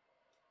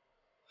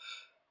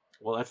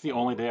 Well, that's the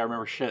only day I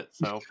remember shit,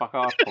 so fuck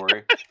off,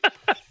 Corey.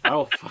 I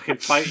will fucking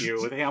fight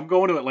you. Hey, I'm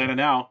going to Atlanta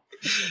now,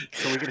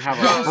 so we can have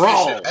Bro, a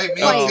brawl. listen, hey,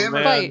 me Oh, and Tim,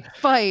 man.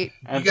 Fight.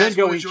 And you guys then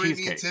go want eat to join me and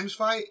cheesecake. Tim's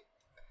fight?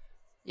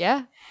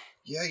 Yeah.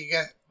 Yeah, you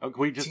got Oh,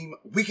 can we just team.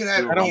 We could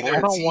have I don't- either I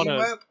a don't team wanna-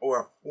 up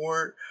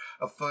or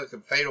a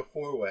fucking fatal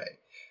 4-way.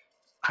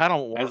 I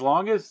don't want as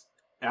long as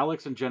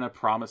Alex and Jenna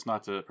promise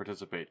not to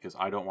participate because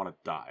I don't want to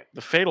die.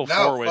 the Fatal No,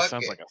 Four-Way fuck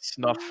sounds it. like a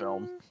snuff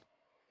film.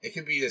 It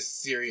could be a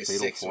serious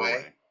Fatal 6-way.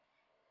 four-way.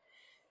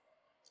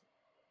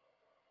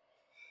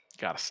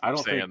 Gotta I stop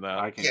don't saying think that.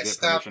 I can Yeah, get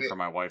stop permission it. from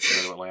my wife to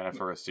go to Atlanta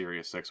for a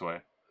serious 6-way.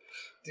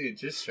 Dude,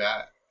 just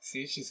try it.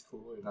 See if she's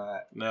cool or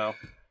not. No,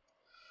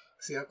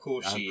 See how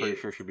cool I'm she pretty is.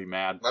 sure she'd be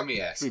mad. Let me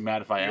ask. She'd be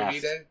mad if I You asked.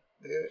 need to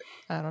do it?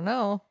 I don't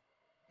know.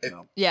 If-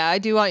 No. Yeah, I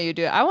do want you to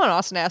do it. I want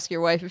Austin to ask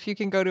your wife if you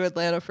can go to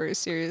Atlanta for a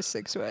serious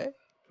 6-way.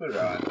 Put her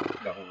on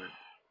the horn.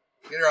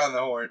 Get her on the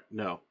horn.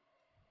 No,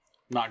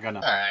 not gonna.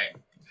 All right.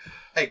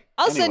 Hey,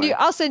 Anyway.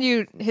 I'll send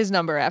you his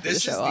number after the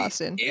This is show, the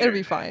Austin. It'll be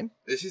internet. fine.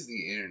 this is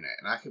the internet,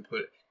 and I can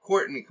put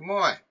Courtney. Come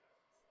on,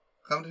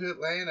 come to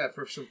Atlanta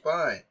for some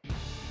fun.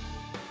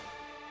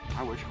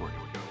 I wish Courtney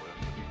would go with.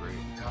 That'd be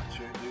great. Talk to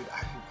her, dude. I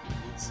can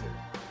convince her.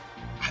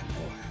 I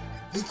know I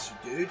can convince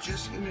you, dude.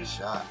 Just give me a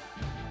shot.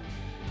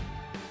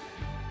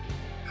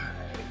 All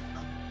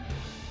right.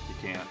 You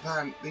can't.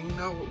 Fine. Then you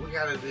know what we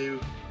gotta do?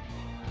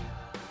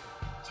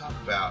 Talk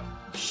about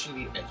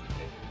shitty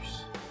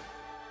educators.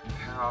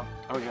 How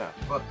Oh yeah.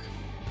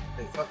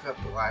 they fuck up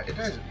the life. It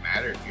doesn't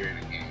matter if you're in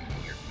a gang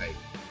and you're fake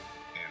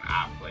and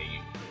I play you.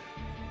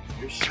 If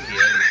you're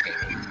shitty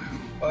educator,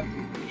 fuck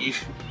you. You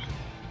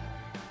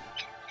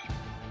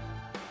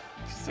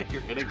say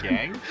you're in a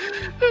gang?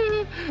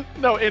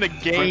 No, in a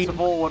game.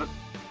 Principal? What?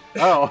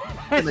 Oh,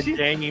 In a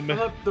game. I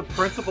thought the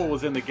principal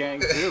was in the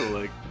gang too.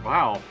 Like,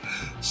 wow,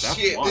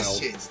 Shit, wild. this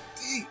shit's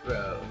deep,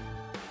 bro.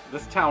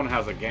 this town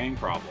has a gang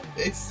problem.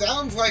 It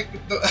sounds like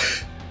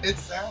it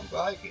sounds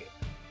like it.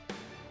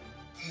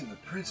 Damn, the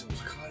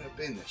principal's caught up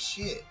in the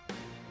shit.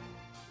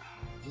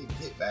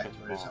 Get back That's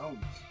to his wrong. home.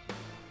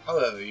 I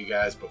love you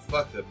guys, but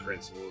fuck the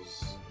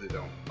principals that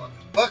don't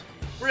fuck.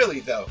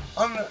 Really though,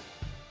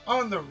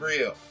 on the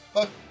real,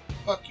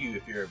 fuck you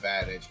if you're a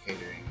bad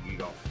educator and you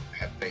don't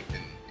have faith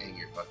in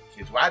your fucking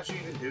kids. Why'd you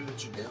even do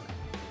what you're doing,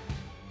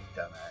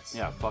 dumbass?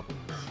 Yeah, fuck them.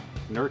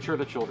 Nurture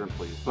the children,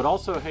 please. But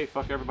also, hey,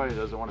 fuck everybody that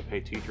doesn't want to pay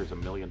teachers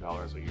 $1 million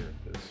a year.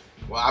 'cause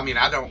Well, I mean,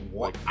 I don't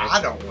want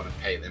to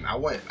pay them. I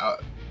want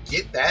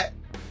get that.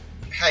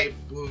 Hey,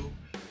 boo,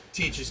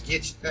 teachers,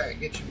 get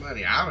your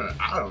money. I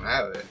don't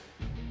have it.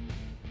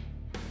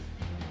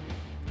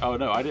 Oh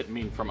no, I didn't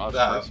mean from us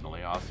No.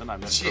 personally, Austin. I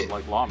meant Shit. from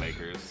like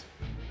lawmakers.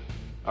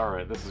 All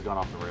right, this has gone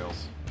off the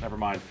rails. Never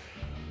mind.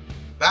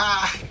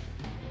 Bye.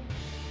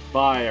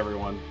 Bye,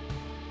 everyone.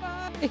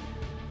 Bye.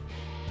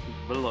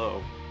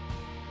 Below.